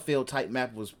 The Battlefield type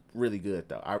map was really good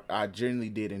though. I genuinely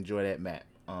did enjoy that map.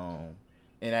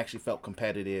 And actually felt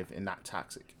competitive and not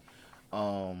toxic.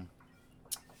 Oh,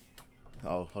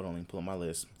 hold on, let me pull up my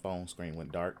list. Phone screen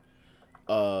went dark.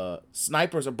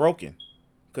 Snipers are broken.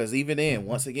 Cause even then,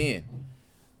 once again,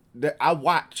 I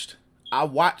watched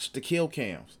the kill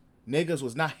cams. Niggas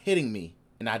was not hitting me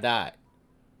and I died.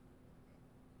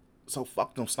 So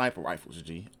fuck them sniper rifles,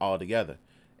 G, altogether.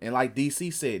 And like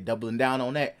DC said, doubling down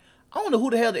on that. I don't know who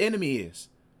the hell the enemy is.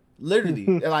 Literally,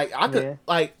 like I could,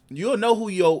 like you'll know who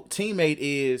your teammate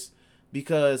is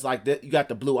because like you got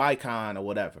the blue icon or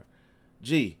whatever.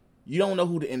 G, you don't know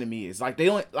who the enemy is. Like they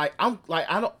don't like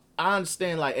I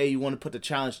understand like hey you want to put the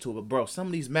challenge to it, but bro, some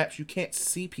of these maps you can't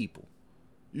see people.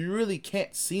 You really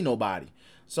can't see nobody.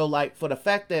 So like for the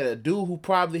fact that a dude who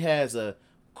probably has a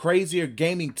crazier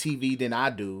gaming TV than I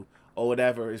do or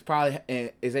whatever is probably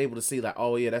is able to see like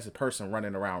oh yeah that's a person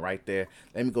running around right there.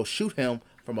 Let me go shoot him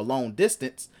from a long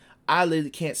distance. I literally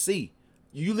can't see.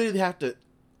 You literally have to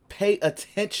pay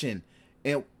attention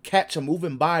and catch a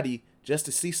moving body just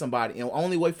to see somebody. And the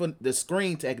only way for the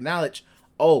screen to acknowledge,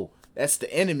 oh, that's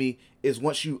the enemy, is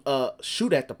once you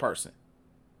shoot at the person.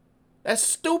 That's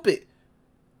stupid.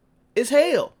 It's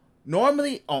hell.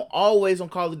 Normally, always on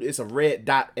Call of Duty, it's a red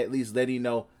dot at least letting you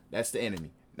know that's the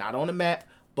enemy. Not on the map,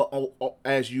 but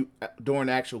as you during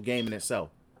the actual game in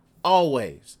itself.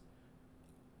 Always.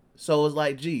 So it's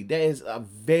like, gee, that is a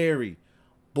very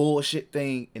bullshit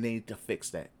thing, and they need to fix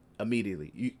that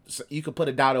immediately. You could put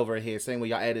a dot over here, same way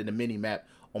y'all added a mini map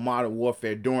on Modern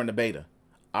Warfare during the beta.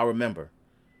 I remember.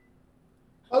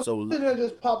 Something that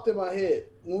just popped in my head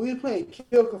when we were playing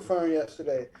Kill Confirm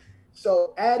yesterday.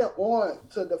 So add it on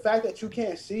to the fact that you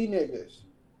can't see niggas.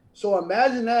 So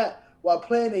imagine that while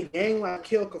playing a game like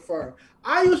Kill Confirm.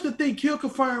 I used to think Kill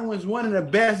Confirm was one of the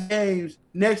best games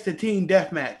next to Team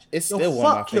Deathmatch. It's still one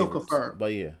of my Kill Confirm.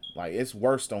 But yeah, like it's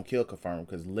worse on Kill Confirm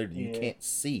because literally you can't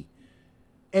see.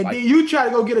 And like, then you try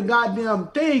to go get a goddamn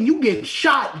thing, you get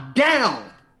shot down.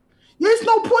 There's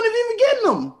no point of even getting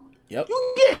them. Yep.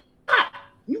 You get shot.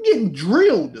 You getting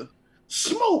drilled,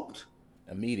 smoked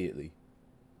immediately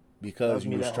because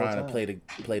you was trying to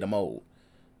play the mode,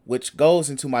 which goes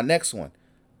into my next one.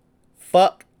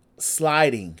 Fuck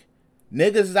sliding.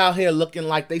 Niggas is out here looking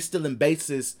like they still in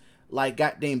bases like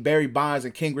goddamn Barry Bonds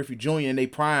and King Griffey Jr. in they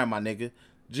prime, my nigga.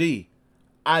 Gee,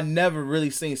 I never really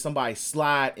seen somebody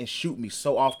slide and shoot me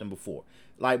so often before.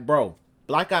 Like, bro,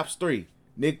 Black Ops 3,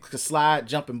 niggas could slide,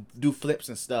 jump, and do flips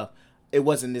and stuff. It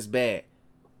wasn't this bad.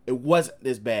 It wasn't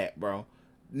this bad, bro.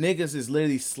 Niggas is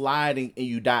literally sliding and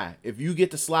you die. If you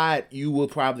get the slide, you will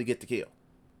probably get the kill.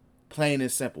 Plain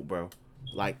and simple, bro.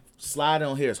 Like, sliding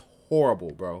on here is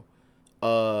horrible, bro.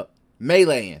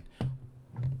 Meleeing.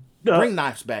 Bring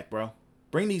knives back, bro.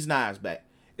 Bring these knives back.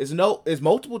 It's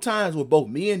multiple times where both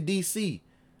me and DC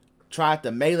tried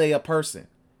to melee a person.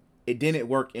 It didn't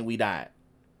work and we died.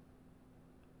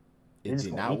 It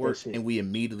did not work and we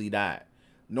immediately died.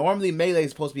 Normally melee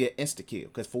is supposed to be an insta kill.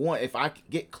 Because for one, if I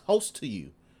get close to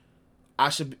you, I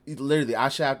should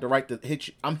have the right to hit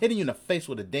you. I'm hitting you in the face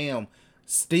with a damn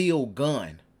steel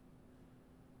gun.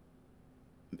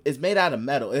 It's made out of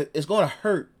metal. It's going to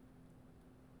hurt.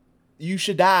 You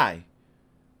should die.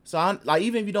 So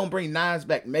even if you don't bring knives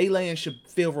back, meleeing should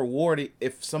feel rewarded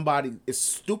if somebody is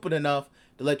stupid enough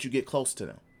to let you get close to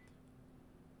them.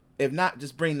 If not,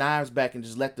 just bring knives back and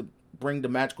just bring the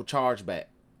magical charge back.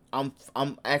 I'm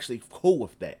actually cool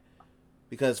with that.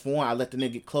 Because for one, I let the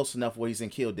nigga get close enough where he's in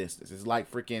kill distance. It's like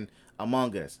freaking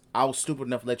Among Us. I was stupid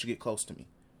enough to let you get close to me.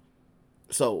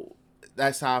 So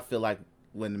that's how I feel like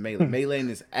when the meleeing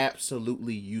is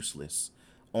absolutely useless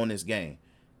on this game.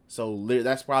 So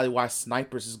that's probably why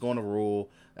snipers is going to rule.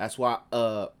 That's why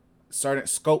certain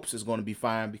scopes is going to be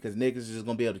fine because niggas is just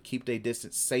going to be able to keep their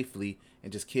distance safely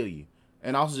and just kill you.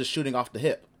 And also just shooting off the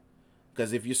hip.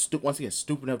 Because if you're once again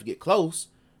stupid enough to get close,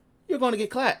 you're going to get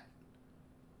clapped.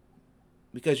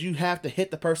 Because you have to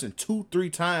hit the person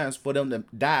 2-3 times for them to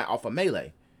die off a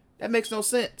melee. That makes no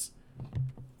sense.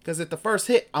 Because at the first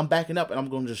hit, I'm backing up and I'm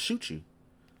going to just shoot you.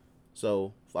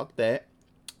 So, fuck that.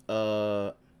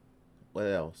 What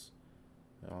else?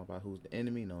 All about who's the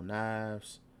enemy, no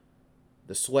knives.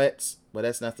 The sweats, but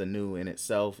that's nothing new in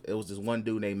itself. It was this one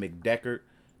dude named McDeckard.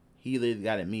 He literally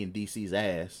got at me and DC's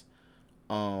ass.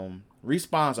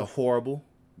 Respawns are horrible.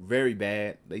 Very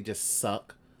bad. They just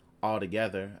suck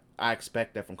altogether. I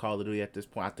expect that from Call of Duty at this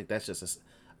point. I think that's just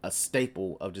a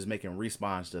staple of just making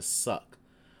respawns just suck.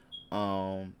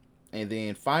 And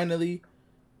then finally,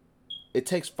 it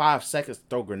takes 5 seconds to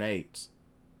throw grenades.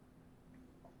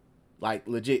 Like,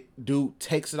 legit, dude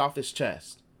takes it off his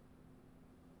chest.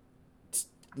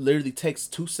 Literally takes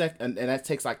 2 seconds, and that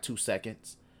takes like 2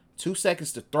 seconds. 2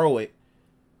 seconds to throw it,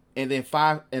 and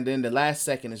then the last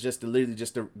second is just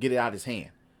to get it out of his hand.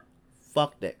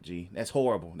 Fuck that, G. That's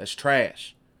horrible. That's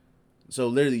trash. So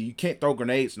literally, you can't throw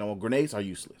grenades no more. Grenades are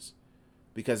useless.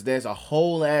 Because there's a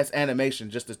whole ass animation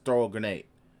just to throw a grenade.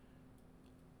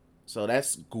 So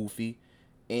that's goofy.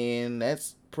 And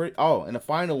that's pretty... Oh, and the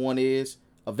final one is...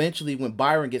 Eventually, when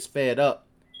Byron gets fed up,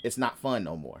 it's not fun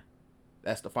no more.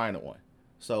 That's the final one.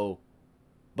 So,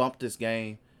 bump this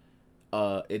game.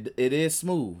 It is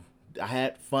smooth. I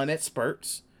had fun at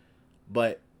spurts,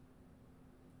 but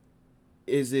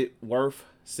is it worth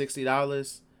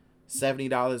 $60,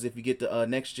 $70 if you get the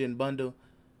next gen bundle?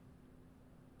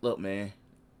 Look, man,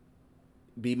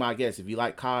 be my guest. If you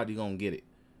like COD, you're gonna get it.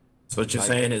 So what you're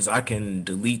saying is I can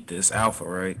delete this alpha,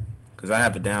 right? Because I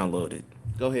have it downloaded.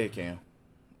 Go ahead, Cam.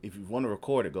 If you want to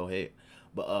record it, go ahead.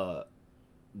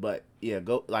 But yeah,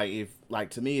 go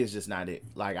to me it's just not it.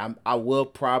 Like I will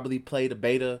probably play the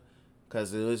beta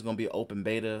because it is gonna be an open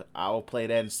beta. I'll play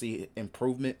that and see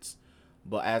improvements.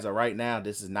 But as of right now,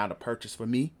 this is not a purchase for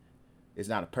me. It's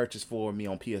not a purchase for me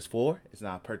on PS4. It's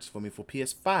not a purchase for me for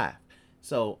PS5.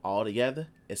 So altogether,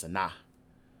 it's a nah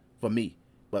for me.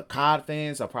 But COD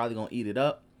fans are probably gonna eat it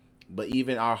up. But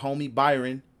even our homie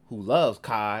Byron, who loves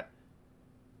COD,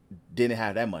 didn't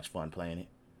have that much fun playing it.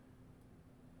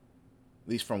 At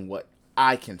least from what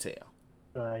I can tell.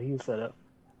 He was fed up.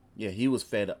 Yeah, he was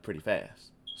fed up pretty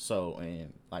fast. So,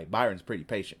 and like Byron's pretty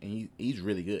patient and he's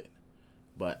really good.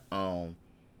 But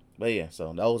yeah,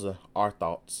 so those are our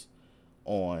thoughts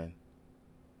on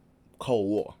Cold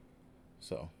War.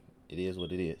 So it is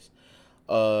what it is.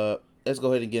 Let's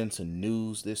go ahead and get into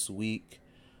news this week.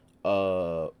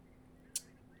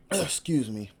 Excuse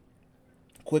me.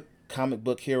 Quick comic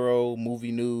book hero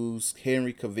movie news.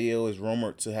 Henry Cavill is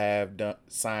rumored to have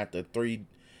signed a three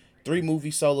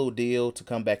movie solo deal to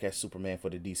come back as Superman for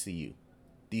the DC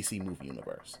movie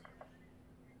universe.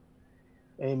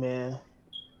 Hey man,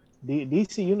 the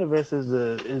DC universe is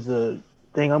a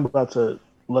thing I'm about to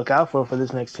look out for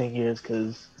this next 10 years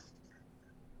because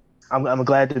I'm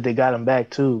glad that they got him back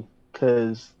too.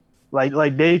 Because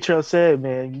like Dave Trail said,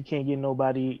 man, you can't get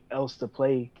nobody else to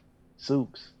play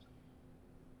Supes.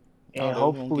 And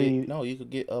hopefully, you could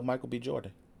get Michael B.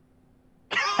 Jordan.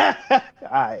 All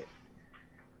right,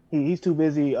 he's too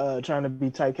busy trying to be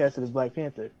typecasted as Black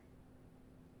Panther.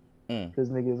 Because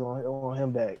niggas want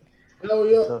him back. No,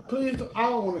 yo, so, please. I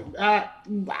don't want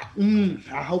to.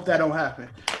 I hope that don't happen.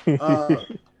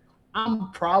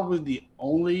 I'm probably the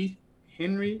only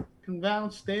Henry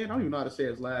Cavill stan. I don't even know how to say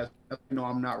his last. You know,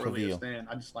 I'm not really a stan.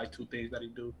 I just like two things that he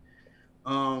do.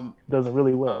 Does it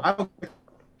really well.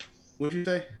 What'd you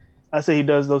say? I say he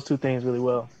does those two things really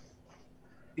well.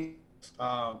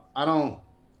 I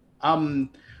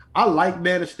like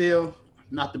Man of Steel.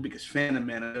 Not the biggest fan of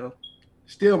Man of Steel.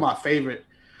 Still my favorite.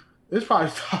 It's probably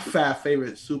top 5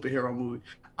 favorite superhero movie.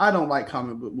 I don't like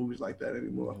comic book movies like that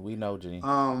anymore. We know, Gene. We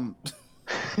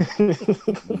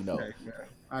know.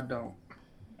 I don't.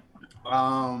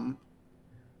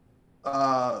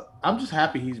 I'm just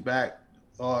happy he's back.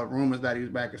 Rumors that he's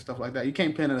back and stuff like that. You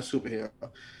can't pin in a superhero.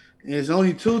 There's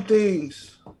only two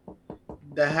things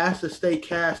that has to stay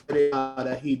casted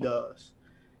that he does.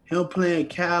 Him playing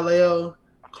Kal-El,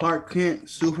 Clark Kent,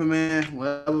 Superman,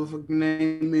 whatever the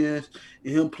name is,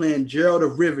 and him playing Gerald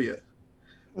of Rivia,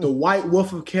 the White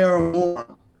Wolf of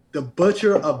Karamorn, the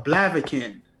Butcher of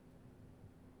Blaviken.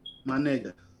 My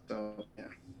nigga. So, yeah.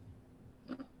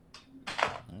 All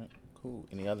right, cool.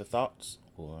 Any other thoughts?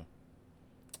 All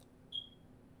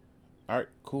right,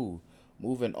 cool.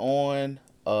 Moving on.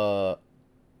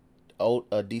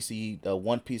 DC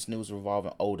One Piece news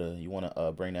revolving Oda. You want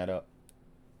to bring that up?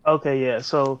 Okay, yeah.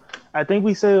 So I think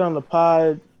we said it on the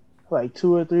pod like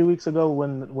 2 or 3 weeks ago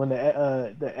when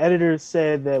the editor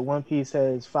said that One Piece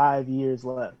has 5 years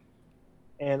left,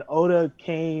 and Oda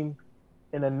came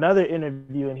in another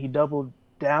interview and he doubled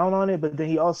down on it, but then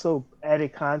he also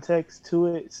added context to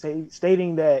it,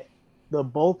 stating that the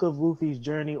bulk of Luffy's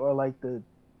journey, or like the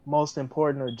most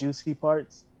important or juicy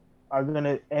parts, are going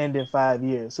to end in 5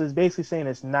 years. So it's basically saying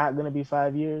it's not going to be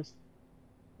 5 years.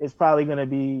 It's probably going to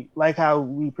be like how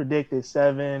we predicted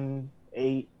 7,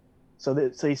 8.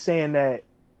 So he's saying that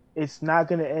it's not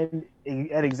going to end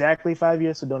at exactly 5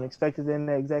 years. So don't expect it to end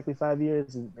at exactly 5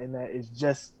 years. And that it's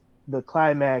just the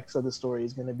climax of the story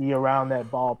is going to be around that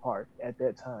ballpark at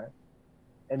that time.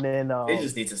 And then They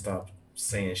just need to stop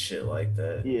saying shit like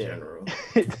that in yeah, general.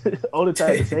 Oda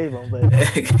tried to save him, but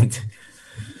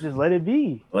just let it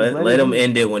be. Just let it him be.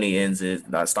 end it when he ends it.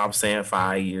 Stop saying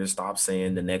 5 years. Stop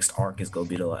saying the next arc is gonna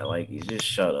be the like. You just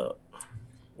shut up.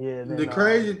 Yeah. Then, The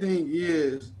crazy thing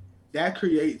is that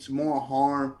creates more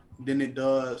harm than it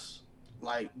does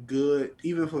like good,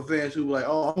 even for fans who like,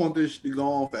 oh, I want this to go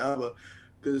on forever.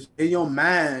 Because in your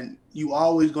mind, you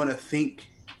always gonna think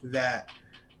that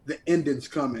the ending's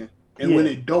coming, and when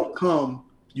Yeah. it don't come,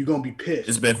 you're gonna be pissed.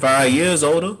 It's been 5 years,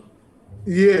 Oda.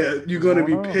 Yeah, you're gonna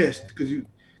be know. pissed because you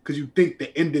think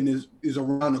the ending is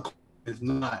around the corner. It's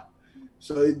not.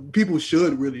 So people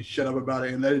should really shut up about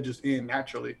it and let it just end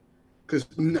naturally. Because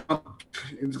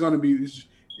it's gonna be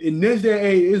in this day and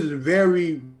age, it's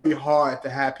very, very hard to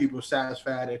have people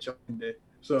satisfied at your ending.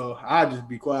 So I just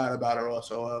be quiet about it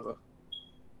whatsoever.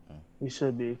 We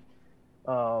should be.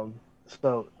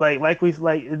 So like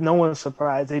no one's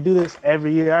surprised. They do this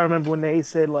every year. I remember when they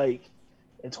said like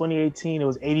in 2018 it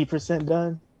was 80%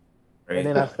 done, Right? and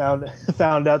then I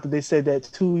found out that they said that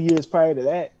 2 years prior to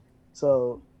that.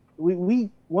 So we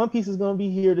One Piece is gonna be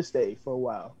here to stay for a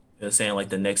while. They're saying like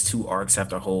the next 2 arcs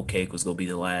after Whole Cake was gonna be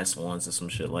the last ones or some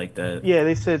shit like that. Yeah,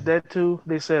 they said that too.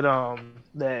 They said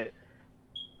that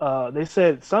they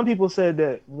said some people said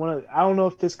that I don't know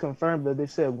if it's confirmed, but they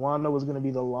said Wano was gonna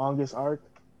be the longest arc,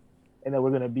 and that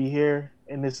we're gonna be here,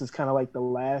 and this is kind of like the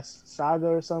last saga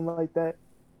or something like that.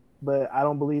 But I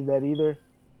don't believe that either.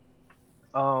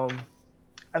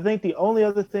 I think the only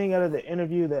other thing out of the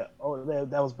interview that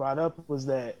was brought up was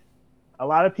that a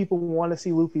lot of people want to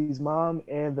see Luffy's mom,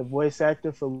 and the voice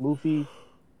actor for Luffy,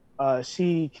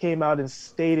 she came out and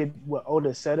stated what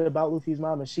Oda said about Luffy's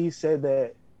mom, and she said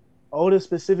that Oda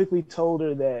specifically told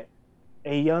her that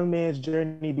a young man's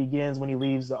journey begins when he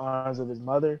leaves the arms of his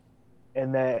mother,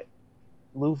 and that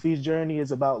Luffy's journey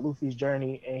is about Luffy's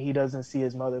journey, and he doesn't see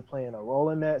his mother playing a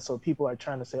role in that. So people are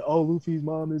trying to say, "Oh, Luffy's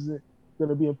mom isn't going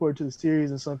to be important to the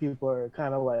series," and some people are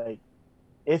kind of like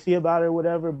iffy about it or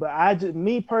whatever. But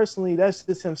me personally, that's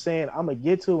just him saying, "I'm gonna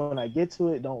get to it when I get to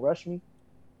it. Don't rush me."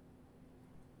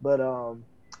 But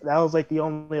that was like the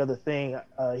only other thing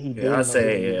he did. Yeah, I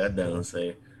definitely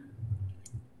say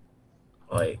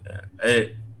like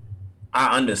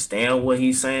I understand what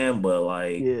he's saying, but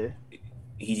like Yeah.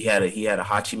 he had a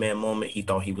Hachi Man moment. He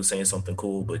thought he was saying something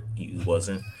cool, but he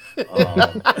wasn't.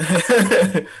 Um,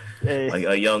 Hey. like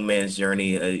a young man's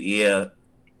journey. Yeah,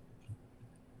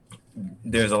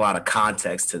 there's a lot of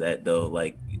context to that though.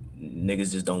 Like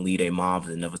niggas just don't leave their moms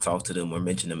and never talk to them or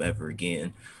mention them ever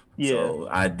again. Yeah. So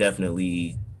I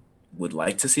definitely would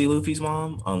like to see Luffy's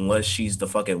mom, unless she's the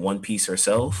fucking One Piece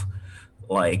herself.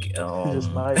 Like,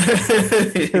 Just might.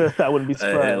 I wouldn't be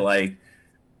surprised. like,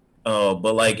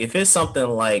 but like if it's something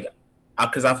like,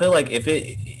 because I feel like if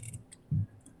it's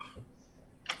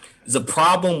a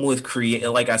problem with create,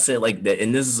 like I said, like that,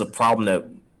 and this is a problem that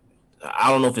I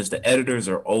don't know if it's the editors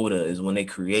or Oda, is when they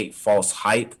create false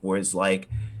hype, where it's like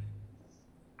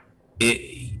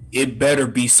it better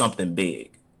be something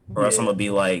big, or else I'm gonna be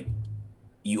like,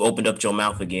 you opened up your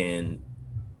mouth again,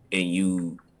 and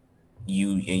you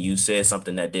said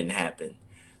something that didn't happen.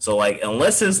 So like,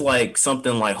 unless it's like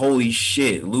something like, holy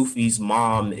shit, Luffy's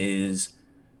mom is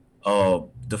the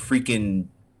freaking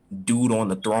dude on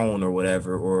the throne or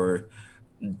whatever, or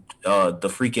the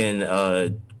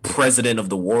freaking president of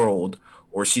the world,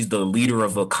 or she's the leader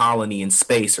of a colony in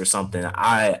space or something,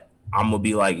 I'm gonna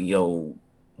be like, yo,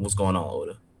 what's going on,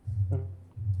 Oda?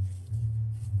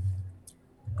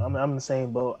 I'm the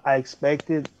same boat. I expect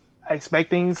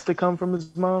things to come from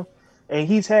his mom, and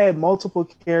he's had multiple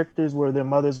characters where their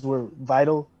mothers were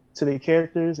vital to their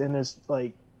characters, and there's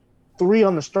like four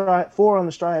on the Straw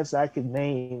Hats that I could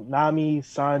name: Nami,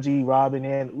 Sanji, Robin,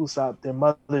 and Usopp. Their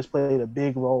mothers played a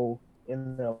big role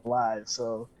in their lives,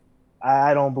 so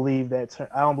I don't believe that.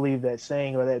 I don't believe that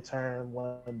saying or that term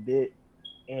one bit.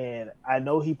 And I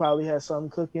know he probably has something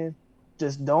cooking.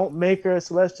 Just don't make her a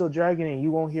celestial dragon, and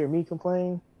you won't hear me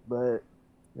complain. But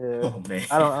yeah, Oh man,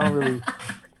 I don't really.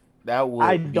 That would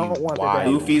I be don't want that to wild.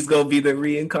 happen. Luffy's gonna be the That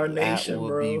reincarnation, would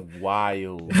bro. be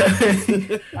wild.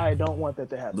 I don't want that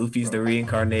to happen. Luffy's bro. the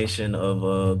reincarnation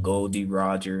of Goldie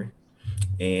Roger,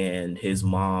 and his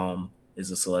mom is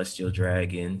a celestial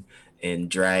dragon. And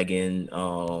dragon,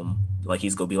 like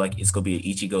he's gonna be like, it's gonna be an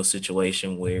Ichigo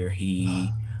situation where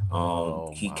he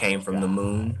Oh he my came from the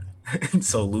moon,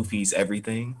 so Luffy's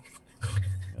everything.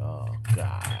 Oh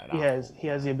God. He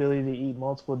has the ability to eat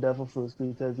multiple devil fruits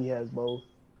because he has both,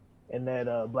 and that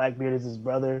Blackbeard is his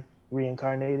brother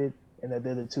reincarnated, and that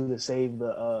they're the two that save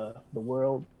the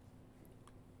world.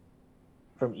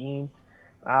 from Eam.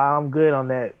 I'm good on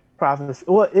that prophecy.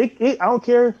 Well, I don't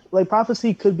care. Like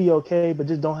prophecy could be okay, but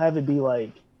just don't have it be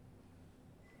like.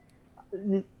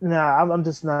 Nah, I'm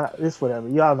just not. It's whatever.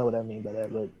 Y'all know what I mean by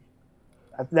that, but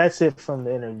that's it from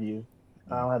the interview.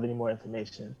 I don't have any more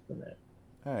information than that.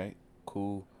 All right,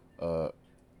 cool.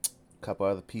 Couple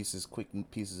other quick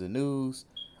pieces of news.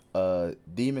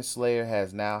 Demon Slayer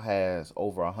has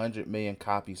over 100 million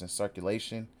copies in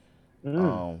circulation.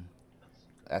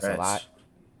 That's a lot.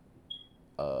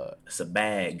 It's a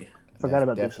bag. Forgot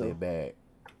about definitely this. A bag.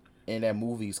 And that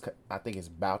movie's, I think it's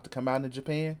about to come out in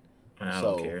Japan. I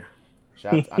don't care.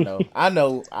 I know, but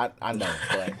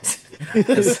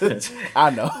I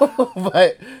know,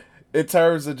 but in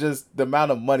terms of just the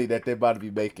amount of money that they're about to be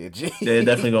making, they're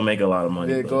definitely gonna make a lot of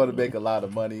money. They're going to make a lot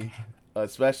of money,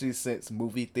 especially since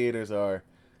movie theaters are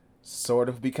sort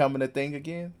of becoming a thing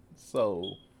again.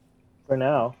 So, for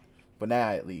now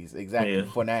at least, exactly. Yeah.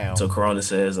 For now. So Corona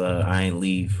says, "I ain't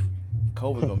leave."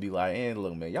 COVID's gonna be like, "And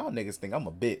look, man, y'all niggas think I'm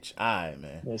a bitch. Alright,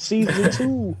 man." Yeah, season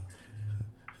 2.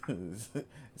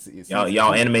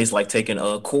 Y'all animes like taking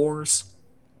cores.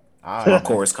 My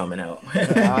core's coming out.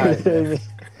 Alright,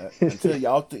 until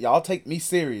y'all take me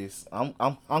serious, I'm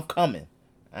coming.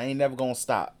 I ain't never gonna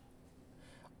stop.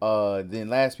 Then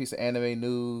last piece of anime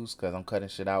news, because I'm cutting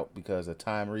shit out because of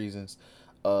time reasons.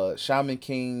 Shaman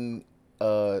King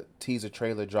teaser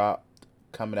trailer dropped,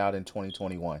 coming out in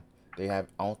 2021.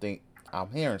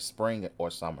 I'm hearing spring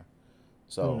or summer.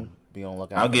 So be on the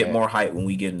lookout. I'll get more hype when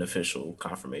we get an official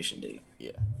confirmation date.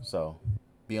 Yeah. So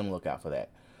be on the lookout for that.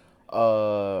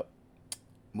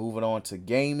 Moving on to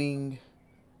gaming.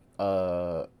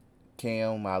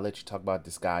 Cam, I'll let you talk about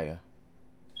Disgaea.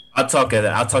 I'll talk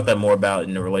that more about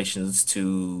in relations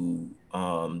to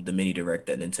the mini direct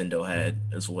that Nintendo had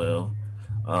as well.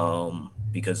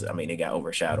 Because I mean it got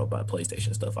overshadowed by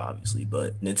PlayStation stuff, obviously.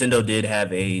 But Nintendo did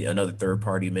have another third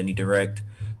party mini direct.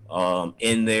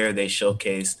 In there they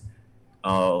showcased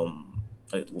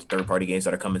third party games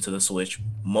that are coming to the Switch.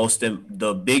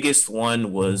 The biggest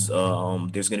one was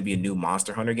there's going to be a new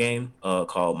Monster Hunter game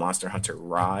called Monster Hunter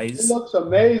Rise. It looks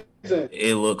amazing.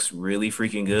 It looks really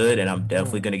freaking good, and I'm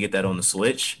definitely going to get that on the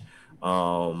Switch.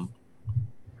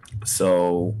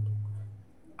 So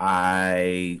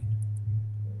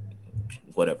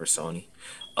whatever, Sony.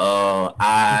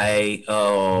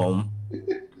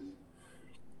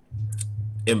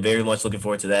 am very much looking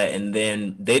forward to that. And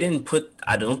then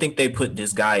I don't think they put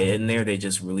this guy in there. They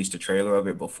just released a trailer of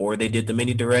it before they did the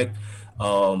mini direct.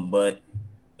 But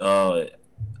I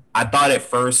thought at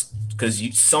first, because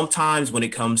sometimes when it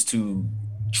comes to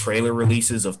trailer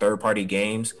releases of third-party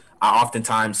games, I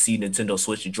oftentimes see Nintendo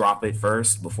Switch drop it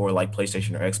first before like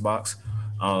PlayStation or Xbox.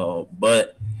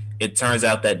 But it turns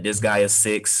out that Disgaea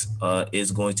 6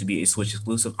 is going to be a Switch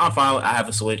exclusive. I'm fine. I have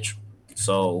a Switch,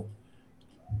 so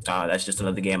that's just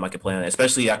another game I can play on.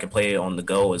 Especially I can play it on the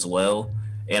go as well,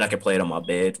 and I can play it on my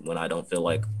bed when I don't feel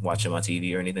like watching my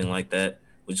TV or anything like that,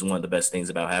 which is one of the best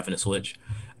things about having a Switch.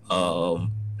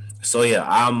 So yeah,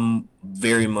 I'm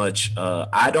very much.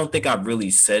 I don't think I've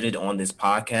really said it on this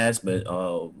podcast, but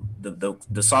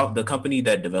the company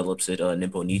that develops it,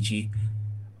 Nipponichi,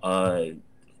 and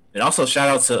also shout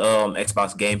out to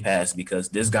Xbox Game Pass, because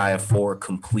Disgaea 4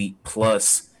 Complete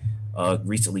Plus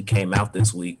recently came out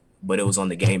this week, but it was on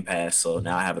the Game Pass, so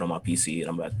now I have it on my PC,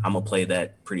 and I'm gonna play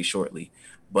that pretty shortly.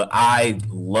 But I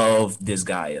love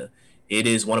Disgaea. It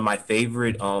is one of my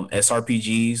favorite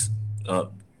SRPGs.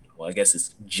 Well, I guess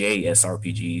it's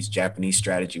JSRPGs, Japanese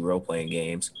strategy role-playing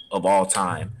games of all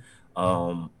time.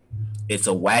 It's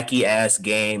a wacky ass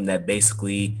game that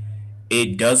basically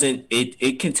it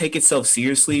can take itself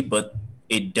seriously, but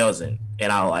it doesn't,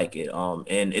 and I like it.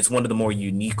 And it's one of the more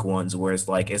unique ones where it's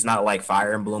not like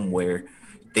Fire Emblem where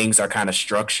things are kind of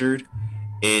structured.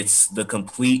 It's the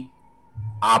complete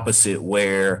opposite,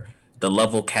 where the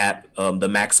level cap, the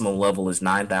maximum level is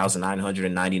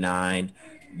 9,999.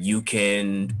 You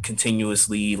can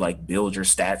continuously like build your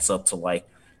stats up to like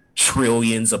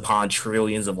trillions upon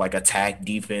trillions of like attack,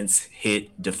 defense,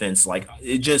 hit, defense. Like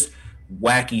it just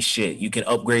wacky shit. You can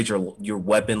upgrade your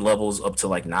weapon levels up to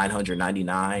like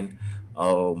 999.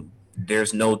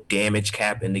 There's no damage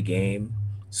cap in the game,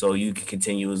 so you can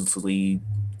continuously,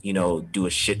 do a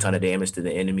shit ton of damage to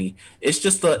the enemy. It's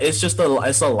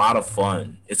a lot of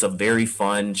fun. It's a very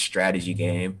fun strategy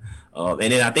game. And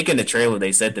then I think in the trailer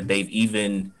they said that they've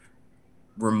even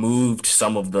removed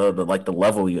some of the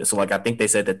level. So like I think they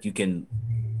said that you can,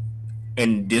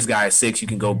 in Disgaea 6, you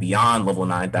can go beyond level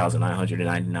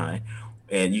 9,999,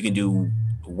 and you can do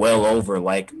well over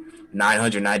like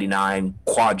 999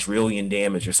 quadrillion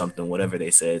damage or something, whatever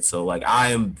they said. So like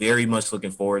I am very much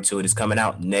looking forward to it. It's coming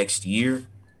out next year.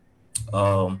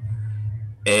 And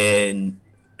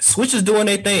Switch is doing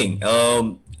their thing.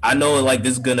 I know like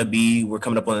this is gonna be we're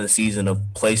coming up on the season of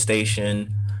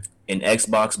PlayStation and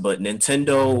Xbox, but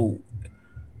Nintendo,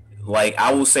 like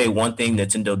I will say one thing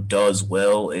Nintendo does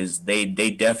well is they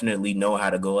definitely know how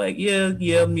to go like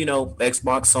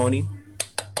Xbox, Sony.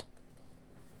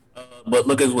 But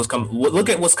look at what's coming. Look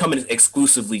at what's coming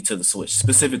exclusively to the Switch,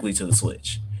 specifically to the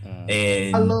Switch. I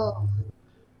And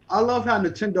love how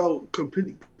Nintendo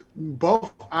compete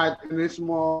both. In this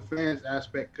small fans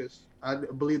aspect, because I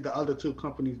believe the other two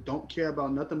companies don't care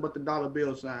about nothing but the dollar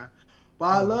bill sign. But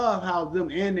I love how them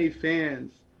and they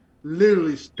fans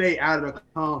literally stay out of the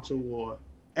console war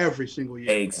every single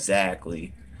year.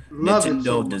 exactly. Love it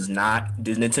so much.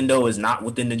 Nintendo is not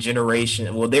within the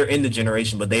generation. Well, they're in the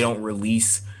generation, but they don't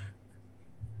release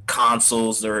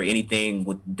consoles or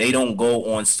anything they don't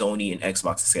go on Sony and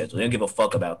Xbox's schedule. They don't give a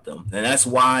fuck about them. And that's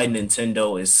why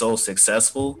Nintendo is so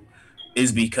successful,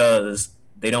 is because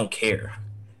they don't care.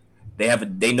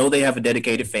 They know they have a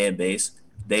dedicated fan base.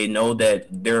 They know that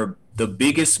they're the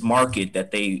biggest market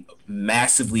that they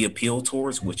massively appeal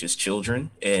towards, which is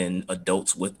children and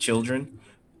adults with children.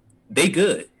 They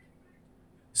good.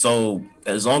 So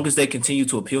as long as they continue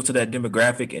to appeal to that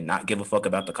demographic and not give a fuck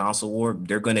about the console war,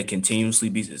 they're going to continuously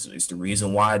be. It's the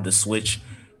reason why the Switch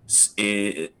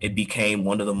it became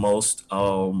one of the most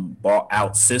bought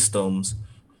out systems,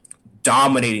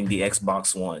 dominating the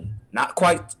Xbox One. Not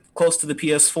quite close to the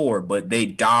PS4, but they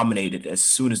dominated as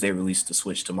soon as they released the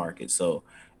Switch to market. So,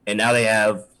 and now they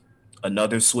have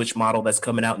another Switch model that's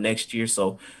coming out next year.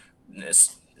 So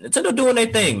Nintendo doing their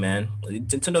thing, man.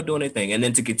 Nintendo doing their thing. And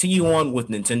then to continue on with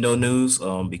Nintendo news,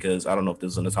 because I don't know if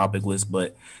this is on the topic list,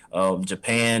 but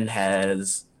Japan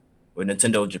has, or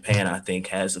Nintendo Japan, I think,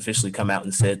 has officially come out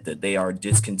and said that they are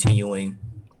discontinuing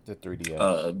The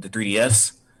 3DS. the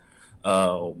 3DS.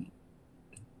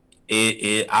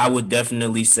 I would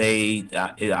definitely say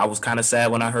I was kind of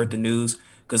sad when I heard the news,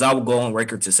 because I would go on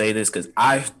record to say this, because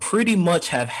I pretty much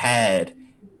have had,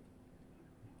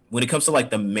 when it comes to like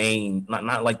the main,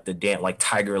 not like the damn like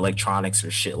Tiger Electronics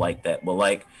or shit like that, but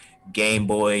like Game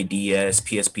Boy, DS,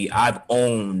 PSP, I've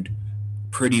owned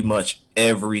pretty much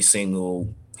every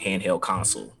single handheld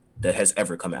console that has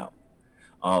ever come out.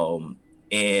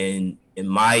 And in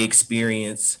my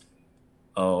experience,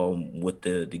 with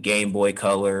the Game Boy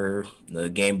Color, the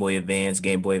Game Boy Advance,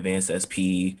 Game Boy Advance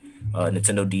SP,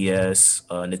 Nintendo DS,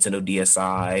 Nintendo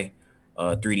DSi,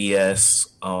 3DS,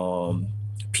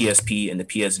 PSP, and the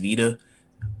PS Vita.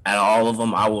 Out of all of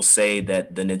them, I will say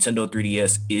that the Nintendo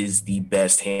 3DS is the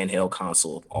best handheld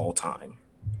console of all time.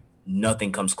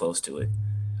 Nothing comes close to it.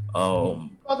 About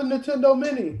the Nintendo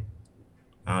Mini.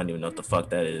 I don't even know what the fuck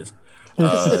that is.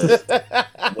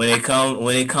 When it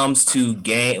comes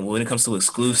to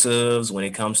exclusives, when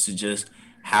it comes to just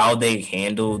how they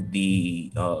handle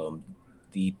the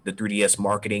 3DS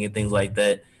marketing and things like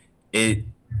that, it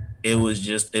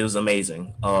was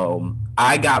amazing.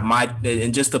 I got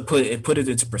and just to put it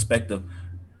into perspective,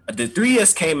 the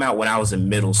 3DS came out when I was in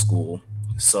middle school.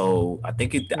 So I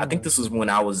think this was when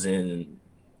I was in,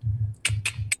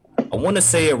 I want to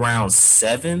say around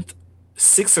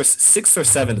sixth or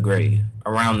seventh grade,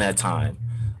 around that time.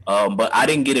 But I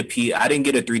didn't get a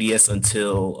 3DS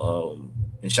until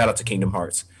and shout out to Kingdom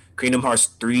Hearts. Kingdom Hearts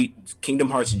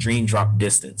Dream Drop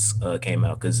Distance came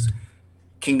out, because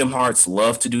Kingdom Hearts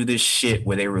love to do this shit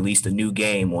where they released a new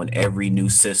game on every new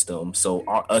system. So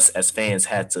us as fans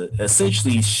had to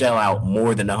essentially shell out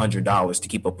more than $100 to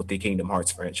keep up with the Kingdom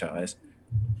Hearts franchise.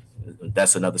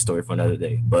 That's another story for another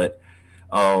day. But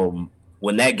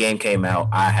when that game came out,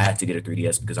 I had to get a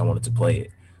 3DS because I wanted to play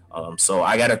it. So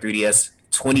I got a 3DS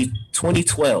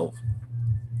 2012.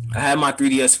 I had my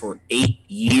 3DS for 8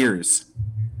 years.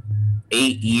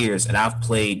 8 years, and I've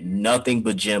played nothing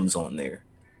but gems on there.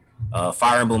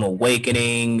 Fire Emblem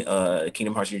Awakening,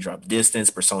 Kingdom Hearts Dream Drop Distance,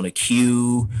 Persona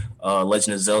Q,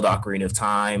 Legend of Zelda Ocarina of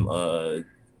Time,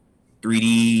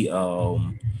 3D,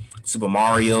 Super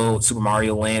Mario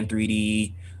Land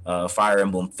 3D, Fire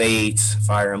Emblem Fates,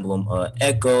 Fire Emblem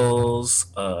Echoes,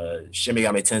 Shin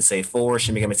Megami Tensei 4,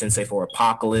 Shin Megami Tensei 4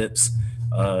 Apocalypse,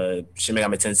 Shin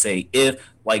Megami Tensei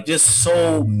like just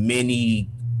so many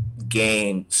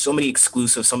games, so many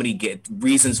exclusives, so many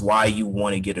reasons why you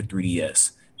want to get a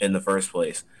 3DS in the first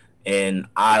place. And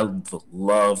I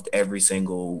loved every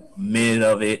single minute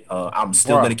of it. I'm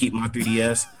still going to keep my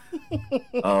 3DS.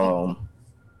 I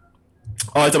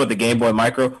talk about the Game Boy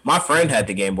Micro. My friend had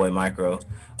the Game Boy Micro.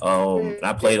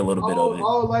 I played a little bit of it.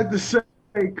 I would like to say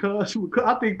Hey, cuz,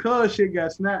 I think cuz shit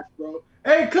got snatched, bro.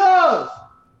 Hey, cuz.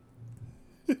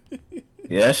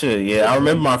 Yeah, that shit. Yeah, I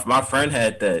remember my friend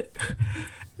had that,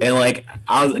 and like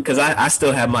I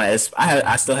still had I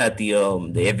still had the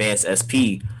advanced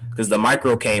SP because the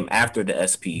micro came after the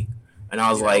SP, and I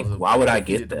was Yeah, like, why would I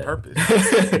defeated get the that? purpose.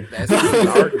 That's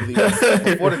arguably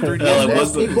before the 3DS. Like, That's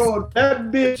what's the- Bro, that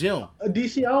bitch, gym.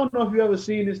 DC, I don't know if you ever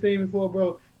seen this thing before,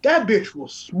 bro. That bitch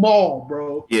was small,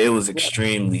 bro. Yeah, it was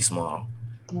extremely small.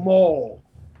 Small.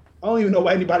 I don't even know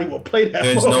why anybody would play that.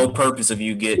 There's bro. no purpose of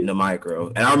you getting the micro,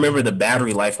 and I remember the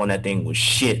battery life on that thing was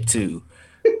shit too.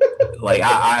 Like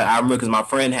I remember because my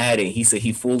friend had it. He said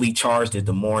he fully charged it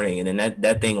the morning, and then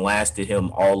that thing lasted him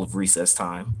all of recess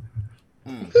time.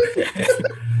 I'm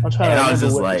And trying to I was remember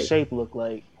just what like, the shape looked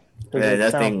like. Does yeah, it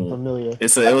that sound thing. familiar? It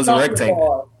was a Chocolate rectangle.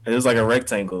 bar. It was like a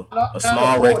rectangle, Not a a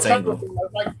small full rectangle. chocolate bar.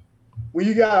 Like when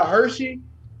you got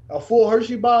a full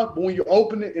Hershey bar, but when you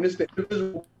open it and it's the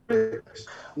invisible bricks.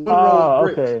 Oh,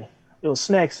 okay. It was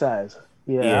snack size.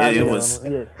 Yeah, Yeah, it yeah, was.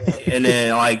 Yeah. And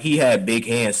then like he had big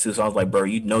hands too, so I was like, bro,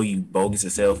 you know you bogus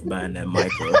as hell for buying that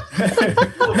micro.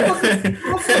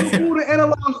 Motherfucker pulled the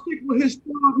analog stick with his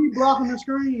thumb. He blocking the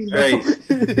screen. Bro.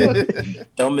 Right.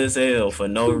 Dumb as hell for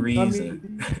no I reason.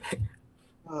 mean,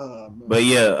 man. But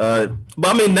yeah,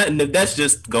 but I mean that's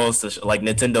just goes to like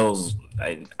Nintendo's.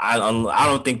 I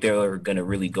don't think they're gonna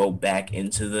really go back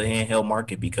into the handheld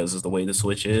market because of the way the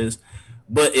Switch is.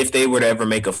 But if they were to ever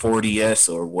make a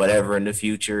 4DS or whatever in the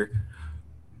future,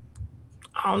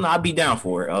 I don't know. I'd be down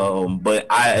for it. But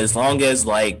as long as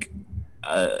like,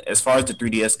 as far as the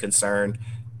 3DS concerned,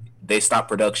 they stop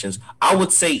productions. I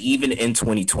would say even in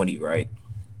 2020, right?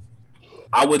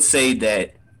 I would say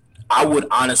that I would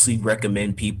honestly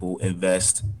recommend people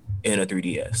invest in a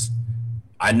 3DS.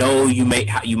 I know you might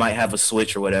have a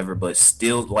Switch or whatever, but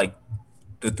still, like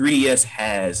the 3DS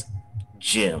has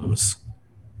gems,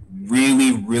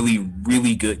 really, really,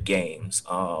 really good games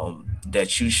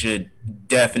that you should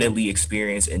definitely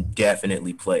experience and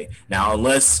definitely play. Now,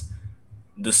 unless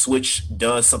the Switch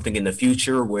does something in the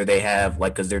future where they have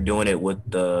like, because they're doing it with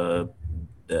the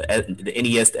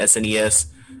NES, the SNES,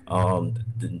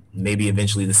 maybe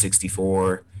eventually the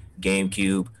 64,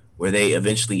 GameCube, where they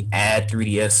eventually add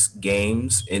 3DS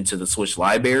games into the Switch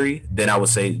library, then I would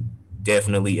say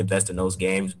definitely invest in those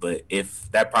games. But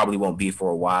if that probably won't be for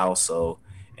a while, so,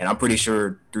 and I'm pretty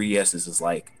sure 3DSs is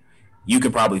like, you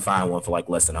could probably find one for like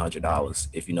less than $100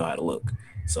 if you know how to look.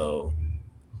 So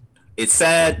it's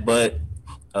sad, but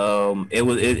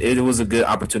it was a good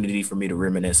opportunity for me to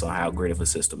reminisce on how great of a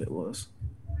system it was.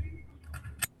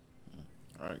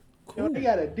 All right, Yo, cool. they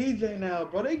got a DJ now,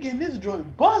 bro. They getting this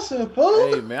joint busting,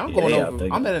 fool. Hey man, I'm going over.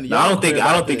 I'm at a No, I don't think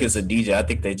crib it's a DJ. I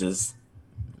think they just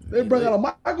They bring out a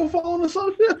microphone or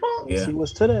some shit, huh? yeah. See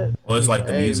what's to that? Well, it's like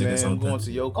the Hey music or man, I'm something. going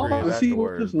to your Oh, crib I see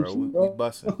what afterwards, this bro. is, We bro.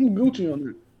 busting. I'm Gucci on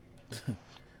it.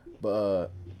 But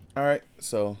all right,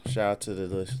 so shout out to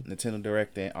the Nintendo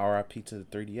Direct and RIP to the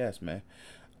 3DS, man.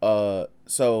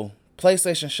 So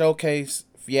PlayStation Showcase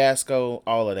fiasco,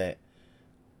 all of that.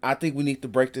 I think we need to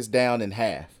break this down in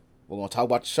half. We're gonna talk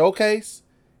about the showcase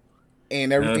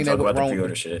and everything that Talk went about the wrong,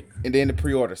 pre-order shit. and then the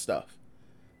pre-order stuff.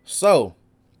 So,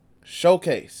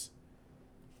 showcase.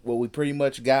 What we pretty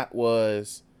much got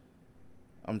was,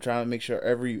 I'm trying to make sure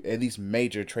every at least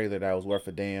major trailer that was worth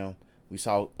a damn. We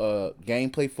saw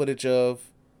gameplay footage of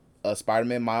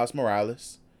Spider-Man Miles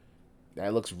Morales.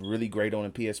 That looks really great on the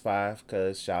PS5.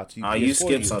 Cause shout out to you. Oh, PS4 you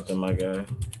skipped users. something, my guy.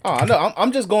 Oh, I know.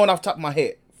 I'm just going off the top of my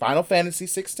head. Final Fantasy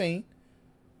 16.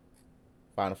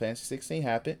 Final Fantasy 16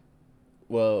 happened.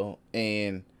 Well,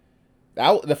 and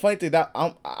the funny thing that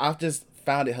I just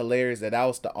found it hilarious that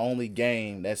was the only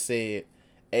game that said,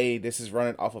 "Hey, this is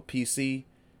running off a PC."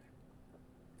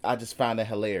 I just found that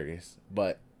hilarious,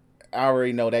 but I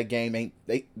already know that game ain't.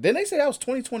 Didn't they say that was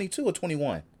 2022 or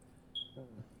 21?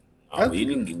 Oh, we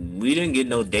didn't get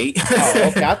no date. Oh,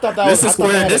 okay. I thought that was.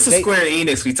 This is Square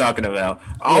Enix we talking about.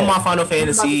 All my Final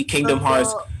Fantasy, Kingdom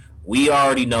Hearts, we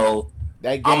already know.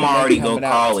 That game I'm already ain't gonna coming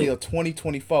out call until it.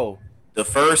 2024. The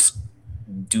first,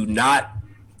 do not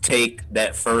take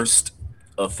that first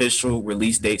official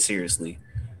release date seriously.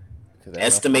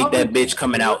 Estimate that bitch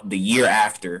coming out the year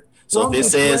after. So if it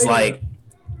says like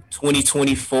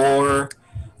 2024,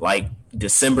 like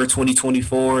December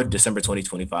 2024, December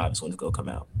 2025 is when it's gonna come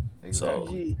out. So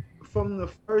Gee, from the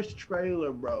first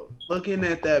trailer, bro, looking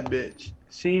at that bitch,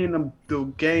 seeing the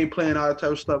gameplay and all that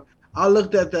type of stuff, I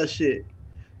looked at that shit.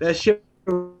 That shit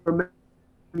reminded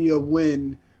me of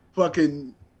when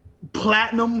fucking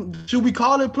Platinum, should we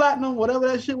call it Platinum? Whatever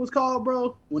that shit was called,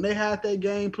 bro. When they had that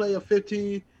gameplay of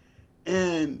 15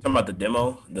 and talking about the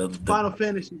demo, the Final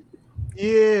Fantasy.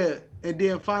 Yeah. And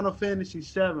then Final Fantasy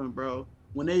 7, bro,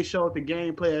 when they showed the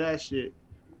gameplay of that shit,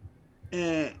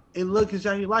 and it looked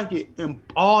exactly like it, and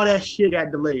all that shit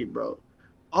got delayed, bro.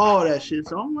 All that shit.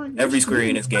 So I'm like, Every this Square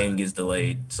shit Enix game gets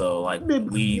delayed, so like get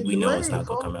we know it's delayed, not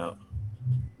gonna come folks.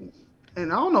 out.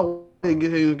 And I don't know why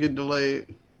it get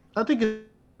delayed. I think it's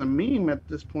a meme at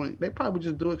this point. They probably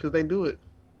just do it because they do it.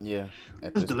 Yeah,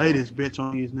 at Let's this delay point. this bitch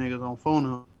on these niggas on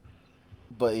phone.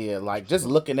 But yeah, like just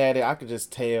looking at it, I could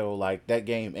just tell like that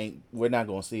game ain't. We're not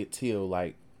gonna see it till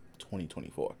like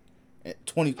 2024, at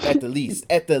 20 at the least,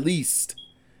 at the least.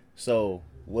 So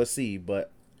we'll see.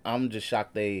 But I'm just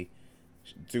shocked they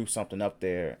threw something up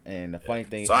there. And the funny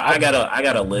thing, So I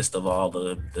got a list of all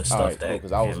the all stuff right, cool, that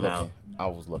because I was came out. looking. I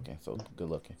was looking. So good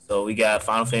looking. So we got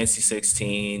Final Fantasy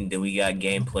 16. Then we got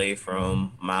gameplay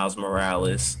from Miles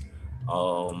Morales.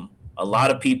 A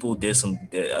lot of people did some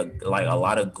like a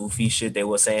lot of goofy shit. They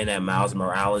were saying that Miles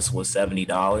Morales was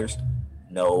 $70.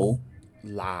 No,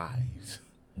 Lies.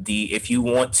 if you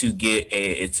want to get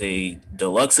it's a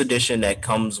deluxe edition that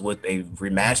comes with a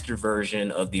remastered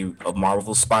version of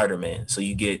Marvel Spider-Man. So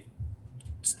you get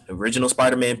original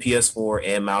Spider-Man PS4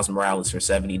 and Miles Morales for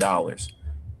 $70.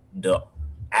 The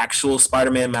actual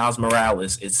Spider-Man Miles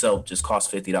Morales itself just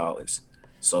costs $50.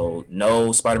 So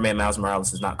no, Spider-Man Miles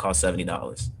Morales does not cost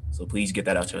 $70. So please get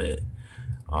that out your head.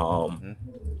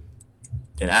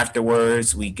 Then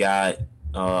afterwards we got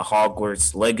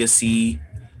Hogwarts Legacy.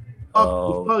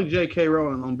 Fuck J.K.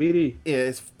 Rowling on BD.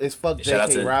 Yeah, it's fuck Shout out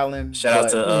J.K. to Rowling. shout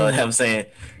out but- to him saying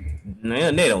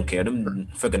they don't care. Them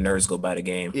freaking nerds go buy the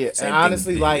game. Yeah, Same and thing.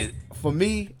 honestly, like for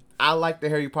me, I like the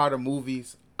Harry Potter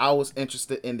movies. I was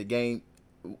interested in the game,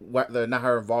 whether or not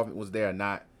her involvement was there or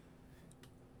not.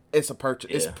 It's a purchase.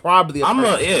 Yeah. It's probably a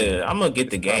purchase. I'm gonna get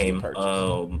the probably a game.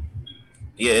 purchase.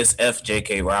 Yeah, it's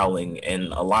FJK Rowling,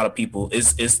 and a lot of people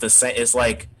it's the same. It's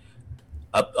like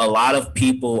a lot of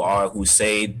people are who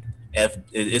say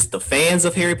it's the fans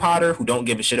of Harry Potter who don't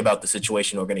give a shit about the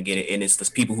situation or gonna get it, and it's the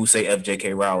people who say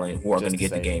FJK Rowling who are gonna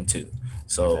get the game too.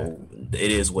 So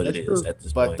it is what it is at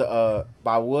this point. But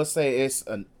I will say it's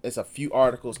a few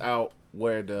articles out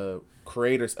where the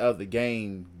creators of the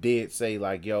game did say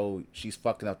like, "Yo, she's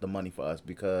fucking up the money for us,"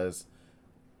 because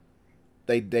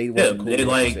they wasn't cool with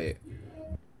what she said.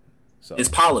 So it's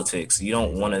politics. You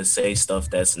don't want to say stuff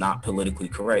that's not politically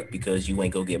correct because you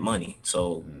ain't go get money.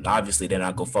 So obviously they're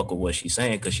not gonna fuck with what she's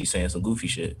saying because she's saying some goofy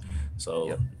shit.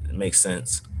 So it makes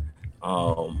sense.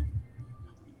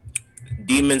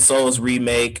 Demon Souls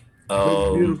remake.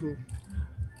 Beautiful.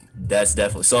 That's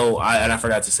definitely so. I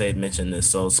forgot to mention this.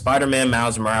 So Spider-Man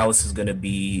Miles Morales is gonna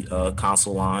be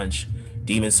console launch.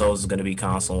 Demon Souls is gonna be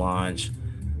console launch.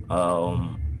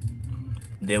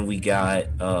 Then we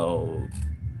got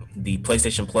the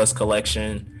PlayStation Plus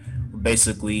collection.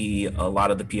 Basically, a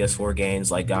lot of the PS4 games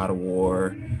like God of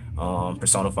War,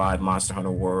 Persona 5, Monster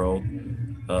Hunter World,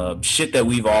 shit that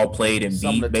we've all played and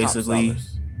some of the beat, top basically,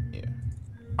 sellers. Yeah.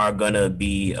 are gonna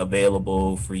be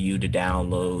available for you to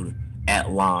download at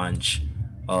launch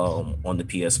on the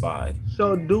PS5.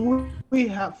 So do we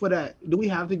have for that? Do we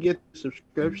have to get the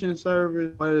subscription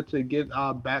service in order to get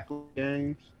our backlog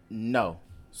games? No.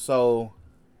 So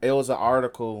it was an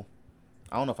article.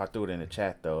 I don't know if I threw it in the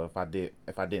chat though. If I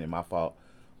didn't, my fault.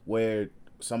 Where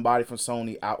somebody from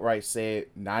Sony outright said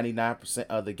 99%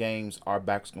 of the games are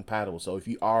backwards compatible. So if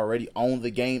you already own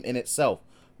the game in itself,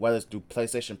 whether it's through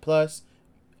PlayStation Plus,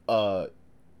 or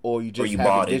you just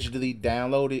have it digitally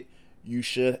downloaded,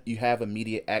 you have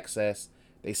immediate access.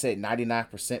 They said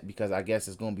 99% because I guess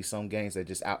it's going to be some games that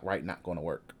just outright not going to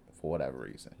work for whatever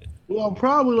reason. Well,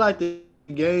 probably like the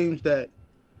games that,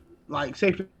 like,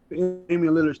 say for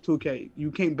Damian Lillard's 2K,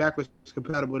 you can't backwards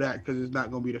compatible that because it's not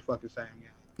going to be the fucking same game.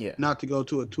 Yeah. Not to go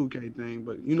to a 2K thing,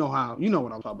 but you know what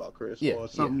I'm talking about, Chris. Yeah. Or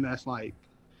something that's like,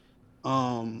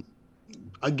 a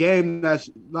game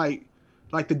that's like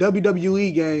the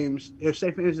WWE games. If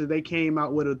say for instance they came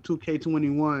out with a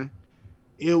 2K21,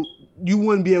 you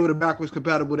wouldn't be able to backwards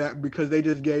compatible that because they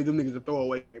just gave them niggas a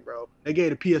throwaway, bro. They gave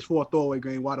the PS4 throwaway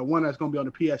game, while the one that's gonna be on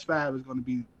the PS5 is gonna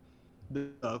be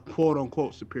the quote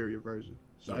unquote superior version.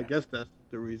 So I guess that's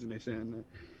the reason they're saying that.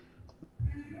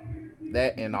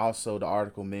 That, and also the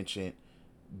article mentioned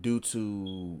due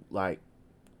to like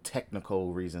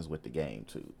technical reasons with the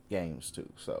games too.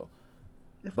 So,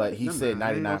 but he said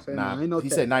 99. He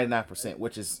said 99%,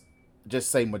 which is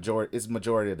just say majority. It's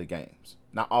majority of the games,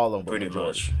 not all of them, but Pretty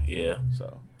majority. much, yeah.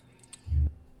 So,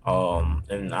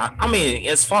 and I mean,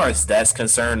 as far as that's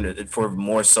concerned, for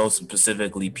more so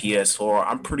specifically PS4,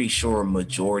 I'm pretty sure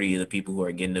majority of the people who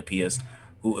are getting the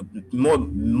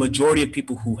majority of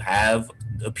people who have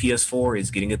a PS4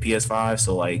 is getting a PS5.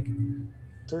 So like,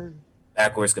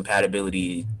 backwards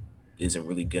compatibility isn't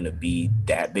really gonna be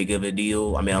that big of a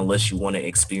deal. I mean, unless you want to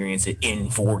experience it in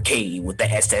 4K with the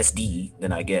SSD,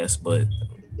 then I guess. But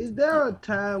Is there a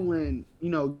time when,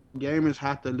 gamers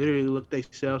have to literally look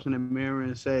themselves in the mirror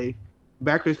and say,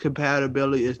 backwards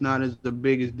compatibility is not as the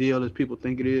biggest deal as people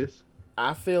think it is?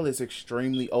 I feel it's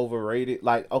extremely overrated.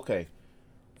 Like, okay,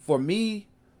 for me,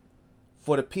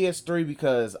 for the PS3,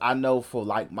 because I know for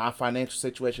like my financial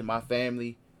situation, my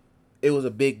family, it was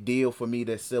a big deal for me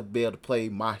to still be able to play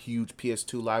my huge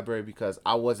PS2 library because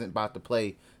I wasn't about to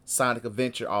play Sonic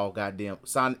Adventure all goddamn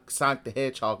Sonic the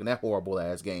Hedgehog and that horrible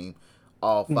ass game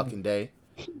all fucking day.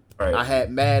 right. I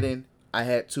had Madden, I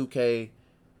had 2K,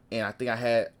 and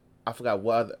I forgot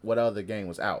what other game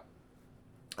was out.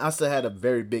 I still had a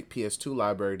very big PS2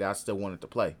 library that I still wanted to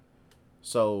play.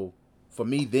 So for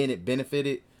me, then it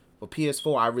benefited. For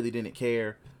PS4, I really didn't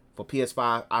care. For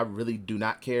PS5, I really do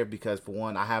not care because, for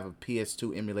one, I have a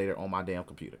PS2 emulator on my damn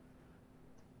computer.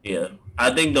 Yeah,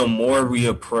 I think the more we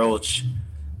approach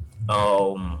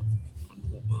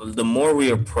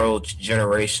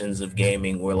generations of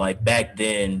gaming, where like back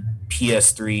then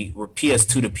PS3 or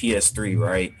PS2 to PS3,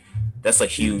 right? That's a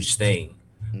huge thing.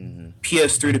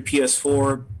 PS3 to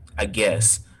PS4, I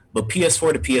guess, but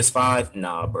PS4 to PS5,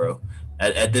 nah, bro.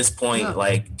 At this point, No.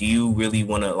 like, do you really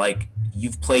want to like?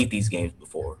 You've played these games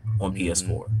before on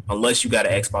PS4, unless you got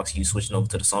an Xbox, you switching over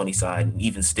to the Sony side, and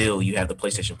even still, you have the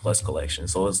PlayStation Plus collection.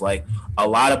 So it's like a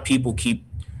lot of people keep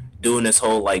doing this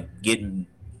whole like getting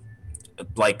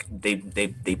like they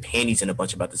panties in a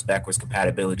bunch about this backwards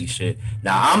compatibility shit.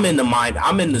 Now I'm in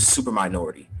the super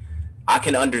minority. I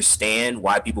can understand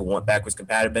why people want backwards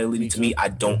compatibility. To me, I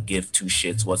don't give two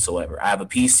shits whatsoever. I have a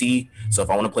PC, so if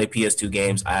I want to play PS2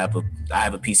 games, I have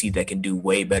a PC that can do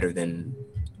way better than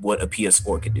what a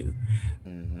PS4 could do.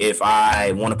 If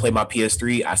I want to play my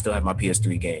PS3, I still have my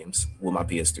PS3 games with my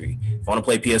PS3. If I want to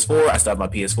play PS4, I still have my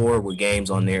PS4 with games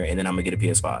on there, and then I'm gonna get a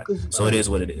PS5. So it is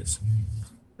what it is.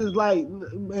 It's like,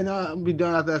 and I'll be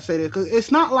done after I say this, because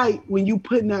it's not like when you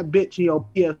putting that bitch in your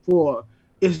PS4,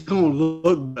 it's gonna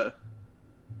look better.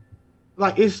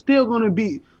 Like, it's still gonna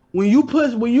be when you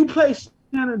play San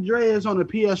Andreas on the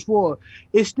PS4,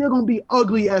 it's still gonna be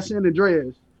ugly as San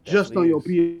Andreas just on your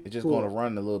PS4. It's just gonna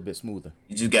run a little bit smoother.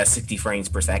 You just got 60 frames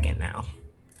per second now.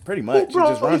 Pretty much, Bro, it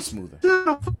just runs smoother.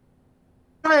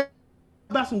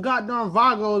 About some goddamn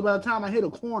Vagos by the time I hit a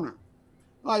corner.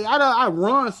 Like, I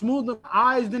run smooth. My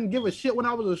eyes didn't give a shit when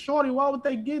I was a shorty. Why would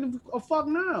they give a fuck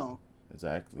now?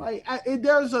 Exactly. Like,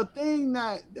 there's a thing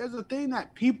that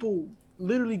people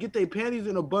literally get their panties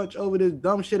in a bunch over this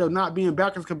dumb shit of not being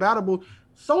backwards compatible.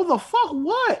 So the fuck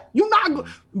what? You not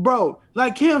bro?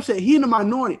 Like Cam said, he in the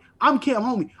minority. I'm Cam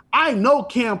homie. I know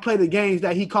Cam play the games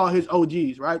that he called his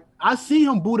OGs, right? I see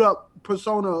him boot up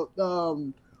Persona.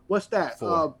 What's that?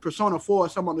 4. Persona 4 or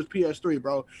something on his PS3,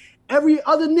 bro. Every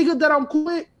other nigga that I'm cool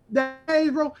with, that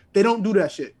age, bro, they don't do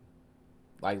that shit.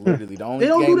 Like literally, the only They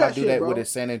don't game do I that do shit, that bro. with is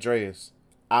San Andreas.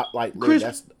 That's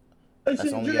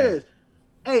the only game.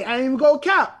 Hey, I ain't even go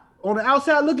cap on the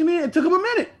outside looking in. It took him a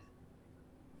minute.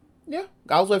 Yeah,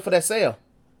 I was waiting for that sale.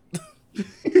 I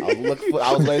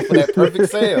was waiting for that perfect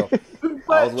sale.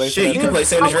 I was waiting Shit, for you that can play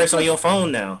San Andreas on your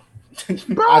phone now.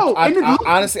 Bro,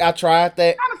 honestly, I tried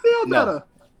that. kind of feel better.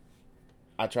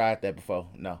 I tried that before.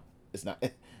 No, it's not.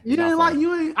 You didn't like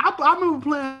you ain't. I remember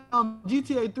playing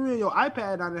GTA 3 on your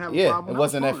iPad. I didn't have a problem. It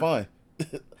wasn't that fun.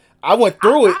 I went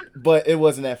through it, but it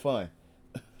wasn't that fun.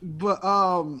 But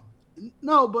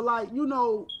no, but like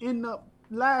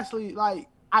lastly, like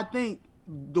I think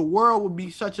the world would be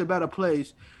such a better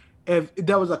place if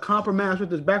there was a compromise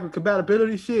with this backward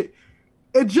compatibility shit.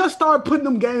 It just started putting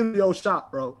them games in your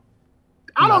shop, bro.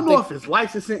 I don't know if it's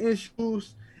licensing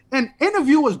issues. And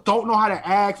interviewers don't know how to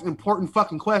ask important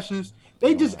fucking questions.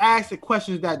 They just ask the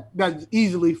questions that's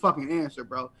easily fucking answered,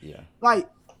 bro. Yeah. Like,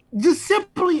 just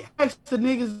simply ask the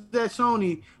niggas at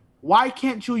Sony, why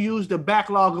can't you use the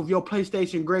backlog of your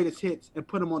PlayStation greatest hits and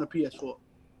put them on the PS4?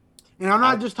 And I'm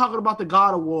not just talking about the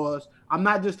God of Wars. I'm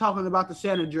not just talking about the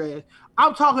San Andreas.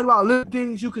 I'm talking about little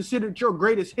things you considered your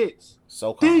greatest hits.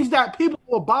 Things that people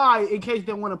will buy in case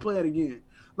they want to play it again.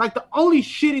 Like, the only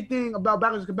shitty thing about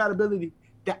backwards compatibility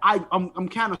that I'm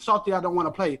kind of salty I don't want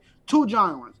to play. 2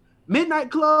 giant ones.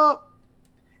 Midnight Club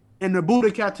and the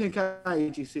Budokai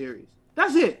Tenkaichi series.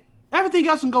 That's it. Everything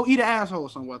else can go eat an asshole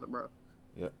somewhere, bro.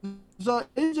 Yeah. So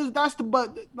it's just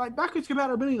but like backwards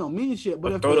compatibility don't mean shit.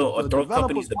 But if throw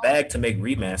companies the bag to make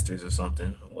remasters or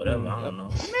something, whatever. I don't know.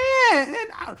 Man,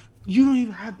 you don't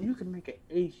even have. You can make an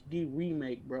HD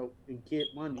remake, bro, and get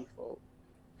money for it.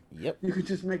 Yep. You could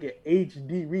just make an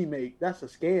HD remake. That's a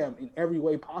scam in every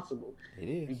way possible. It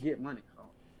is. And get money for it.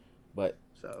 But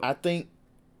I think,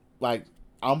 like,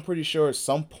 I'm pretty sure at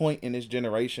some point in this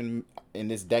generation, in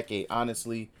this decade,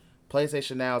 honestly,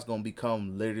 PlayStation Now is going to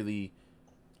become literally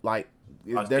like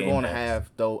they're going to have,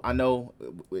 though. I know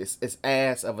it's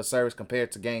ass of a service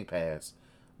compared to Game Pass,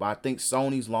 but I think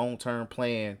Sony's long term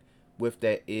plan with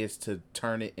that is to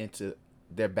turn it into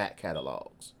their back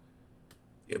catalogs.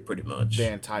 Yeah, pretty much.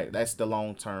 Their entire, that's the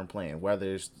long term plan.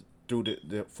 Whether it's through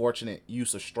the fortunate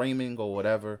use of streaming or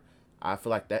whatever, I feel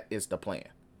like that is the plan.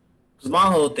 Cause my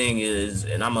whole thing is,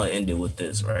 and I'm gonna end it with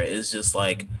this, right? It's just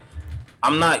like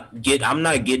I'm not getting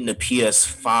a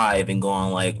PS5 and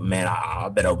going like, man, I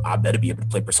better be able to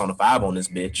play Persona 5 on this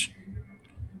bitch.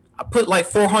 I put like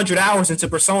 400 hours into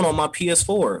Persona on my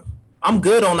PS4. I'm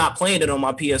good on not playing it on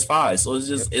my PS5. So it's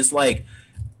just it's like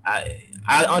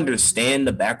I understand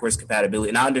the backwards compatibility,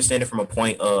 and I understand it from a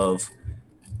point of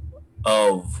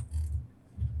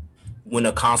when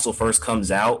a console first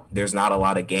comes out, there's not a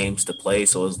lot of games to play,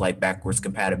 so it's like backwards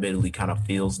compatibility kind of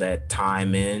fills that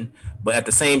time in. But at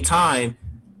the same time,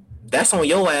 that's on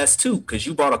your ass too, because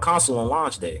you bought a console on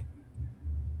launch day.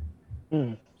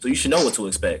 So you should know what to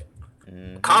expect.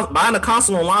 Buying a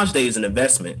console on launch day is an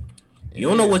investment. You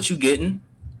don't know what you're getting.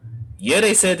 Yeah,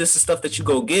 they said this is stuff that you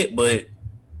go get, but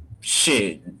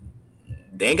shit,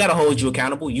 they ain't got to hold you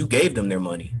accountable. You gave them their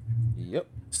money. Yep.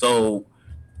 So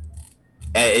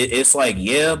it's like,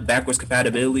 yeah, backwards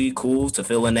compatibility, cool to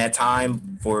fill in that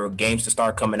time for games to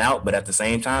start coming out. But at the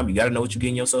same time, you got to know what you're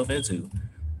getting yourself into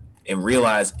and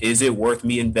realize, is it worth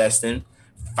me investing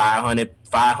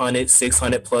 500,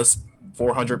 600 plus,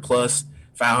 400 plus,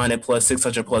 500 plus,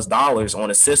 600 plus dollars on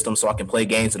a system so I can play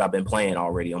games that I've been playing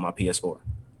already on my PS4.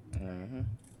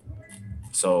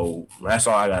 So that's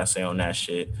all I got to say on that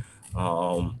shit.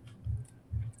 Then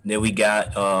we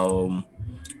got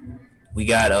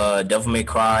Devil May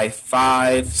Cry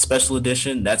 5 Special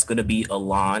Edition. That's gonna be a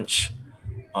launch.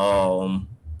 Got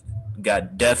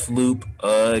Deathloop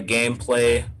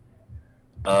gameplay.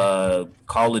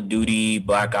 Call of Duty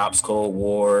Black Ops Cold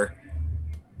War.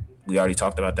 We already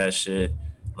talked about that shit.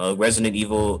 Resident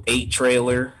Evil 8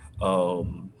 trailer.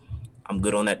 I'm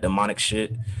good on that demonic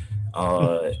shit.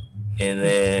 And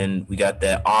then we got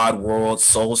that Oddworld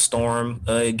Soulstorm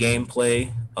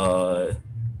gameplay. For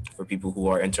people who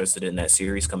are interested in that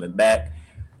series coming back.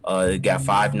 Got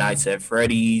Five Nights at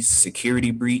Freddy's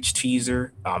Security Breach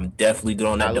teaser. I'm definitely good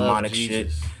on that demonic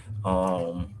shit.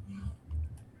 So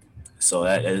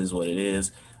that is what it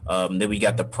is. Then we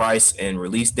got the price and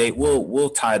release date. We'll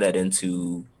tie that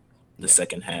into the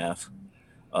second half.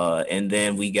 And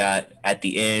then we got at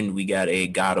the end we got a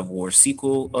God of War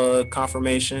sequel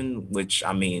confirmation, which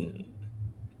I mean,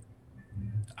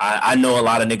 I know a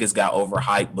lot of niggas got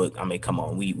overhyped, but I mean, come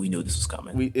on, we knew this was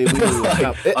coming. We knew it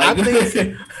was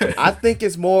coming. I think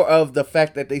it's more of the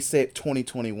fact that they said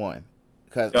 2021,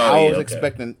 because I was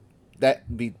expecting that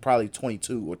to be probably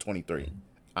 22 or 23.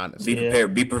 Honestly,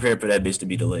 be prepared for that bitch to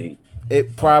be delayed.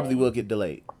 It probably will get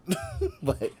delayed,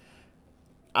 but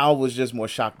I was just more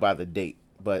shocked by the date.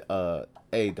 But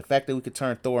hey, the fact that we could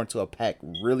turn Thor into a pack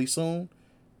really soon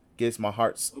gets my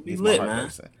heart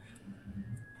racing.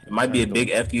 It might be a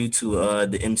big FU to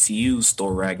the MCU's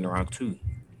Thor Ragnarok too.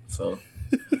 So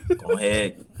go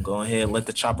ahead, let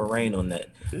the chopper rain on that.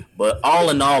 But all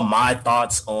in all, my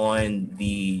thoughts on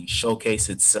the showcase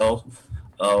itself.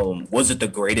 Was it the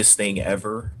greatest thing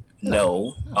ever?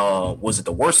 No. Was it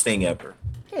the worst thing ever?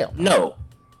 Hell no.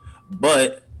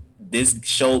 But this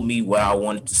showed me what I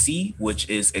wanted to see, which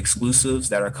is exclusives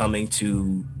that are coming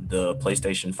to the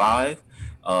PlayStation 5.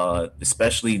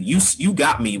 Especially you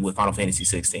got me with Final Fantasy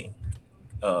 16.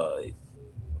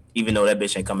 Even though that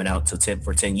bitch ain't coming out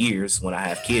for 10 years when I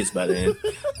have kids by then.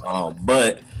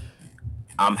 But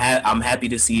I'm happy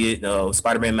to see it.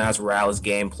 Spider-Man Miles Morales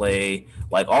gameplay,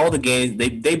 like all the games,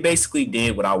 they basically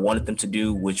did what I wanted them to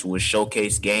do, which was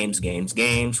showcase games.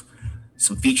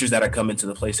 Some features that are coming to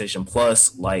the PlayStation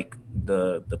Plus, like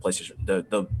the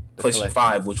PlayStation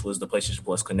 5, which was the PlayStation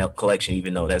Plus collection,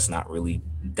 even though that's not really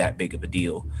that big of a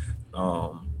deal.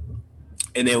 And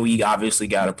then we obviously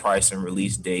got a price and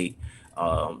release date.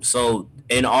 So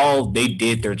in all, they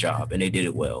did their job and they did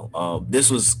it well. This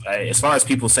was, as far as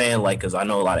people saying, like, because I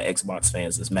know a lot of Xbox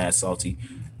fans that's mad salty.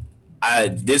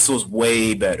 This was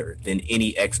way better than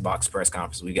any Xbox press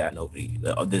conference we got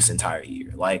this entire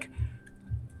year. Like,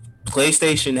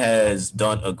 PlayStation has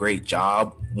done a great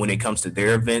job when it comes to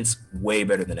their events, way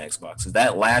better than Xbox.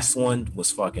 That last one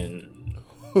was fucking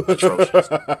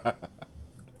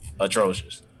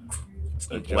atrocious.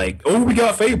 Like, oh, we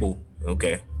got Fable.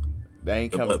 Okay, they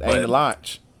ain't coming. Ain't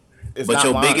launch. But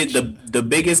your the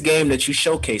biggest game that you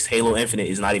showcase, Halo Infinite,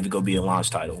 is not even gonna be a launch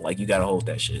title. Like, you gotta hold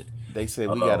that shit. They said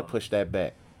we gotta push that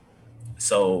back.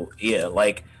 So yeah,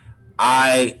 like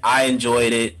I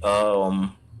enjoyed it.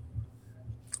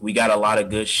 We got a lot of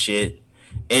good shit.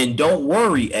 And don't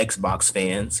worry, Xbox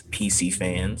fans, PC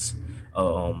fans,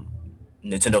 um,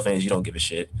 Nintendo fans, you don't give a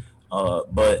shit.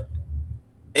 But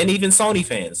and even Sony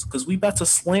fans, because we about to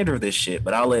slander this shit.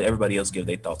 But I'll let everybody else give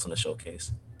their thoughts on the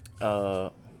showcase.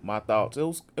 My thoughts. It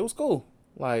was cool.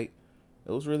 Like,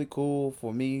 it was really cool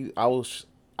for me. I was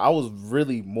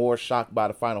really more shocked by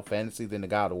the Final Fantasy than the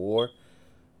God of War,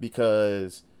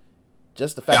 because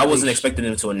just the fact I that wasn't expecting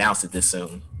them to announce it this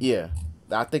soon. Yeah,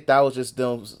 I think that was just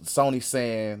them, Sony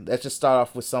saying, let's just start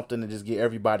off with something to just get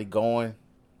everybody going,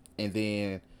 and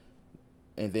then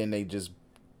they just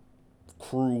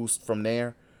cruised from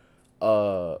there.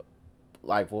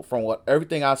 Like, well, from what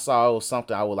everything I saw, it was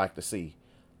something I would like to see.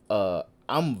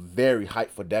 I'm very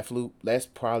hyped for Deathloop. That's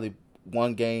probably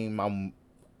one game I'm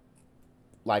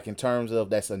like, in terms of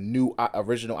that's a new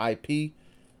original IP.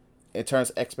 In terms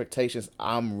of expectations,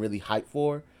 I'm really hyped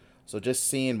for. So just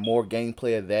seeing more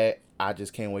gameplay of that, I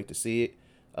just can't wait to see it.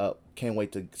 Can't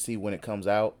wait to see when it comes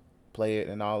out, play it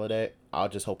and all of that. I'll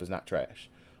just hope it's not trash.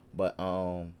 But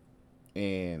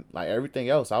and like everything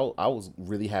else, I was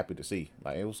really happy to see.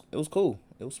 Like, it was cool.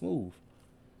 It was smooth.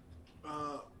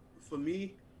 For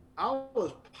me, I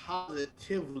was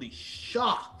positively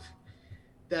shocked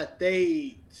that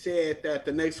they said that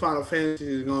the next Final Fantasy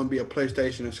is going to be a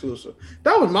PlayStation exclusive.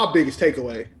 That was my biggest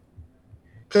takeaway.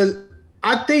 Because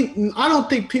I don't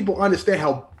think people understand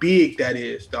how big that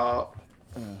is, dog.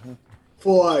 Mm-hmm.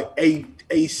 For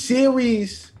a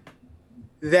series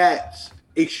that's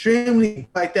extremely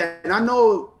like that. And I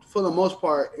know for the most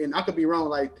part, and I could be wrong,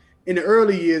 like in the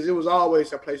early years, it was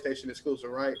always a PlayStation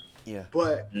exclusive, right? Yeah.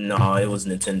 But no, it was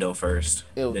Nintendo first.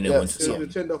 Then it went to Sony.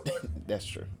 Nintendo first. That's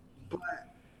true. But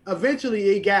eventually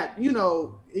it got,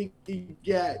 it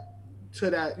got to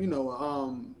that,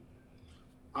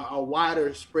 a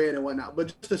wider spread and whatnot. But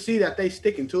just to see that they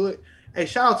sticking to it, hey,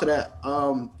 shout out to that.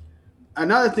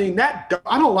 Another thing, that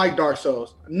I don't like Dark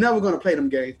Souls. I'm never gonna play them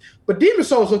games. But Demon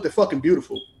Souls looked fucking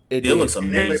beautiful. It looks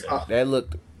amazing. That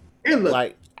looked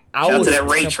like shout out to that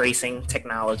ray tracing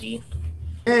technology.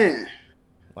 Man.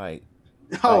 Like,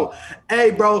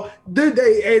 hey, bro, that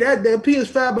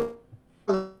PS5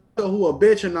 who a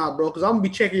bitch or not, bro? Because I'm gonna be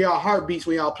checking y'all heartbeats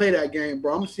when y'all play that game,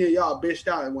 bro. I'm gonna see y'all bitched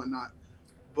out and whatnot.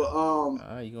 But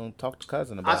you gonna talk to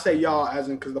cousin about? I say y'all as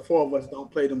in because the four of us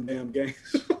don't play them damn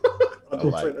games.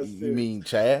 You mean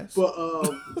Chaz? But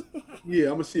yeah,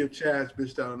 I'm gonna see if Chaz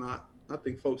bitched out or not. I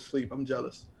think folks sleep. I'm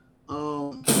jealous.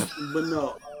 But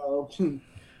no.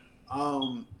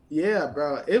 Yeah,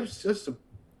 bro. It was just a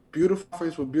beautiful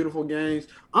conference with beautiful games.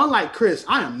 Unlike Chris,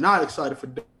 I am not excited for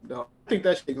dog. I think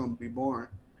that shit gonna be boring.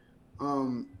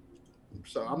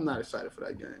 So I'm not excited for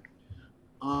that game.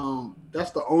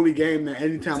 That's the only game that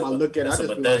anytime I look at, that's a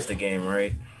Bethesda game,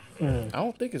 right? I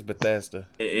don't think it's Bethesda.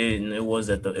 It was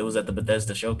at the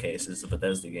Bethesda showcase. It's a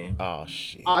Bethesda game. Oh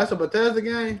shit! Oh, it's a Bethesda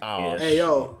game. Oh, hey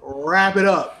yo, wrap it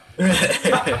up.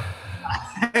 Wrap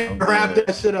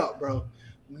that shit up, bro.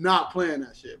 Not playing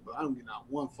that shit, bro. I don't get not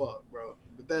one fuck, bro.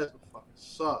 Bethesda fucking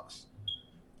sucks.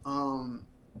 Yeah,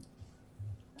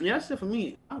 that's it for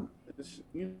me.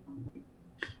 You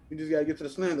just gotta get to the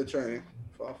slander train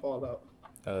before I fall out.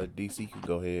 DC, you can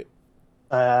go ahead.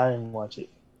 I didn't watch it.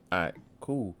 All right,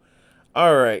 cool.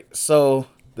 All right, so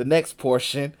the next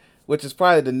portion, which is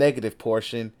probably the negative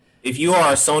portion. If you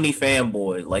are a Sony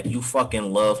fanboy, like you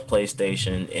fucking love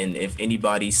PlayStation, and if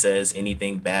anybody says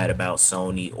anything bad about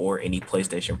Sony or any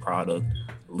PlayStation product,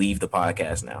 leave the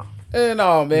podcast now.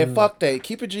 No, man, fuck that.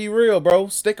 Keep it G real, bro.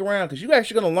 Stick around, because you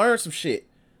actually gonna learn some shit.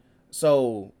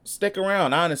 So stick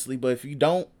around, honestly. But if you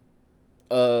don't,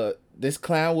 this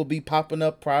clown will be popping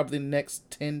up probably in the next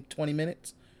 10, 20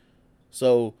 minutes.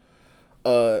 So,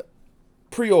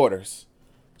 pre-orders.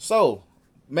 So,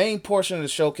 main portion of the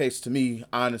showcase to me,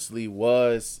 honestly,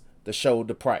 was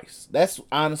the price. That's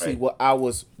honestly what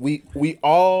we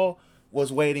all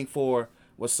was waiting for.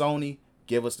 Was Sony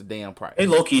give us the damn price? They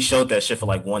low-key showed that shit for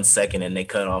like 1 second and they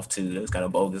cut off too. It was kind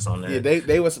of bogus on that. Yeah,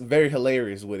 they was very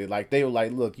hilarious with it. Like, they were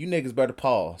like, look, you niggas better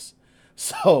pause.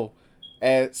 So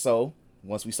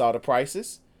once we saw the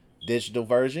prices, digital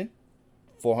version,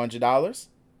 $400,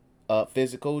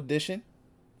 physical edition,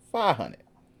 $500.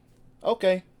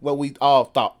 Okay, well, we all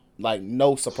thought, like,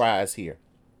 no surprise here.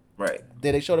 Right.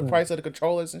 Did they show the price of the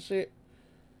controllers and shit?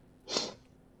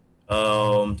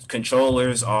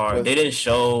 Controllers they didn't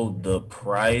show the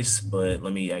price, but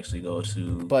let me actually go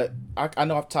to. But I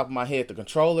know off the top of my head, the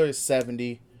controller is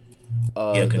 $70.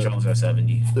 Controllers are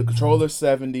 $70. The controller's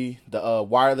 $70. The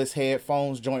wireless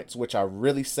headphones joints, which are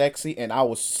really sexy, and I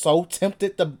was so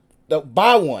tempted to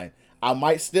buy one. I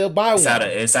might still buy one.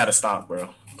 It's out of stock, bro.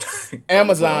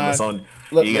 Amazon.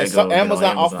 Look, you gotta go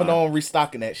Amazon off and on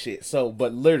restocking that shit. So,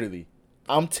 but literally,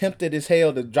 I'm tempted as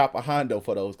hell to drop a Hondo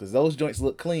for those because those joints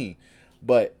look clean.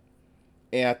 But,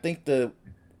 and I think the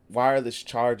wireless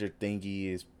charger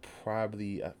thingy is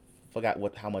probably, I forgot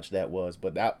how much that was,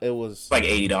 but it was like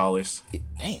 $80.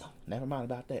 Damn, never mind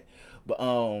about that.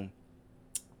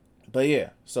 But yeah,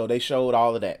 so they showed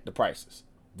all of that, the prices.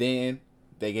 Then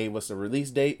they gave us a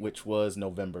release date, which was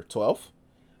November 12th.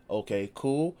 Okay,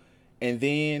 cool. And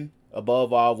then,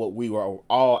 above all, what we were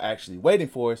all actually waiting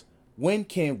for is, when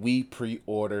can we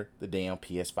pre-order the damn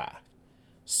PS5?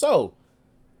 So,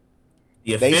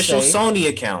 the official Sony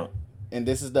account. And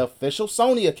this is the official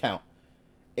Sony account.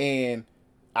 And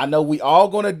I know we all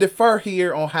going to defer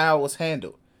here on how it was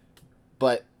handled.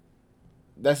 But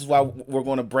this is why we're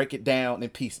going to break it down in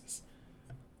pieces.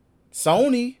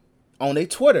 Sony, on their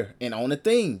Twitter and on the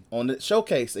thing, on the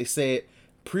showcase, they said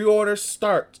pre-orders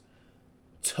start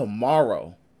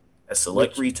tomorrow. At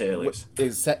select retailers.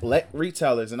 Select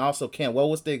retailers. And also, Ken, what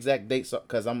was the exact date?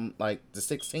 Because I'm like the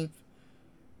 16th.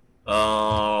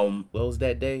 What was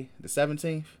that day? The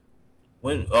 17th?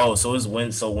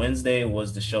 So Wednesday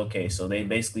was the showcase. So they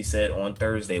basically said on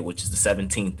Thursday, which is the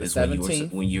 17th, is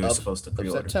when you were supposed to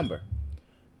pre-order. September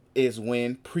is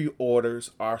when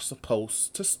pre-orders are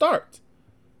supposed to start.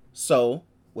 So,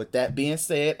 with that being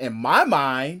said, in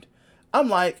my I'm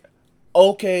like,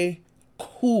 okay,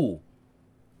 cool.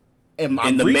 In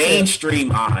the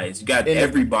mainstream eyes, you got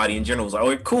everybody in general was like,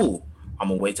 oh, cool. I'm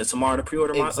gonna wait till tomorrow to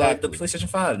pre-order the PlayStation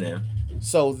 5 then.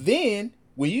 So then,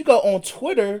 when you go on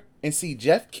Twitter and see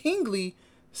Jeff Kingley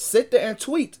sit there and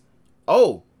tweet,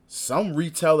 oh, some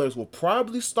retailers will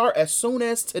probably start as soon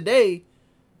as today,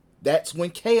 that's when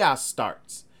chaos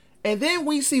starts. And then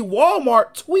we see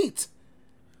Walmart tweet,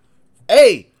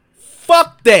 hey,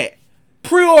 fuck that.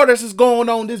 Pre-orders is going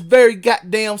on this very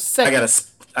goddamn second.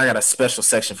 I got a special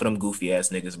section for them goofy ass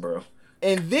niggas, bro.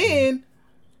 And then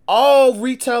all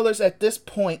retailers at this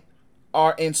point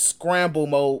are in scramble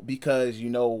mode because you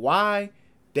know why?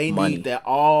 They need that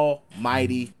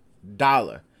almighty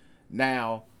dollar.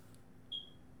 Now,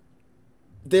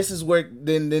 this is where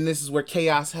this is where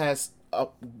chaos has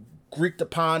greeked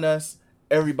upon us.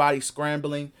 Everybody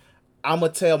scrambling. I'm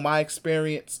gonna tell my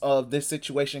experience of this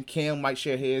situation. Kim might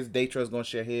share his. Daytra's gonna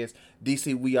share his.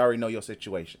 DC, we already know your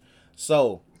situation.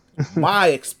 So, my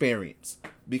experience,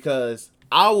 because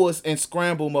I was in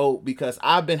scramble mode because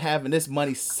I've been having this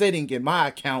money sitting in my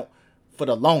account for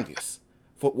the longest,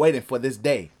 for waiting for this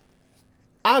day.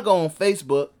 I go on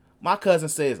Facebook. My cousin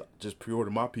says, just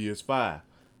pre-order my PS5.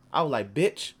 I was like,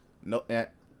 bitch, no,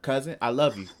 cousin, I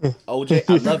love you. OJ,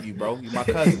 I love you, bro. You my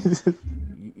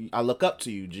cousin. I look up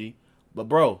to you, G. But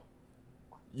bro,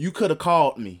 you could have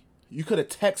called me. You could have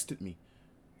texted me,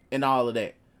 and all of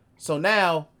that. So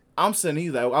now I'm sitting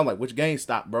here. I'm like, which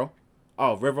GameStop, bro?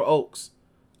 Oh, River Oaks.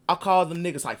 I called them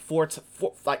niggas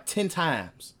like 10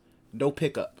 times. No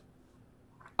pickup.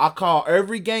 I call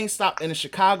every GameStop in the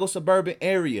Chicago suburban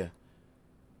area.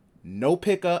 No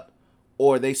pickup,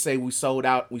 or they say we sold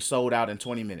out. We sold out in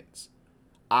 20 minutes.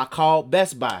 I called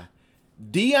Best Buy.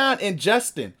 Dion and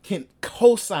Justin can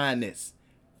co-sign this.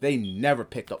 They never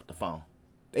picked up the phone.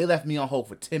 They left me on hold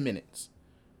for 10 minutes.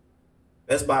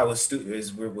 Best Buy was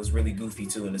really goofy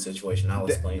too in the situation. I'll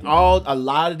explain. A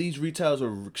lot of these retailers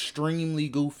are extremely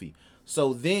goofy.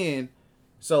 So then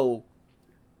I called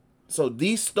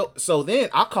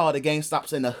the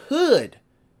GameStops in the hood.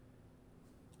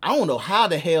 I don't know how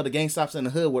the hell the GameStops in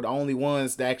the hood were the only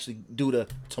ones that actually do the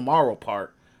tomorrow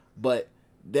part, but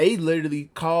they literally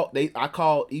I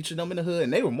called each of them in the hood,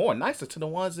 and they were more nicer to the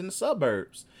ones in the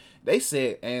suburbs. They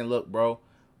said, and look, bro,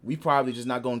 we probably just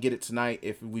not gonna get it tonight.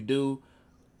 If we do,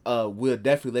 we'll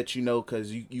definitely let you know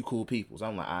because you cool people. So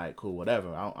I'm like, all right, cool,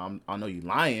 whatever. I know you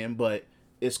lying, but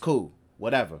it's cool,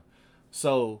 whatever.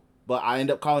 So, but I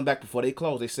end up calling back before they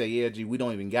close. They say, yeah, G, we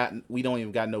don't even got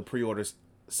no pre-orders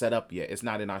set up yet. It's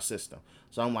not in our system.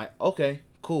 So I'm like, okay,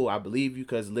 cool. I believe you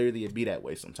because literally it be that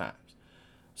way sometimes.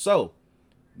 So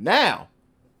now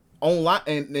online,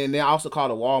 and then they also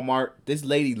called a Walmart. This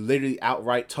lady literally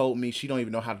outright told me she don't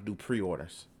even know how to do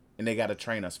pre-orders, and they got to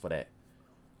train us for that.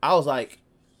 I was like,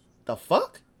 the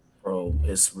fuck? Bro,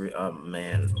 it's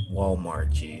man,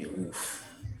 Walmart, G. Oof.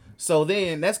 So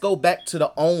then let's go back to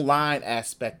the online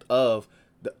aspect of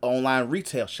the online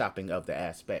retail shopping of the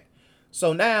aspect.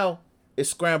 So now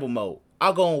it's scramble mode.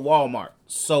 I'll go on Walmart,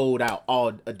 sold out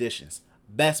all editions.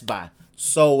 Best Buy,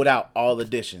 sold out all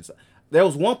editions. There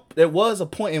was a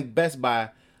point in Best Buy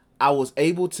I was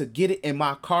able to get it in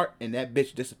my cart, and that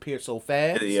bitch disappeared so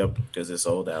fast. Yep, because it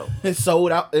sold out. It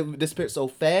sold out. It disappeared so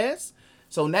fast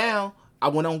So now I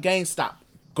went on GameStop,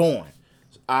 going.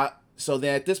 So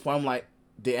then at this point I'm like,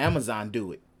 did Amazon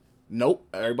do it? Nope.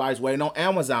 Everybody's waiting on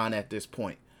Amazon at this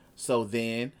point. So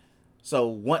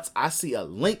once I see a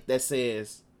link that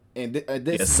says, and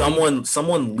this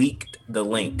someone leaked the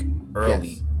link early.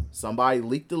 Yes, somebody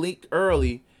leaked the link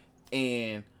early,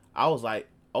 and I was like,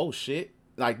 oh shit.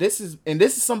 Like this is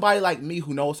somebody like me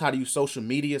who knows how to use social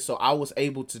media, so I was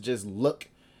able to just look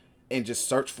and just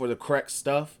search for the correct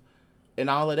stuff and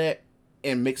all of that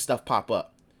and make stuff pop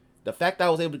up. The fact that I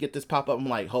was able to get this pop up, I'm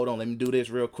like, hold on, let me do this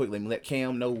real quick. Let me let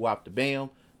Cam know who the bam.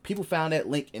 People found that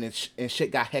link and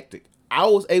shit got hectic. I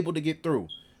was able to get through.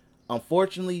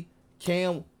 Unfortunately,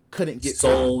 Cam couldn't get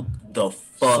sold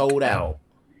out.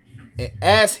 And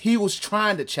as he was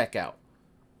trying to check out.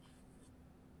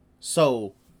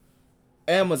 So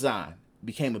Amazon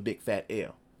became a big fat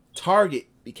L. Target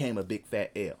became a big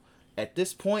fat L. At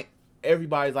this point,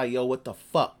 everybody's like, yo, what the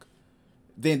fuck?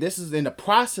 Then this is in the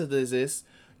process of this,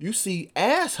 you see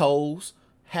assholes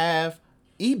have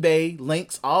eBay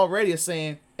links already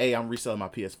saying, hey, I'm reselling my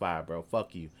PS5, bro.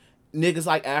 Fuck you. Niggas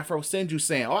like Afro send you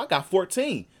saying, oh, I got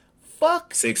 14.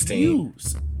 Fuck 16. You.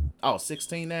 Oh,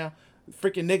 16 now?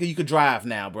 Freaking nigga, you could drive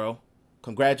now, bro.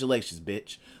 Congratulations,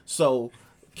 bitch. So,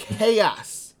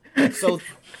 chaos.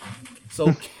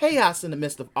 So chaos in the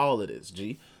midst of all of this,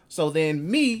 G. So then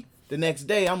me, the next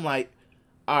day, I'm like,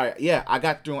 all right, yeah, I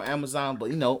got through on Amazon,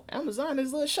 but, Amazon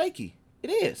is a little shaky. It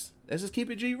is. Let's just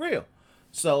keep it G real.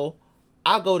 So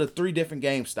I go to 3 different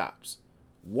GameStops.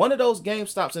 One of those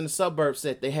GameStops in the suburbs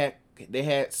said they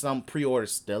had some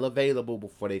pre-orders still available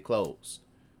before they closed.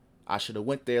 I should have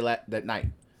went there that night.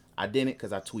 I didn't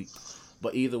because I tweaked.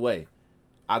 But either way,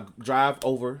 I drive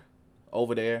over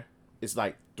there. It's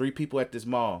like 3 people at this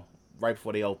mall right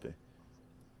before they open.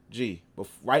 Gee,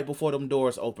 right before them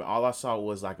doors open, all I saw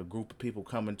was like a group of people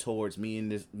coming towards me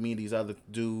and these other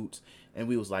dudes, and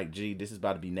we was like, gee, this is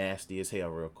about to be nasty as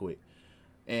hell real quick.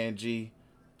 And gee,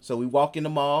 so we walk in the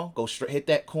mall, go straight, hit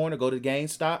that corner, go to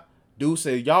GameStop. Dude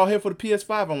said, y'all here for the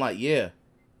PS5? I'm like, yeah,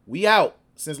 we out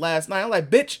since last night. I'm like,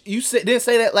 bitch, you didn't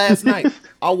say that last night.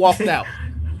 I walked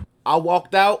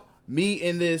out. Me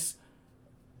and this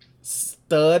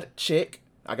stud chick.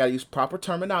 I gotta use proper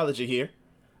terminology here.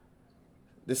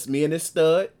 Me and this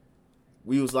stud,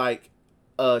 we was like,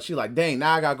 she like, dang,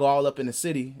 now I gotta go all up in the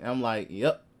city. And I'm like,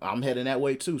 yep, I'm heading that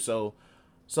way too. So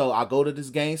I go to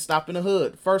this GameStop in the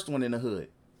hood, first one in the hood.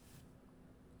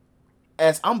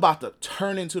 As I'm about to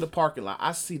turn into the parking lot,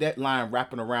 I see that line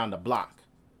wrapping around the block.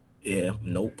 Yeah,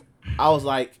 nope. I was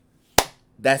like,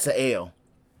 that's an L.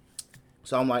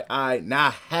 So I'm like, all right, now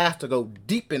I have to go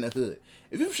deep in the hood.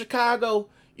 If you're from Chicago,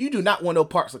 you do not want no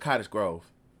parts of Cottage Grove.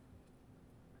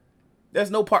 There's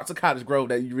no parts of Cottage Grove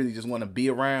that you really just want to be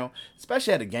around,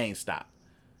 especially at a GameStop.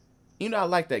 I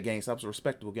like that GameStop. It's a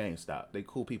respectable GameStop. They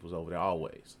cool peoples over there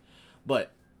always.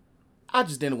 But I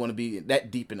just didn't want to be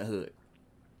that deep in the hood.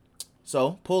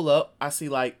 So, pull up. I see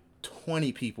like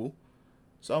 20 people.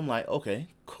 So, I'm like, okay,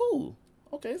 cool.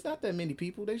 Okay, it's not that many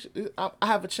people. I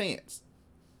have a chance.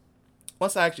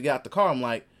 Once I actually got out the car, I'm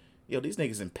like, yo, these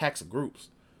niggas in packs of groups.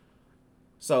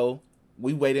 So,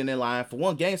 we waited in line for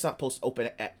one. GameStop supposed to open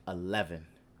at 11.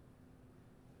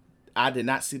 I did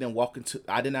not see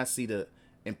the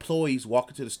employees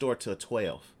walking to the store till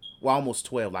 12. Well, almost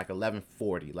 12, like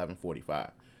 11:40,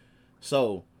 11:45.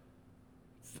 So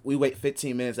we wait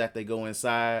 15 minutes after they go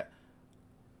inside,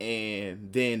 and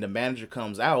then the manager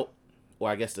comes out, or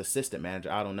I guess the assistant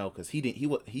manager. I don't know, because he didn't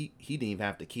even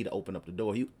have the key to open up the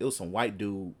door. It was some white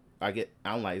dude.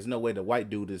 I'm like, there's no way the white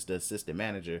dude is the assistant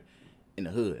manager in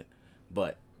the hood.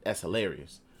 But that's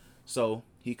hilarious. So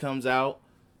he comes out,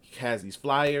 he has these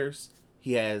flyers,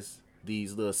 he has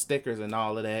these little stickers and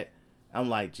all of that. I'm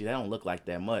like, gee, that don't look like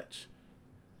that much.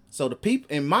 So the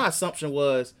people, and my assumption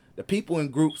was the people in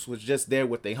groups was just there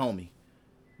with their homie.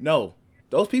 No,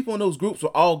 those people in those groups were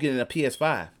all getting a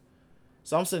PS5.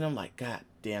 So I'm sitting, I'm like, God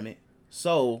damn it.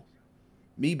 So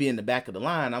me being the back of the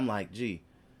line, I'm like, gee.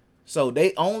 So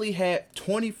they only had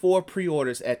 24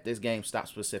 pre-orders at this GameStop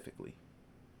specifically.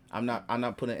 I'm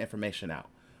not putting information out,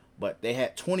 but they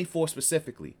had 24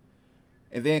 specifically.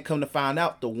 And then come to find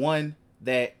out, the one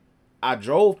that I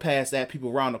drove past that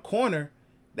people around the corner,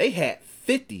 they had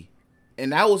 50.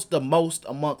 And that was the most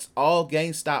amongst all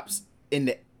GameStops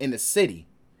in the city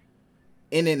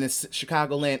and in the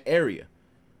Chicagoland area.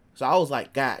 So I was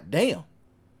like, God damn.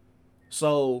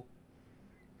 So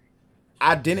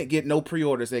I didn't get no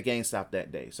pre-orders at GameStop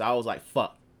that day. So I was like,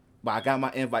 fuck. But I got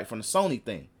my invite from the Sony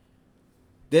thing.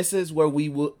 This is where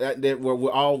where we're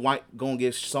all gonna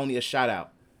give Sony a shout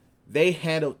out. They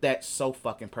handled that so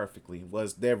fucking perfectly.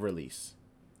 Was their release,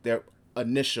 their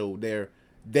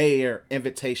their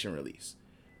invitation release.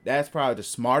 That's probably the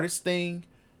smartest thing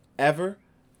ever.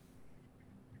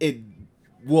 It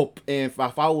will, and if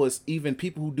I was even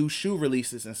people who do shoe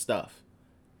releases and stuff,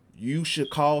 you should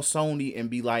call Sony and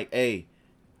be like, hey,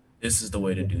 This is the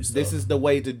way to do stuff. this is the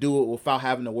way to do it without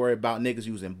having to worry about niggas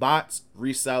using bots,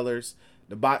 resellers.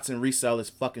 The bots and resellers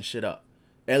fucking shit up,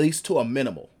 at least to a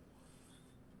minimal.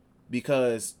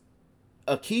 Because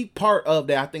a key part of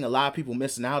that I think a lot of people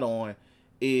missing out on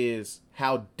is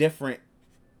how different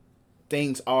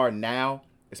things are now,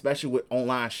 especially with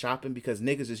online shopping, because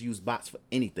niggas just use bots for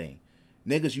anything.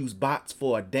 Niggas use bots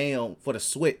for the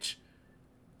Switch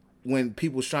when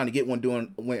people was trying to get one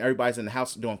when everybody's in the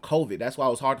house during COVID. That's why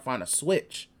it was hard to find a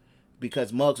Switch,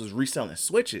 because mugs was reselling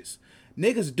Switches.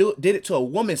 Niggas did it to a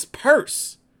woman's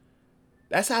purse.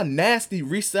 That's how nasty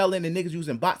reselling and niggas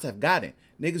using bots have gotten.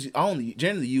 Niggas only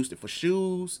generally used it for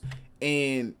shoes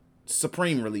and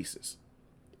Supreme releases.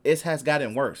 It has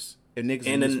gotten worse. If niggas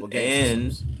and use it for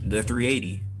games. And the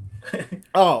 380.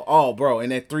 Oh, bro,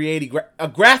 and that 380 a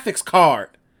graphics card.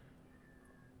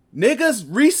 Niggas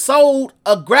resold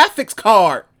a graphics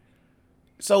card.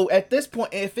 So at this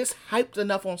point, if it's hyped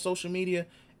enough on social media,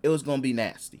 it was gonna be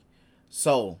nasty.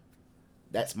 So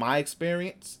that's my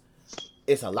experience.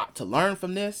 It's a lot to learn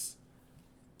from this.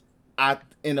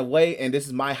 In a way, and this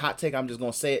is my hot take, I'm just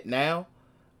gonna say it now.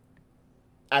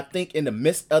 I think in the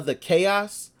midst of the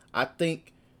chaos, I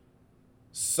think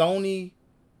Sony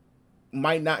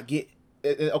might not get.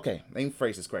 Okay, let me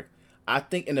phrase this correct. I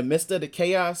think in the midst of the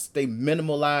chaos, they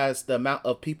minimalized the amount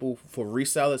of people for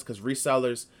resellers, because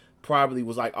resellers probably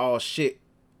was like, oh shit,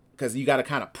 because you got to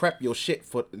kind of prep your shit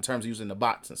for in terms of using the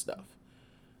bots and stuff.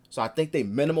 So I think they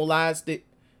minimalized it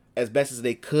as best as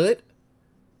they could.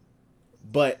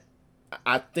 But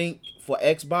I think for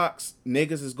Xbox,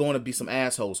 niggas is going to be some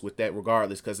assholes with that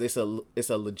regardless, because it's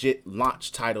a legit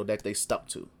launch title that they stuck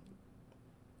to.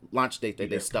 Launch date that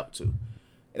they stuck to.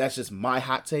 And that's just my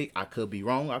hot take. I could be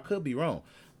wrong.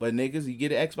 But niggas, you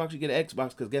get an Xbox,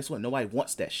 because guess what? Nobody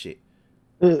wants that shit.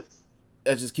 Let's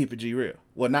just keep it G real.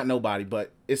 Well, not nobody,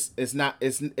 but it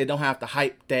don't have the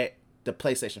hype that the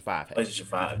PlayStation 5 has. PlayStation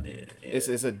 5 did. Yeah.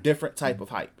 It's a different type of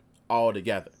hype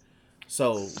altogether.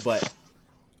 So, but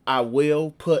I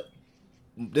will put,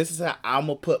 this is how I'm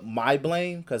gonna put my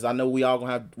blame, because I know we'll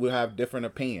have different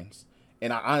opinions,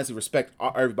 and I honestly respect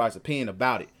everybody's opinion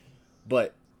about it.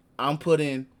 But I'm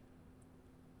putting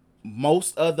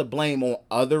most of the blame on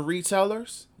other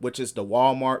retailers, which is the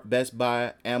Walmart, Best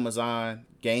Buy, Amazon,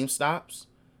 GameStops.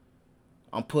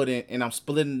 I'm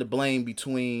splitting the blame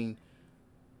between,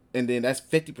 and then that's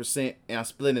 50%, and I'm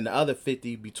splitting the other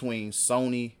 50 between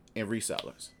Sony and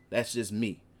resellers. That's just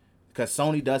me. Because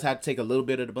Sony does have to take a little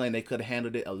bit of the blame. They could have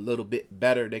handled it a little bit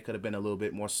better. They could have been a little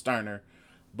bit more sterner.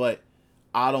 But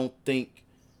I don't think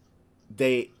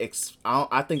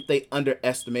I think they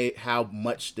underestimated how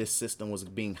much this system was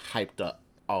being hyped up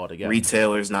altogether.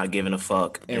 Retailers not giving a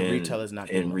fuck, and retailers not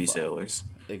giving a resellers.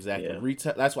 Fuck. Exactly.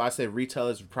 Yeah. That's why I said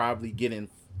retailers probably getting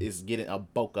a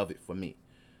bulk of it for me.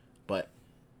 But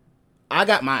I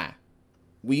got mine.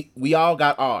 We all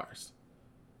got ours.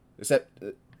 Except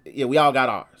we all got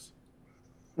ours.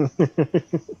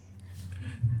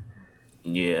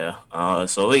 Yeah.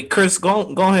 So wait, Chris, go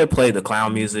ahead and play the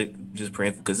clown music. Just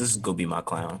praying, because this is gonna be my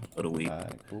clown of the week. All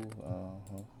right, cool.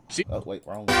 Oh wait,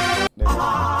 wrong.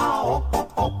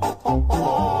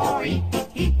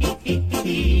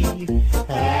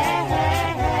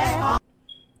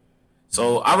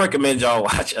 So I recommend y'all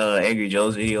watch Angry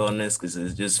Joe's video on this, because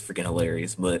it's just freaking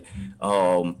hilarious. But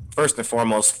first and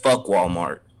foremost, fuck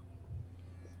Walmart.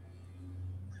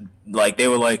 Like, they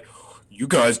were like, you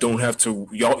guys don't have to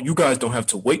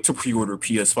wait to pre-order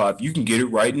PS5. You can get it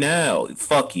right now.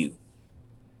 Fuck you.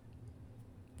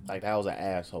 Like, that was an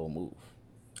asshole move.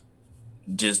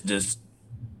 I'm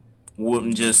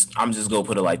just gonna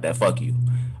put it like that. Fuck you.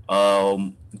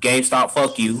 GameStop,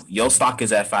 fuck you. Your stock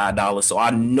is at $5, so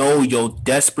I know your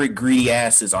desperate, greedy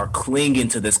asses are clinging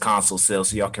to this console sale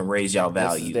so y'all can raise y'all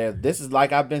value. This is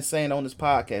like I've been saying on this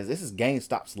podcast. This is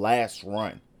GameStop's last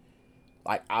run.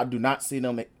 Like, I do not see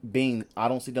them I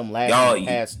don't see them lasting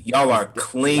past. Y'all are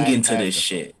clinging to this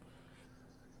shit.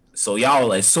 So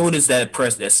y'all, as soon as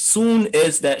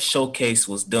that showcase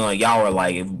was done, y'all were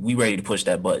like, we ready to push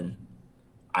that button.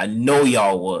 I know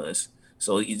y'all was.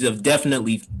 So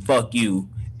definitely fuck you.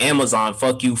 Amazon,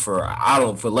 fuck you for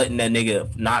letting that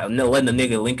nigga not letting the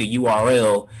nigga link a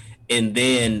URL and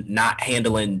then not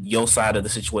handling your side of the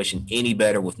situation any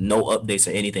better with no updates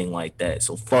or anything like that.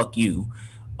 So fuck you.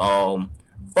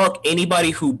 Fuck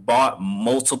anybody who bought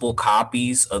multiple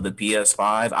copies of the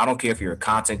PS5. I don't care if you're a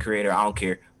content creator. I don't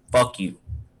care. Fuck you.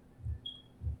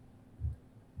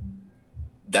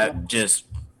 That just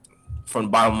from the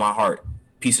bottom of my heart,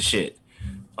 piece of shit.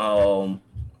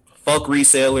 Fuck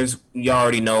resellers. You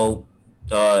already know.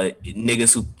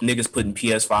 Niggas putting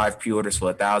PS5 pre-orders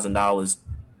for $1,000.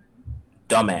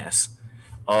 Dumbass.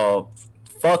 Uh,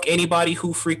 Fuck anybody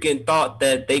who freaking thought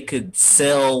that they could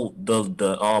sell the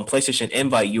PlayStation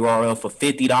Invite URL for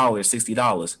 $50,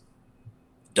 $60.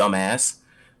 Dumbass.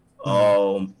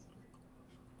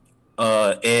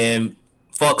 And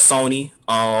fuck Sony.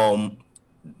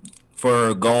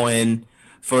 For going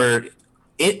for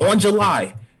it on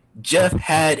July. Jeff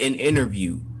had an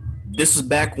interview. This was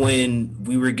back when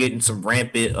we were getting some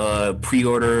rampant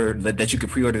pre-order that you could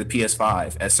pre-order the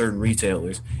PS5 at certain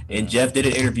retailers. And Jeff did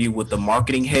an interview with the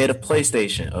marketing head of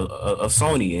PlayStation of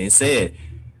Sony and said,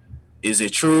 "Is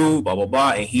it true?" Blah blah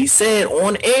blah. And he said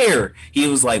on air, he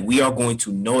was like, "We are going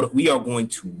to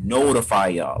notify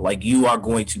y'all. Like, you are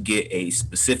going to get a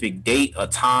specific date, a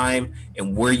time,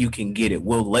 and where you can get it.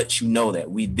 We'll let you know that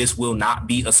this will not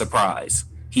be a surprise."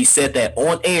 He said that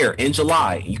on air in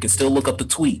July. You can still look up the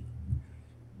tweet.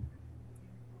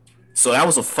 So that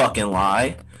was a fucking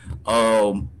lie.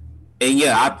 And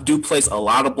yeah, I do place a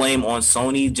lot of blame on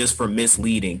Sony just for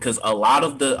misleading, because a lot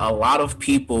of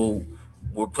people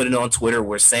were putting it on Twitter,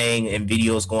 were saying in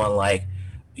videos going like,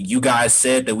 "You guys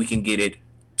said that we can get it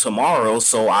tomorrow,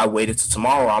 so I waited till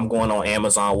tomorrow. I'm going on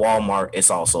Amazon, Walmart.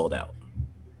 It's all sold out."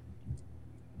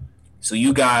 So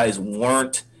you guys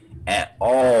weren't at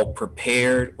all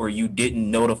prepared, or you didn't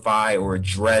notify or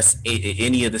address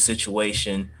any of the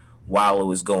situation while it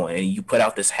was going, and you put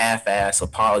out this half-ass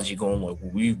apology going like,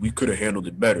 "Well, we could have handled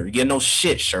it better." Yeah, no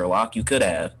shit, Sherlock, you could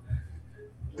have.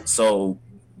 So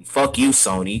fuck you,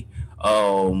 Sony.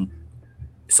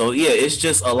 So yeah, it's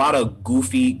just a lot of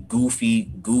goofy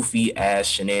ass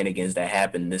shenanigans that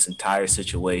happened in this entire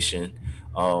situation.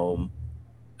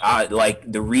 I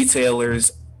like the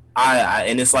retailers. I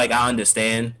and it's like, I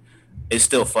understand it's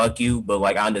still fuck you, but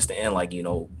like, I understand, like, you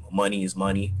know, money is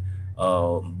money.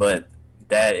 But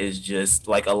that is just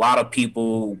like, a lot of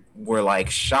people were like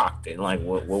shocked and like,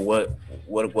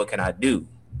 what can I do?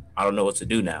 I don't know what to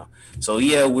do now. So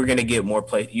yeah, we're gonna get more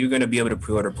you're gonna be able to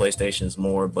pre-order PlayStations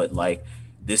more, but like,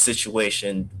 this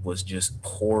situation was just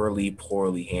poorly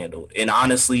handled. And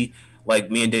honestly, like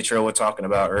me and Detroit were talking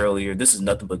about earlier, this is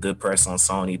nothing but good press on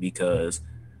Sony, because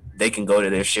they can go to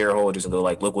their shareholders and go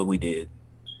like, "Look what we did."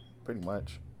 Pretty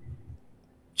much.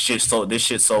 This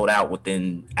shit sold out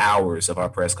within hours of our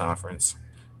press conference.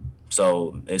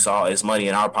 So it's money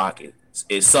in our pocket.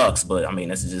 It sucks, but I mean,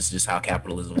 that's just how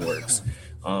capitalism works.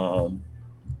 And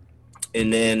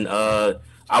then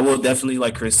I will definitely,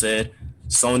 like Chris said,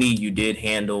 Sony, you did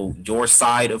handle your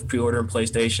side of pre-ordering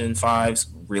PlayStation 5s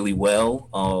really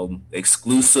well.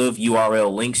 Exclusive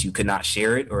URL links, you could not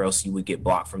share it, or else you would get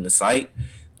blocked from the site.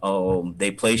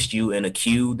 They placed you in a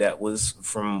queue that was,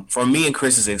 from me and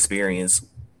Chris's experience,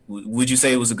 would you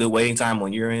say it was a good waiting time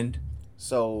on your end?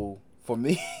 So for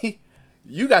me,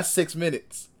 you got 6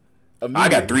 minutes. I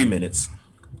got 3 minutes.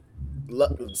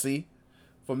 See,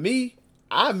 for me,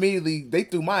 they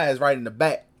threw my ass right in the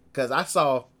back, because I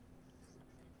saw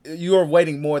you were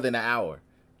waiting more than an hour,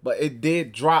 but it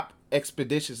did drop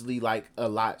expeditiously, like a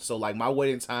lot. So like, my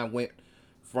waiting time went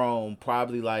from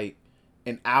probably like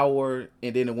an hour,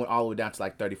 and then it went all the way down to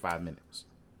like 35 minutes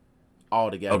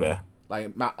altogether. Okay.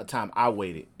 Like, my time I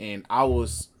waited, and I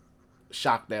was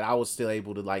shocked that I was still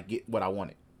able to like get what I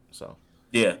wanted. So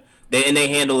yeah, they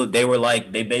handled it. They were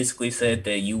like, they basically said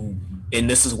that and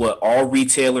this is what all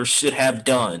retailers should have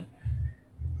done.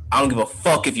 I don't give a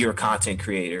fuck if you're a content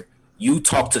creator. You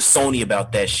talk to Sony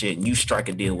about that shit and you strike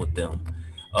a deal with them.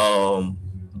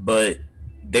 But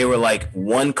they were like,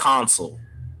 one console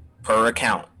per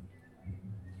account.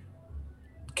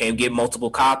 Can't get multiple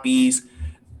copies.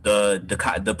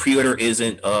 The pre-order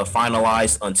isn't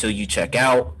finalized until you check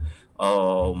out.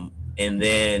 And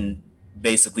then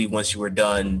basically, once you were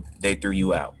done, they threw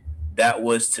you out. That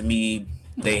was, to me,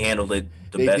 they handled it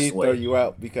the best way. They did throw you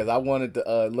out, because I wanted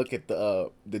to look at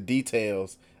the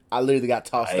details. I literally got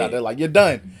tossed out. They're like, "You're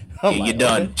done." You're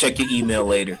done. Okay. Check your email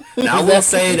later. Now, I will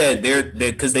say that they're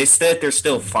because they said they're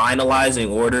still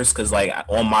finalizing orders, because like,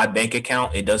 on my bank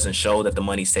account, it doesn't show that the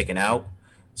money's taken out.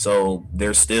 So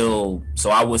they're still. So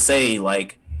I would say,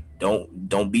 like,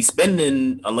 don't be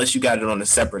spending unless you got it on a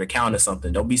separate account or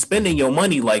something. Don't be spending your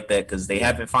money like that, because they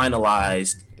haven't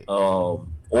finalized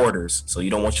orders. So you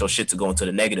don't want your shit to go into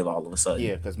the negative all of a sudden.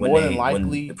 Yeah, because more than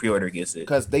likely, when the pre-order gets it,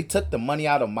 because they took the money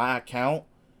out of my account,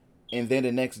 and then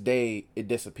the next day it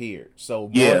disappeared. So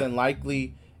more than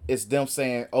likely, it's them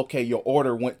saying, "Okay, your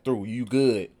order went through, you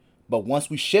good." But once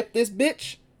we ship this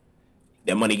bitch,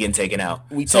 that money getting taken out.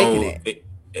 We taking it.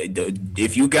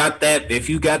 if you got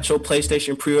your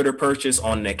PlayStation pre-order purchase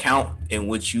on an account in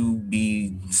which you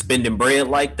be spending bread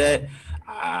like that,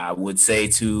 I would say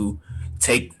to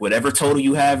take whatever total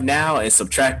you have now and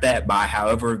subtract that by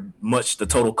however much the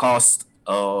total cost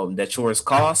that yours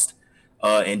cost,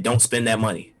 and don't spend that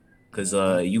money, because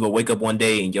you gonna wake up one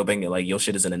day and your bank like your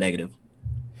shit is in a negative.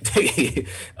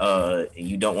 And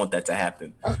you don't want that to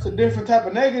happen. That's a different type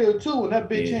of negative too. When that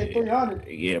bitch hit 300.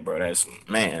 Yeah, bro, that's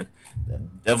man.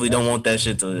 Definitely don't want that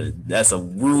shit to. That's a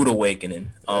rude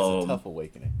awakening. That's a tough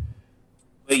awakening.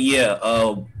 But yeah,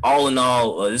 all in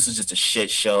all, this is just a shit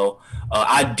show.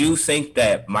 I do think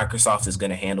that Microsoft is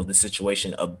going to handle the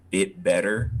situation a bit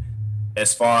better,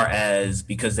 as far as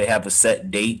because they have a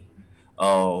set date,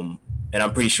 and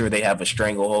I'm pretty sure they have a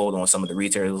stranglehold on some of the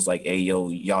retailers. Like, hey, yo,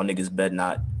 y'all niggas better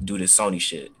not do this Sony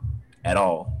shit at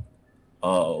all.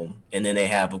 And then they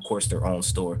have, of course, their own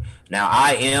store. Now,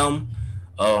 I am,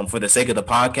 for the sake of the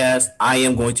podcast, I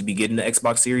am going to be getting the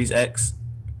Xbox Series X,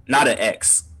 not an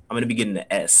X. I'm going to be getting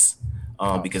the S,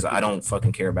 because I don't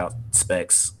fucking care about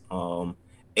specs,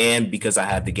 and because I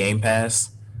have the Game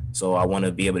Pass, so I want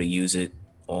to be able to use it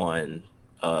on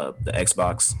the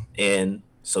Xbox, and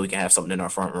so we can have something in our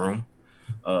front room.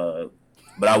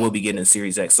 But I will be getting a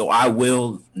Series X. So I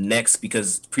will next,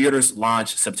 because pre-orders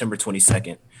launch September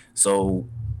 22nd. So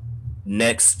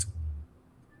next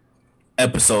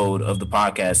episode of the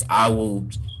podcast, I will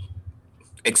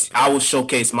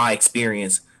showcase my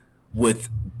experience with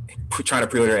trying to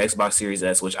pre-order Xbox Series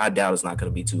S, which I doubt is not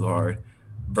going to be too hard,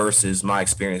 versus my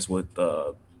experience with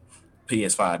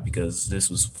PS5, because this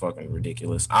was fucking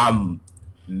ridiculous. I'm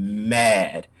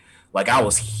mad. Like, I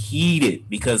was heated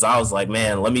because I was like,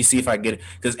 man, let me see if I get it.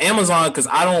 Because Amazon, because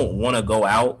I don't want to go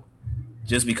out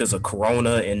just because of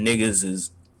Corona and niggas.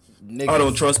 I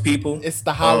don't trust people. It's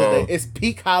the holiday. It's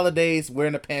peak holidays. We're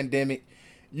in a pandemic.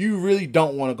 You really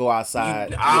don't want to go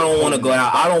outside. I don't want to go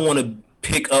out. I don't want to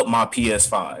pick up my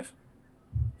PS5.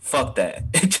 Fuck that.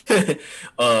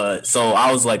 So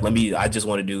I was like, I just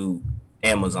want to do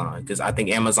Amazon, because I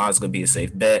think Amazon is going to be a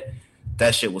safe bet.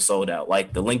 That shit was sold out.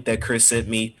 Like, the link that Chris sent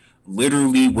me,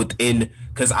 literally within,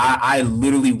 because I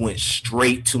literally went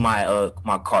straight to my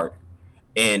my cart,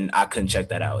 and I couldn't check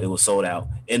that out. It was sold out.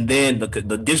 And then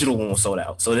the digital one was sold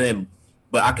out. So then,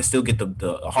 but I could still get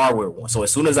the hardware one. So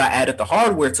as soon as I added the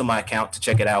hardware to my account to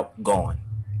check it out, gone.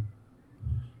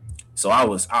 So I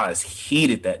was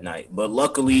heated that night. But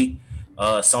luckily,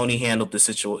 Sony handled the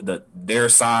situation. Their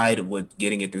side with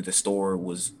getting it through the store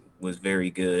was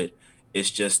very good. It's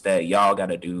just that y'all got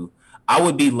to do. I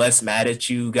would be less mad at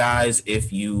you guys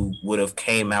if you would have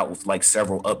came out with like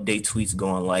several update tweets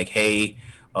going like, hey,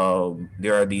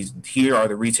 here are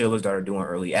the retailers that are doing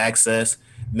early access.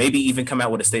 Maybe even come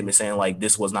out with a statement saying like,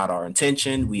 this was not our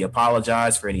intention. We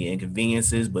apologize for any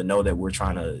inconveniences, but know that we're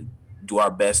trying to do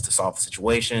our best to solve the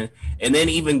situation. And then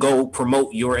even go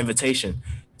promote your invitation.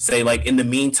 Say like, in the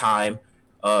meantime,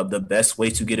 the best way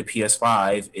to get a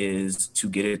PS5 is to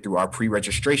get it through our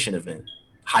pre-registration event.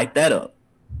 Hype that up.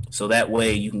 So that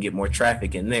way you can get more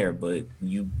traffic in there, but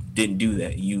you didn't do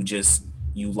that.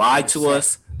 You lied to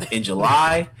us in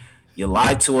July. You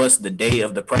lied to us the day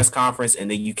of the press conference,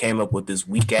 and then you came up with this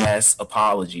weak ass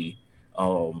apology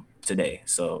today.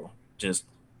 So just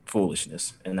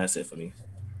foolishness, and that's it for me.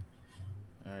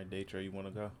 All right, Daytra, you want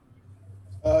to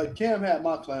go? Cam had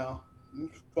my clown.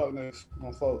 Fuck next,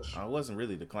 my folks. I wasn't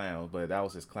really the clown, but that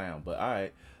was his clown. But all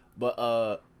right,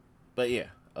 but yeah,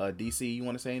 DC, you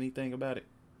want to say anything about it?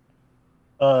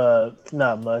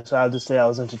 Not much. I'll just say I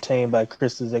was entertained by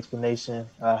Chris's explanation,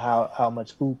 how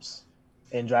much hoops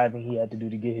and driving he had to do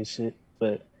to get his shit,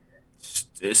 but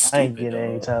I ain't getting it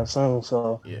anytime soon.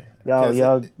 So yeah,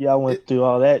 y'all went through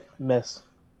all that mess.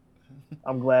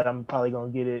 I'm glad I'm probably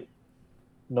gonna get it,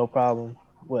 no problem.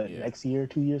 Next year,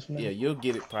 2 years from now? Yeah, you'll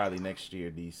get it probably next year,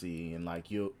 DC, and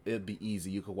like it'll be easy.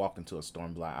 You could walk into a store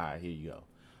and be like, all right, here you go.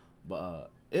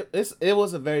 But it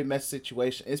was a very messy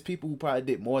situation. It's people who probably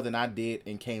did more than I did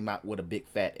and came out with a big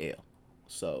fat L.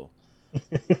 So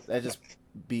that just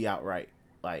be outright.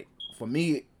 Like for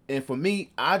me,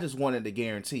 I just wanted to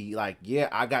guarantee. Like, yeah,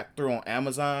 I got through on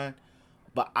Amazon,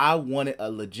 but I wanted a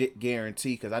legit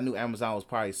guarantee because I knew Amazon was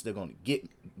probably still gonna get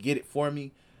it for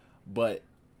me, but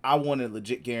I wanted a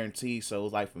legit guarantee. So it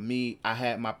was like, for me, I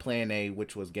had my plan A,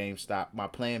 which was GameStop. My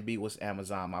plan B was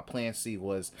Amazon. My plan C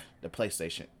was the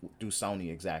PlayStation through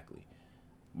Sony, exactly.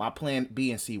 My plan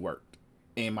B and C worked.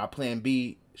 And my plan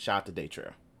B, shout out to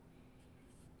Daytrail.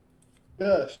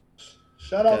 Yes.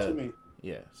 Shout out to me.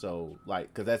 Yeah, so,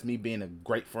 like, because that's me being a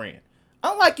great friend.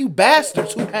 Unlike you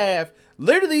bastards who have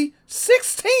literally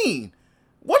 16.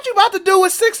 What you about to do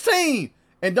with 16?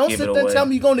 And don't Give sit it there and away. tell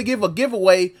me you're going to give a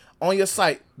giveaway on your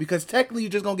site, because technically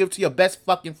you're just going to give it to your best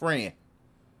fucking friend.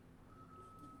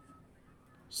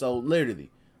 So literally,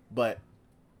 but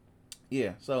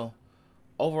yeah, so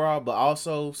overall, but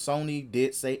also Sony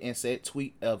did say and said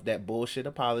tweet of that bullshit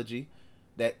apology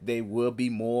that they will be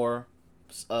more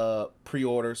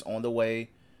pre-orders on the way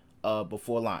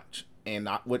before launch, and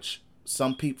which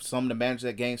some of the managers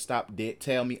at GameStop did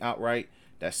tell me outright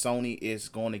that Sony is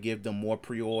going to give them more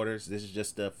pre-orders. This is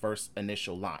just the first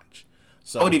initial launch.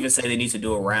 So I would even say they need to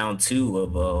do a round 2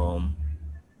 of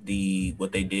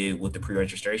what they did with the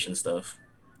pre-registration stuff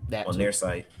that on too. their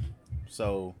site.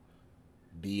 So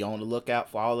be on the lookout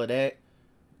for all of that.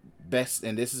 Best,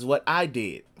 and this is what I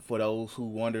did for those who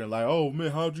wondering like, oh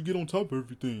man, how'd you get on top of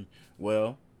everything?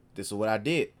 Well, this is what I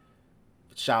did.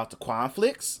 Shout out to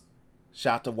Quanflix,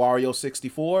 shout out to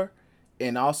Wario64,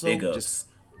 and also Big ups. just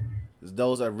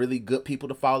those are really good people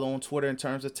to follow on Twitter in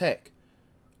terms of tech.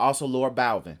 Also Lord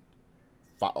Balvin.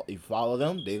 You follow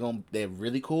them, they're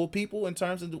really cool people in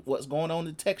terms of what's going on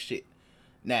in tech shit.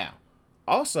 Now,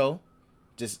 also,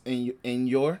 just in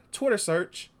your Twitter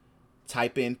search,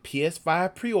 type in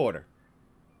PS5 Preorder.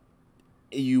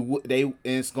 And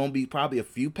it's gonna be probably a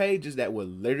few pages that will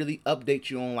literally update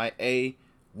you on like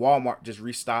Walmart just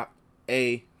restocked,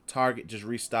 Target just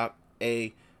restocked,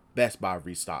 Best Buy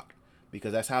restocked,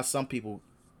 because that's how some people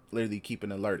literally keep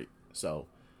it alerted. So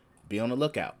be on the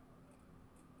lookout.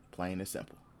 Plain and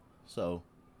simple. So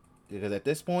because at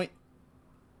this point,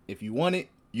 if you want it,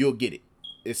 you'll get it.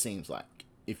 It seems like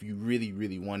if you really,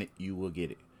 really want it, you will get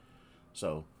it.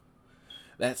 So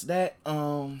that's that.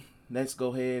 Let's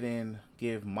go ahead and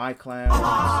give my clowns a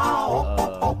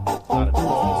lot of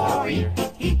out here.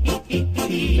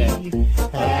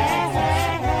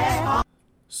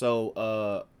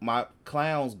 So my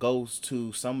clowns goes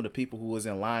to some of the people who was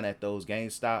in line at those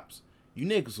GameStops. You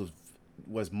niggas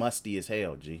was musty as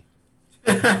hell, G.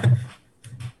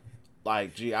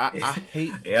 Like, G, I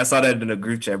hate. Yeah, I saw that in the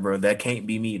group chat, bro. That can't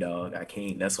be me, dog. I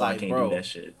can't. That's why I can't do that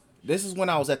shit. This is when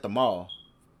I was at the mall,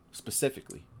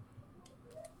 specifically.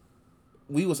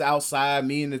 We was outside,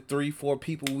 me and the 3-4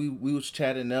 people. We was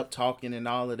chatting up, talking and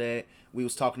all of that. We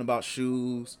was talking about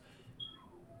shoes.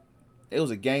 It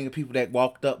was a gang of people that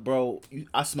walked up, bro.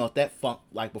 I smelled that funk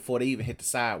like before they even hit the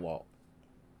sidewalk.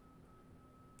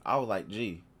 I was like,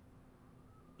 gee,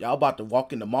 y'all about to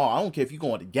walk in the mall. I don't care if you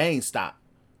going to GameStop.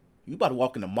 You about to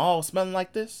walk in the mall smelling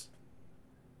like this?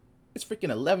 It's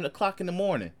freaking 11 o'clock in the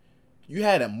morning. You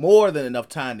had more than enough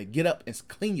time to get up and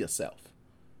clean yourself.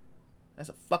 That's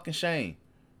a fucking shame.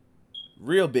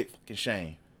 Real big fucking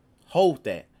shame. Hold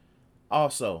that.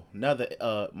 Also, another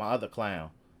my other clown.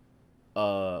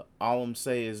 All I'm gonna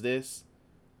say is this,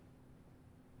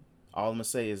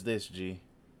 G.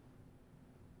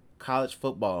 College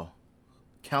football.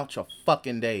 Count your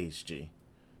fucking days, G.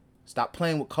 Stop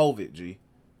playing with COVID, G.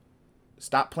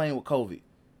 Stop playing with COVID.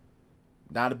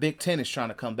 Now the Big Ten is trying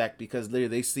to come back because literally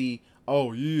they see,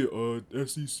 oh yeah,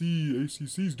 SEC,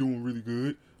 ACC's doing really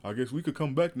good. I guess we could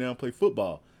come back now and play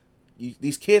football.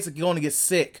 These kids are going to get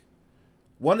sick.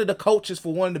 One of the coaches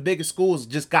for one of the biggest schools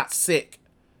just got sick.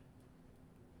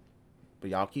 But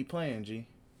y'all keep playing, G.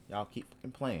 Y'all keep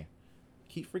freaking playing.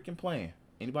 Keep freaking playing.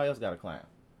 Anybody else got a clown?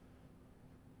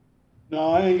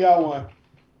 No, I ain't got one.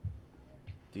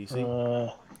 DC?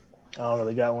 I don't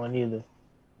really got one either.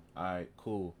 Alright,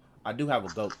 cool. I do have a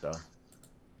goat, though.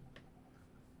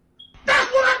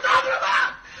 That's what I'm talking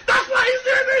about! That's why he's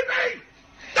MVP!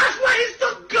 That's why he's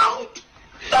the GOAT!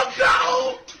 The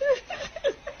GOAT!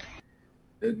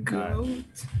 The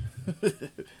goat.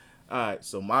 Alright,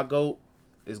 so my goat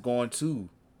is going to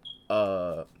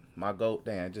my goat.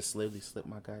 Damn, I just literally slipped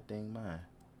my goddamn mind.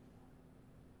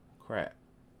 Crap.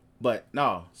 But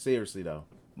no, seriously though.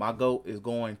 My goat is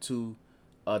going to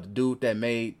the dude that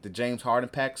made the James Harden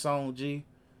pack song, G.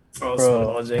 Oh,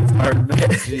 smoking on James Harden.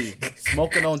 G.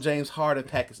 Smoking on James Harden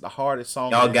pack is the hardest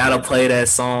song. Y'all gotta play that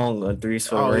song on Three's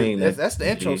for Ring. That's the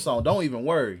intro song. Don't even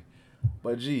worry.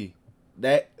 But G,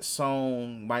 that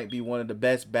song might be one of the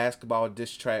best basketball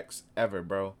diss tracks ever,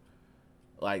 bro.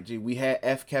 Like, G, we had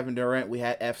F Kevin Durant, we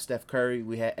had F Steph Curry,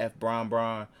 we had F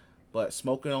Bron, but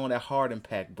smoking on that Harden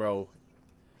pack, bro.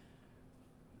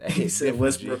 He said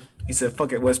Westbrook. G. He said,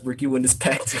 "Fuck it, Westbrook, you in this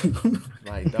pack too."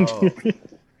 Like, dog.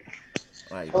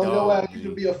 Like, oh, dog. no, you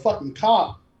should be a fucking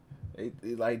cop.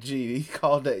 Like, G, he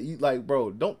called that. You like,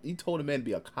 bro, don't. He told the man to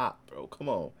be a cop, bro. Come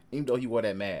on. Even though he wore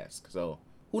that mask, so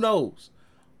who knows?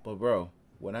 But bro,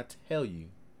 when I tell you,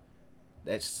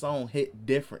 that song hit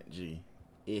different, G.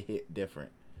 It hit different.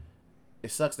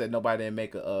 It sucks that nobody didn't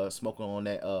make a smoking on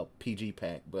that PG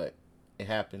pack, but it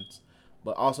happens.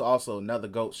 But also another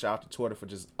GOAT. Shout out to Twitter for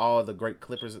just all the great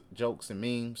Clippers jokes and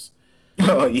memes.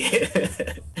 Oh yeah,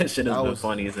 that shit has That been was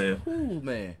funny as hell. Ooh,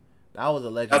 man, that was a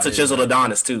legendary. That's a Chisel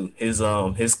Adonis too.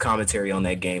 His commentary on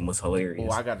that game was hilarious.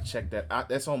 Oh, I gotta check that.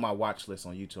 That's on my watch list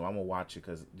on YouTube. I'm gonna watch it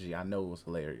because I know it was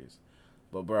hilarious.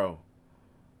 But bro,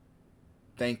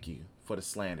 thank you for the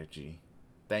slander, G.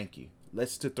 Thank you.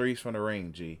 Listen to Threes from the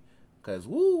Ring, G. Cause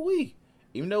woo-wee.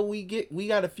 Even though we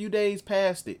got a few days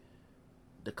past it,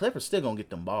 the Clippers still gonna get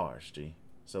them bars, G.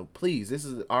 So please, this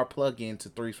is our plug-in to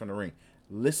Threes from the Ring.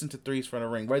 Listen to Threes from the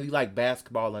Ring, whether you like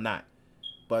basketball or not.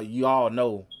 But you all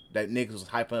know that niggas was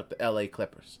hyping up the LA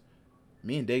Clippers.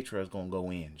 Me and Daytra is gonna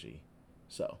go in, G.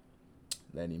 So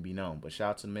letting it be known. But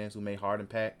shout out to the man who made Hard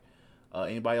Impact.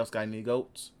 Anybody else got any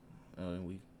goats?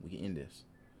 We can end this.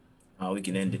 We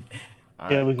can end it.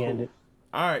 All Yeah, right, we can cool. end it.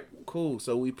 All right, cool.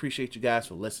 So we appreciate you guys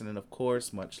for listening, of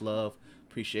course. Much love.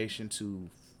 Appreciation to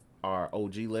our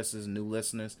OG listeners, new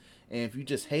listeners. And if you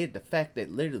just hated the fact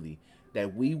that literally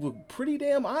that we were pretty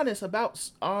damn honest about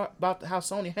how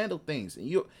Sony handled things, and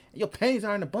your pains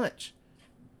are in a bunch.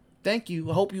 Thank you.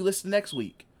 I hope you listen next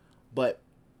week. But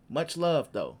much love,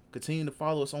 though. Continue to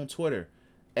follow us on Twitter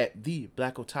at The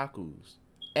Black Otakus.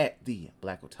 At The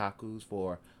Black Otakus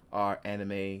for our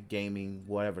anime, gaming,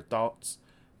 whatever thoughts.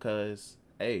 Because,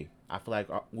 hey, I feel like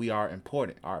we are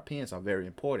important. Our opinions are very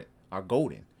important. Are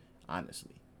golden,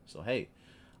 honestly. So, hey,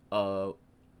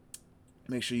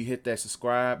 make sure you hit that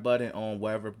subscribe button on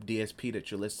whatever DSP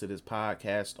that you're listening to this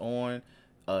podcast on.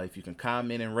 If you can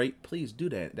comment and rate, please do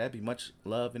that. That'd be much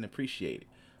love and appreciated.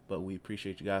 But we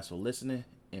appreciate you guys for listening,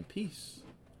 and peace.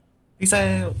 Peace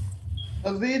out.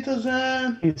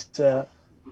 Avita, Peace out.